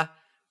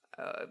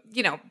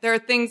there are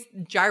things,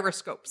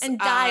 gyroscopes. And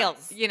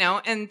dials.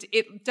 And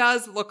it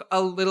does look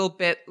a little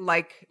bit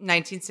like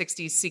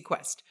 1960s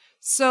Sequest.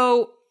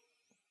 So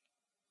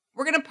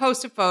we're going to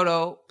post a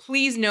photo.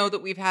 Please know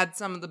that we've had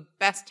some of the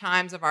best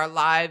times of our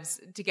lives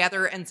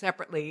together and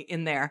separately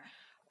in there.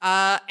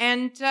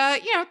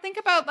 Think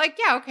about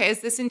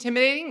is this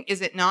intimidating? Is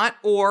it not?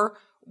 Or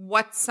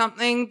what's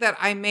something that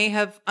I may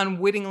have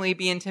unwittingly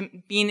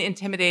been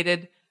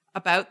intimidated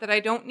about that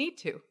I don't need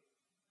to?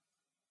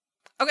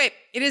 Okay,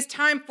 it is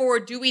time for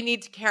Do We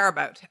Need to Care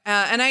About?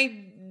 And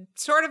I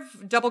sort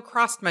of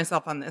double-crossed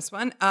myself on this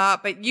one,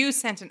 but you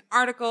sent an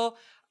article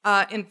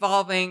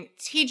involving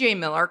TJ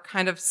Miller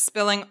kind of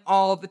spilling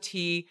all the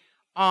tea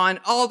on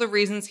all the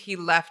reasons he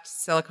left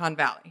Silicon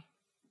Valley.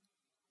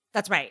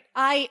 That's right.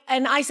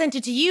 I sent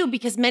it to you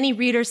because many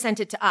readers sent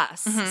it to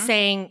us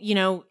saying,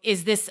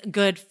 is this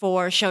good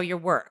for Show Your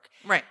Work?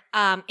 Right.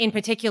 In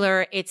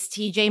particular, it's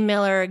TJ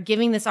Miller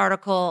giving this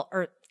article,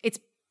 or it's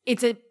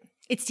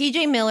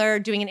TJ Miller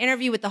doing an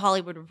interview with The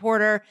Hollywood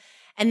Reporter.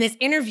 And this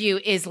interview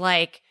is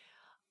like,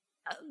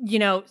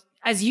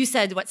 as you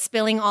said,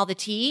 spilling all the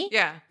tea.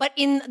 Yeah. But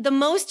in the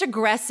most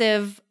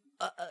aggressive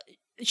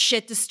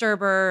shit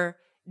disturber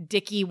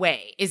dicky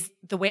way is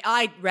the way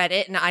I read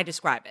it and I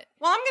describe it.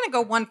 Well, I'm going to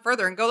go one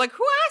further and go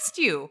who asked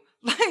you?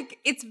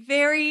 It's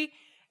very,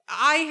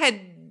 I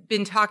had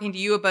been talking to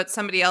you about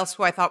somebody else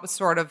who I thought was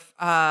sort of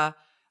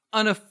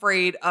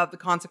unafraid of the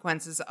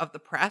consequences of the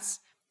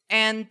press.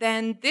 And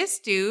then this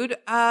dude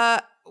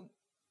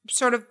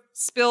sort of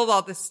spilled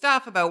all this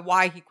stuff about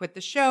why he quit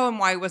the show and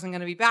why he wasn't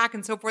going to be back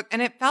and so forth.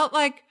 And it felt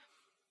like,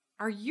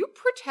 are you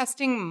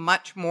protesting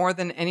much more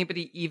than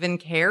anybody even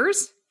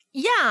cares?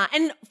 Yeah.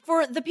 And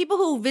for the people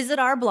who visit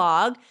our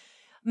blog,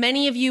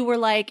 many of you were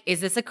like,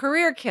 is this a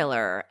career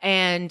killer?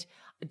 And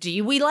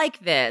do we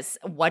like this?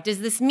 What does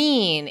this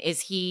mean?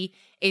 Is he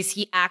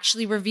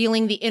actually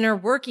revealing the inner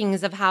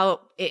workings of how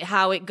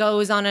it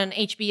goes on an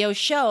HBO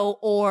show,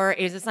 or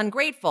is this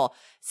ungrateful?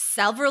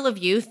 Several of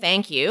you,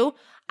 thank you,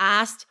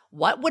 asked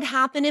what would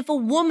happen if a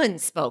woman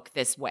spoke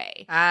this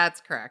way.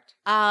 That's correct.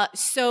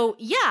 So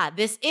yeah,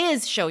 this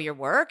is Show Your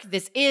Work.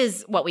 This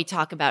is what we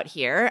talk about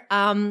here.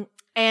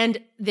 And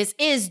this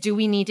is, do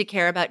we need to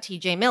care about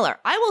TJ Miller?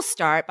 I will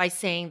start by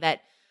saying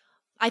that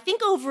I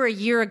think over a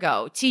year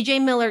ago,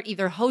 TJ Miller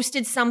either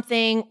hosted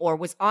something or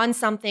was on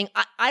something.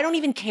 I don't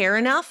even care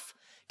enough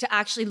to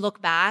actually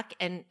look back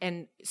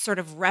and sort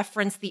of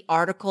reference the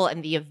article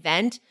and the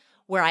event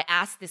where I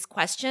asked this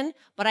question,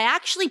 but I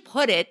actually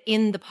put it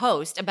in the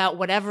post about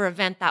whatever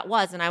event that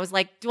was. And I was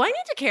like, do I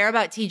need to care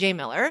about TJ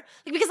Miller?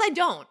 Like, because I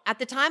don't. At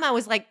the time, I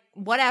was like,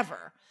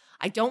 whatever.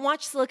 I don't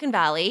watch Silicon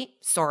Valley.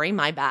 Sorry,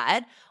 my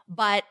bad.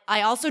 But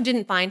I also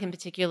didn't find him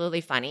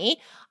particularly funny.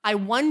 I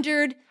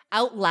wondered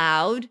out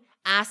loud,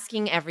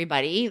 asking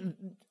everybody,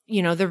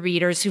 you know, the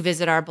readers who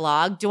visit our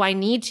blog, do I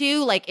need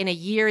to? Like, in a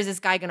year, is this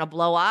guy going to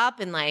blow up?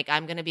 And like,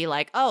 I'm going to be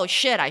like, oh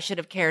shit, I should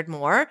have cared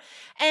more.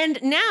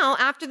 And now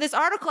after this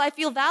article, I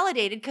feel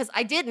validated because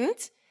I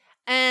didn't.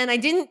 And I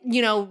didn't,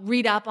 you know,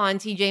 read up on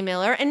TJ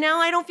Miller. And now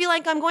I don't feel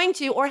like I'm going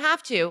to or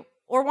have to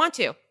or want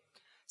to.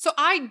 So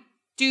I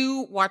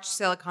do watch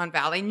Silicon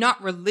Valley,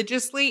 not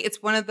religiously.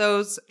 It's one of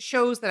those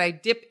shows that I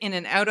dip in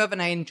and out of,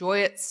 and I enjoy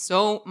it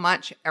so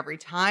much every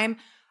time.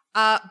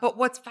 But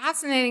what's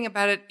fascinating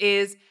about it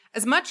is,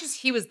 as much as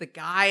he was the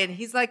guy and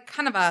he's like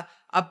kind of a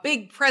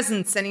big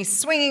presence and he's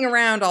swinging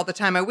around all the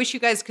time. I wish you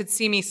guys could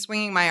see me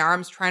swinging my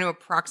arms trying to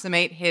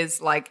approximate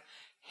his like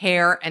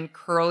hair and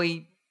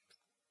curliness.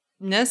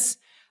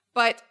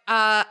 But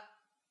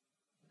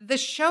the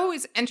show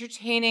is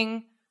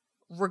entertaining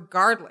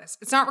regardless.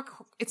 It's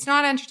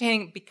not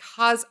entertaining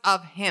because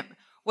of him.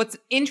 What's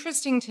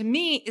interesting to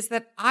me is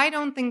that I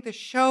don't think the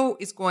show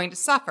is going to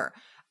suffer.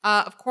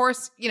 Of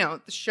course, you know,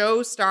 the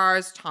show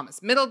stars Thomas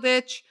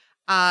Middleditch.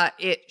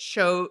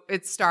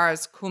 It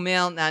stars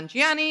Kumail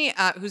Nanjiani,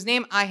 whose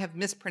name I have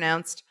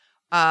mispronounced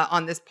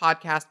on this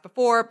podcast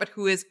before, but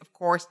who is, of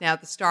course, now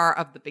the star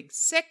of The Big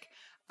Sick.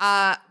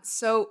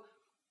 So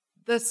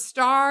the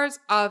stars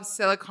of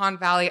Silicon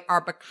Valley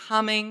are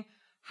becoming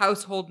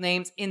household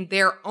names in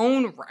their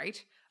own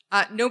right.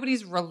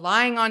 Nobody's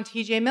relying on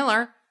TJ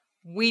Miller.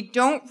 We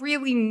don't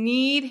really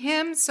need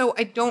him, so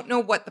I don't know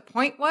what the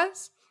point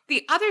was.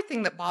 The other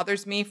thing that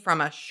bothers me from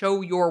a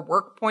Show Your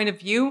Work point of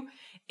view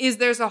is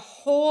there's a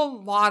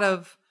whole lot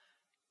of,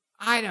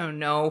 I don't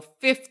know,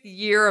 5th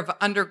year of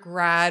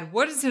undergrad.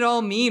 What does it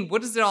all mean?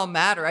 What does it all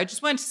matter? I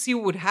just wanted to see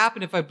what would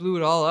happen if I blew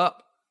it all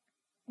up.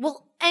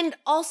 Well, and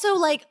also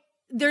like,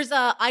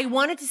 I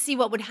wanted to see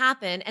what would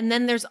happen. And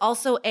then there's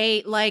also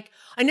I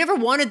never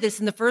wanted this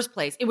in the first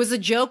place. It was a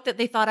joke that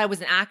they thought I was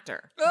an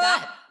actor.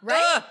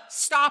 Right?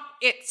 Stop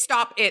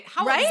it.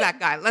 How old is that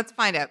guy? Let's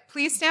find out.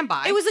 Please stand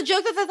by. It was a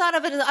joke that they thought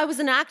of it as I was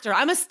an actor.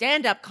 I'm a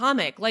stand-up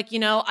comic. Like, you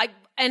know,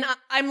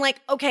 I'm like,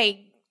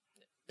 okay,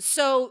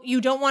 so you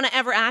don't want to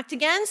ever act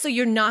again? So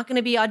you're not going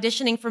to be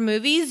auditioning for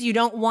movies? You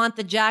don't want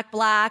the Jack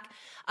Black,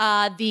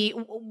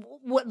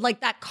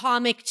 that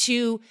comic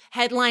to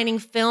headlining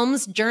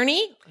films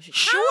journey?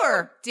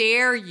 Sure. How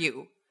dare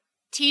you?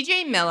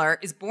 TJ Miller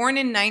is born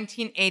in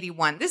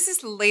 1981. This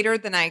is later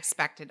than I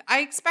expected. I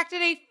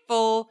expected a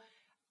full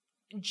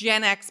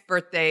Gen X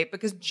birthday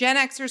because Gen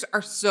Xers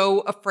are so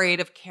afraid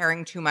of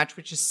caring too much,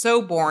 which is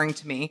so boring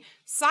to me.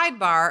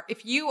 Sidebar,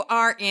 if you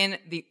are in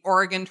the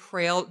Oregon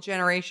Trail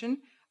generation,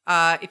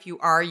 if you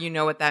are, you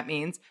know what that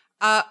means.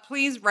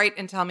 Please write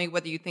and tell me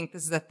whether you think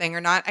this is a thing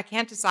or not. I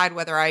can't decide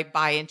whether I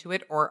buy into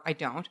it or I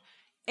don't.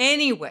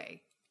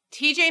 Anyway,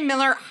 TJ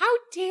Miller, how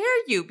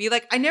dare you be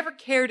like, I never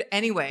cared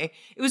anyway.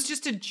 It was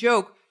just a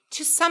joke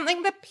to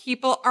something that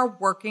people are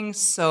working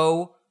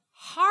so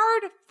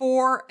hard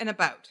for and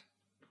about.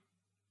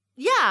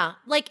 Yeah,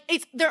 like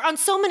they're on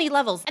so many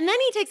levels. And then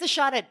he takes a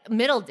shot at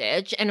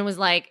Middleditch and was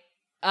like,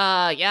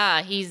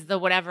 yeah, he's the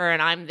whatever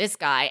and I'm this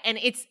guy. And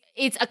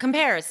it's a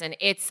comparison.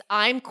 It's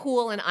I'm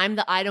cool and I'm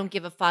the I don't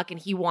give a fuck and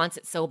he wants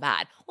it so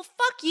bad. Well,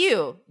 fuck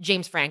you,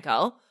 James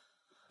Franco.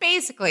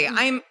 Basically,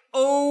 I'm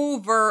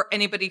over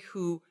anybody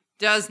who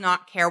does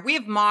not care. We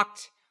have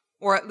mocked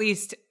or at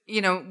least,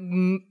 you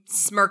know,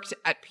 smirked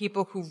at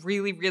people who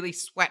really, really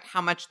sweat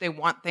how much they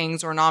want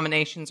things or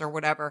nominations or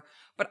whatever.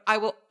 But I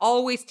will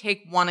always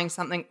take wanting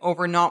something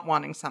over not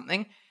wanting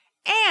something.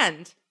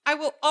 And I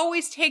will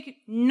always take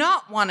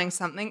not wanting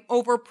something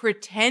over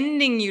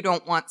pretending you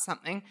don't want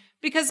something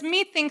because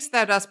me thinks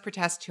thou dost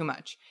protest too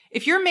much.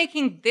 If you're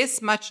making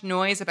this much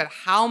noise about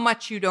how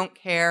much you don't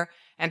care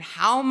and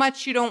how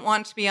much you don't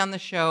want to be on the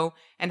show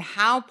and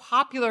how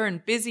popular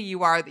and busy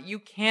you are that you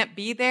can't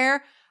be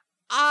there,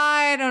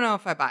 I don't know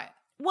if I buy it.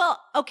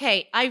 Well,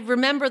 okay, I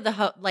remember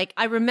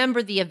I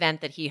remember the event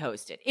that he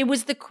hosted. It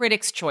was the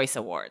Critics' Choice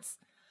Awards.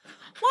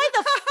 Why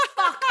the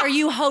fuck are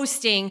you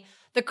hosting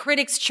the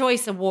Critics'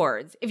 Choice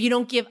Awards if you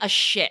don't give a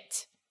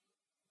shit?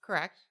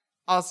 Correct.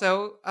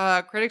 Also,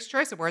 Critics'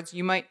 Choice Awards,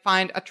 you might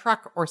find a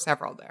truck or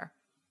several there.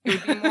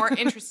 It would be more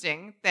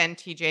interesting than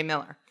TJ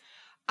Miller.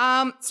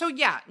 So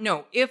yeah,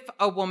 no, if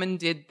a woman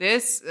did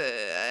this,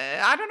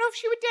 I don't know if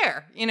she would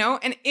dare, you know?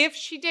 And if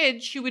she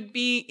did, she would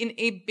be in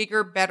a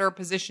bigger, better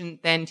position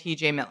than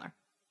TJ Miller.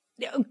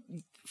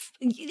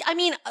 I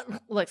mean,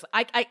 look,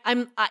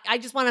 I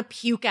just want to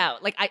puke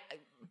out. Like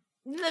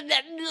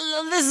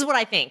this is what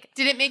I think.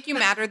 Did it make you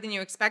madder than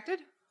you expected?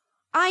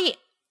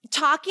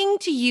 Talking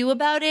to you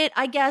about it,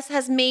 I guess,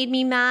 has made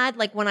me mad.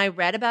 Like when I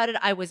read about it,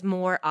 I was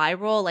more eye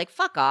roll, like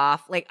fuck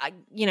off. Like,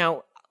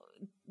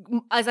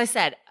 as I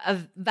said,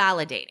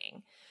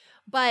 validating.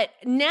 But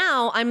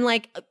now I'm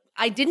like,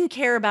 I didn't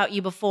care about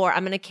you before.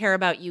 I'm going to care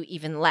about you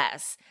even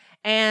less.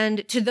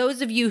 And to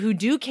those of you who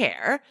do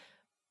care,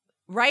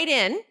 write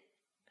in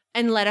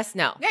and let us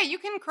know. Yeah, you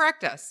can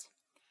correct us.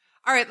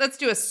 All right, let's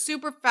do a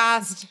super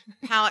fast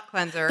palate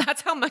cleanser.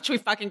 That's how much we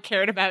fucking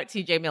cared about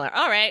TJ Miller.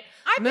 All right,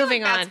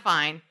 moving on. That's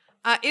fine.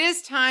 It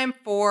is time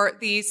for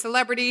the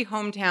celebrity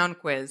hometown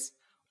quiz.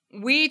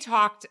 We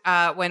talked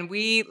when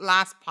we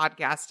last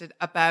podcasted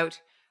about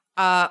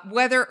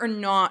whether or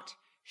not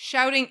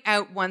shouting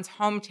out one's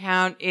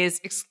hometown is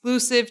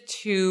exclusive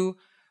to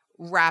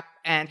rap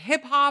and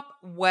hip hop,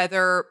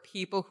 whether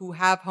people who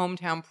have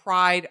hometown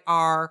pride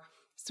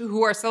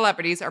who are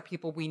celebrities are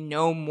people we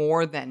know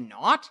more than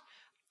not.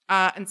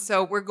 And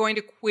so we're going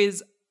to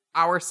quiz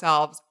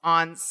ourselves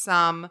on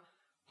some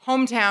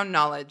hometown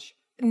knowledge.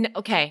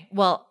 Okay.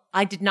 Well,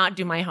 I did not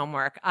do my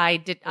homework. I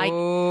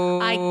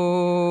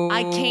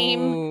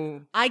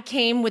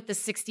came with the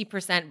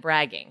 60%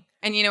 bragging.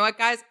 And you know what,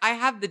 guys? I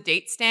have the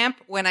date stamp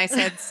when I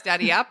said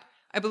study up.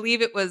 I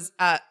believe it was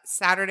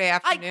Saturday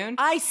afternoon.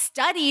 I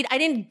studied. I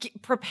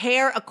didn't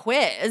prepare a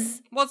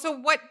quiz. Well,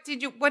 so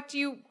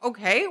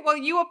okay. Well,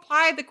 you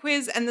applied the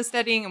quiz and the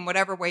studying in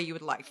whatever way you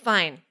would like.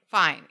 Fine.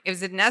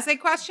 Is it an essay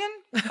question?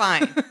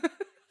 Fine.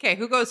 Okay,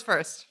 who goes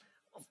first?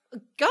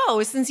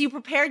 Go, since you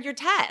prepared your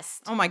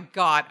test. Oh my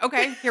God.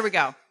 Okay, here we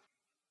go.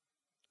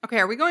 Okay,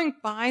 are we going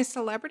by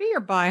celebrity or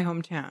by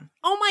hometown?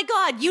 Oh my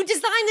God, you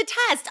designed the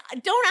test.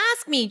 Don't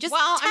ask me. Just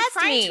test me. I'm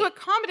trying to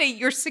accommodate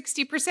your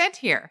 60%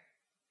 here.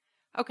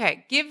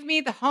 Okay, give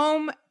me the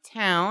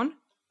hometown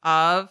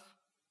of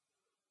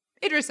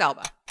Idris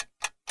Elba.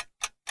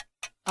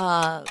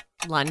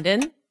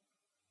 London.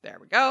 There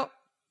we go.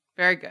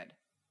 Very good.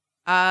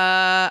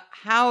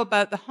 How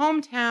about the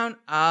hometown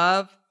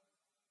of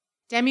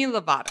Demi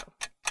Lovato?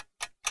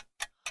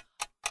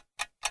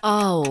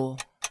 Oh.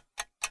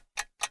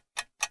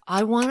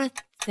 I want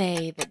to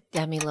say that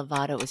Demi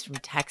Lovato is from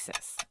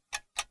Texas.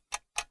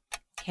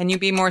 Can you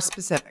be more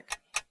specific?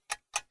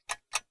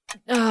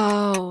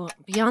 Oh,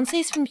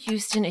 Beyonce's from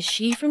Houston. Is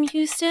she from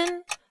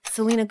Houston?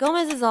 Selena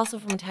Gomez is also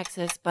from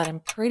Texas, but I'm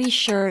pretty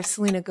sure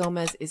Selena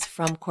Gomez is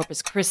from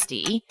Corpus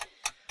Christi.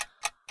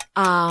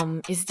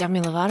 Is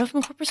Demi Lovato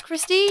from Corpus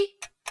Christi?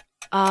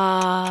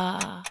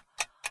 I'm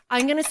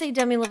going to say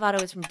Demi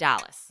Lovato is from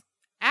Dallas.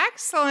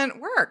 Excellent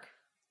work.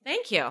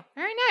 Thank you.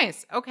 Very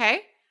nice.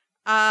 Okay.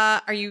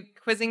 Are you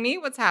quizzing me?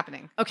 What's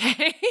happening?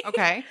 Okay.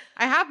 Okay.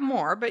 I have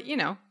more, but you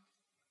know.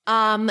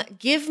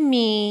 Give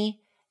me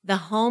the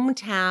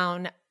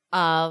hometown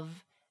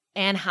of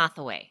Anne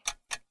Hathaway.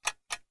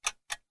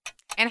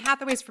 Anne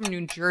Hathaway's from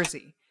New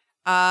Jersey.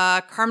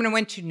 Carmen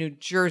went to New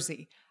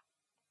Jersey.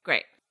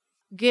 Great.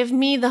 Give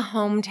me the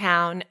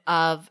hometown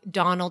of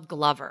Donald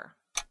Glover.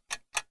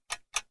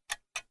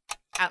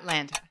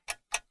 Atlanta.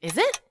 Is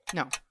it?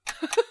 No.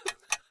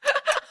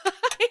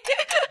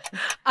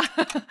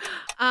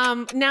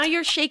 Now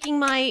you're shaking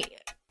my...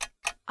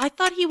 I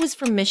thought he was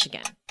from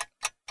Michigan.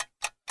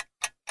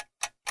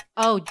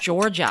 Oh,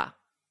 Georgia.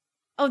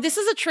 Oh, this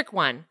is a trick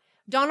one.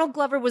 Donald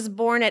Glover was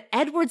born at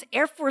Edwards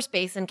Air Force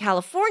Base in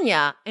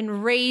California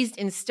and raised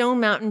in Stone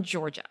Mountain,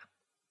 Georgia.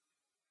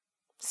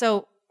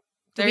 So,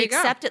 do we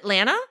accept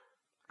Atlanta?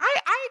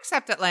 I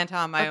accept Atlanta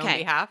on my own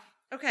behalf.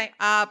 Okay.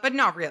 But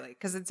not really,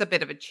 because it's a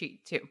bit of a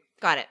cheat, too.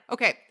 Got it.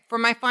 Okay, for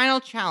my final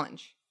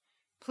challenge,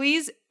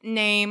 please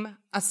name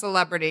a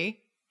celebrity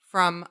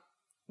from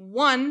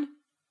one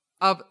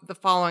of the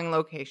following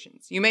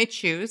locations. You may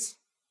choose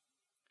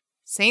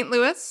St.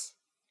 Louis,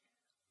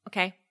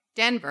 okay,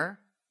 Denver,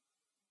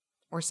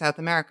 or South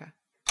America.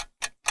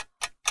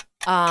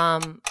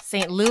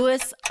 St.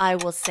 Louis, I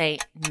will say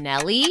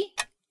Nelly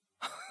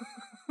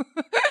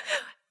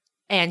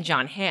and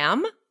John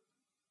Hamm.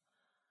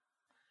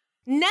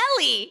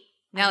 Nelly.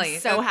 I'm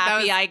so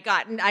happy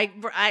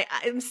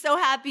I'm so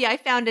happy I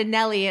found a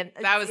Nelly in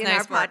nice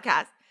our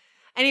podcast.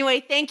 Anyway,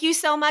 thank you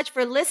so much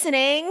for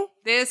listening.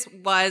 This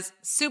was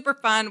super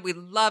fun. We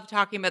love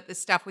talking about this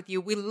stuff with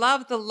you. We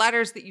love the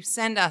letters that you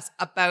send us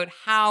about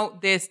how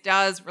this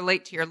does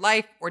relate to your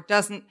life or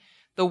doesn't,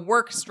 the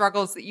work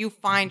struggles that you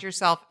find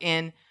yourself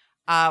in.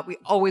 We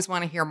always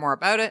want to hear more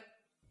about it.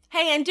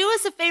 Hey, and do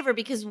us a favor,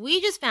 because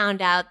we just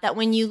found out that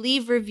when you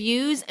leave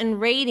reviews and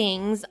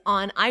ratings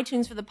on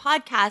iTunes for the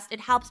podcast, it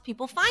helps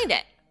people find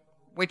it.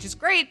 Which is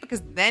great,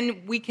 because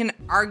then we can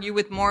argue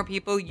with more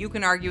people. You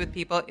can argue with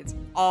people. It's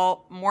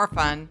all more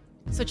fun.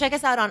 So check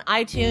us out on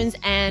iTunes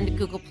and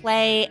Google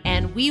Play,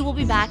 and we will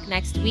be back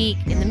next week.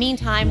 In the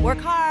meantime, work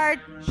hard.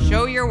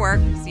 Show your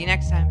work. See you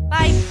next time.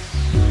 Bye.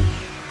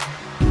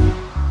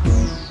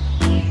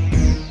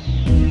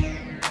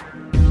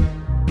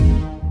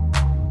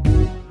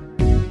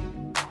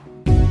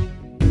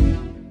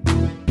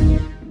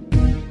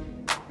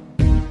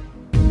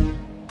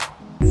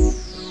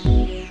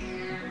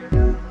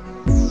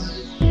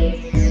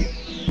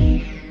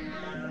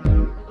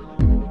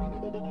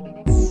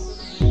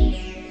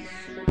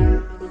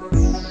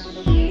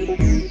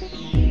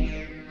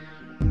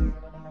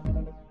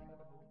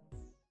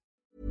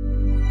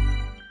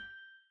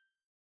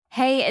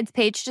 Hey, it's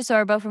Paige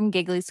DeSorbo from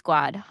Giggly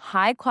Squad.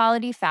 High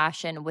quality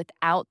fashion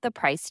without the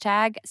price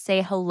tag.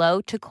 Say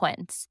hello to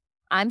Quince.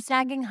 I'm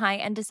snagging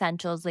high-end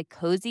essentials like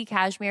cozy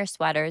cashmere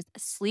sweaters,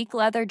 sleek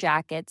leather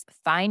jackets,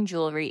 fine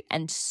jewelry,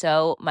 and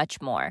so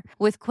much more.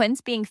 With Quince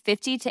being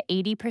 50 to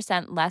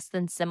 80% less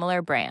than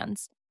similar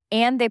brands.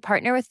 And they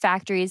partner with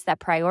factories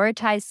that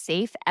prioritize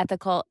safe,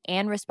 ethical,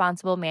 and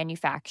responsible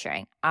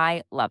manufacturing.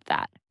 I love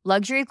that.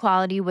 Luxury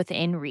quality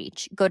within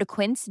reach. Go to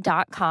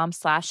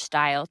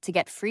quince.com/style to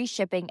get free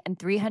shipping and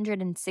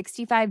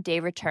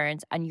 365-day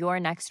returns on your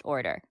next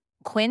order.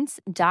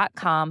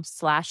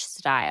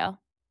 Quince.com/style.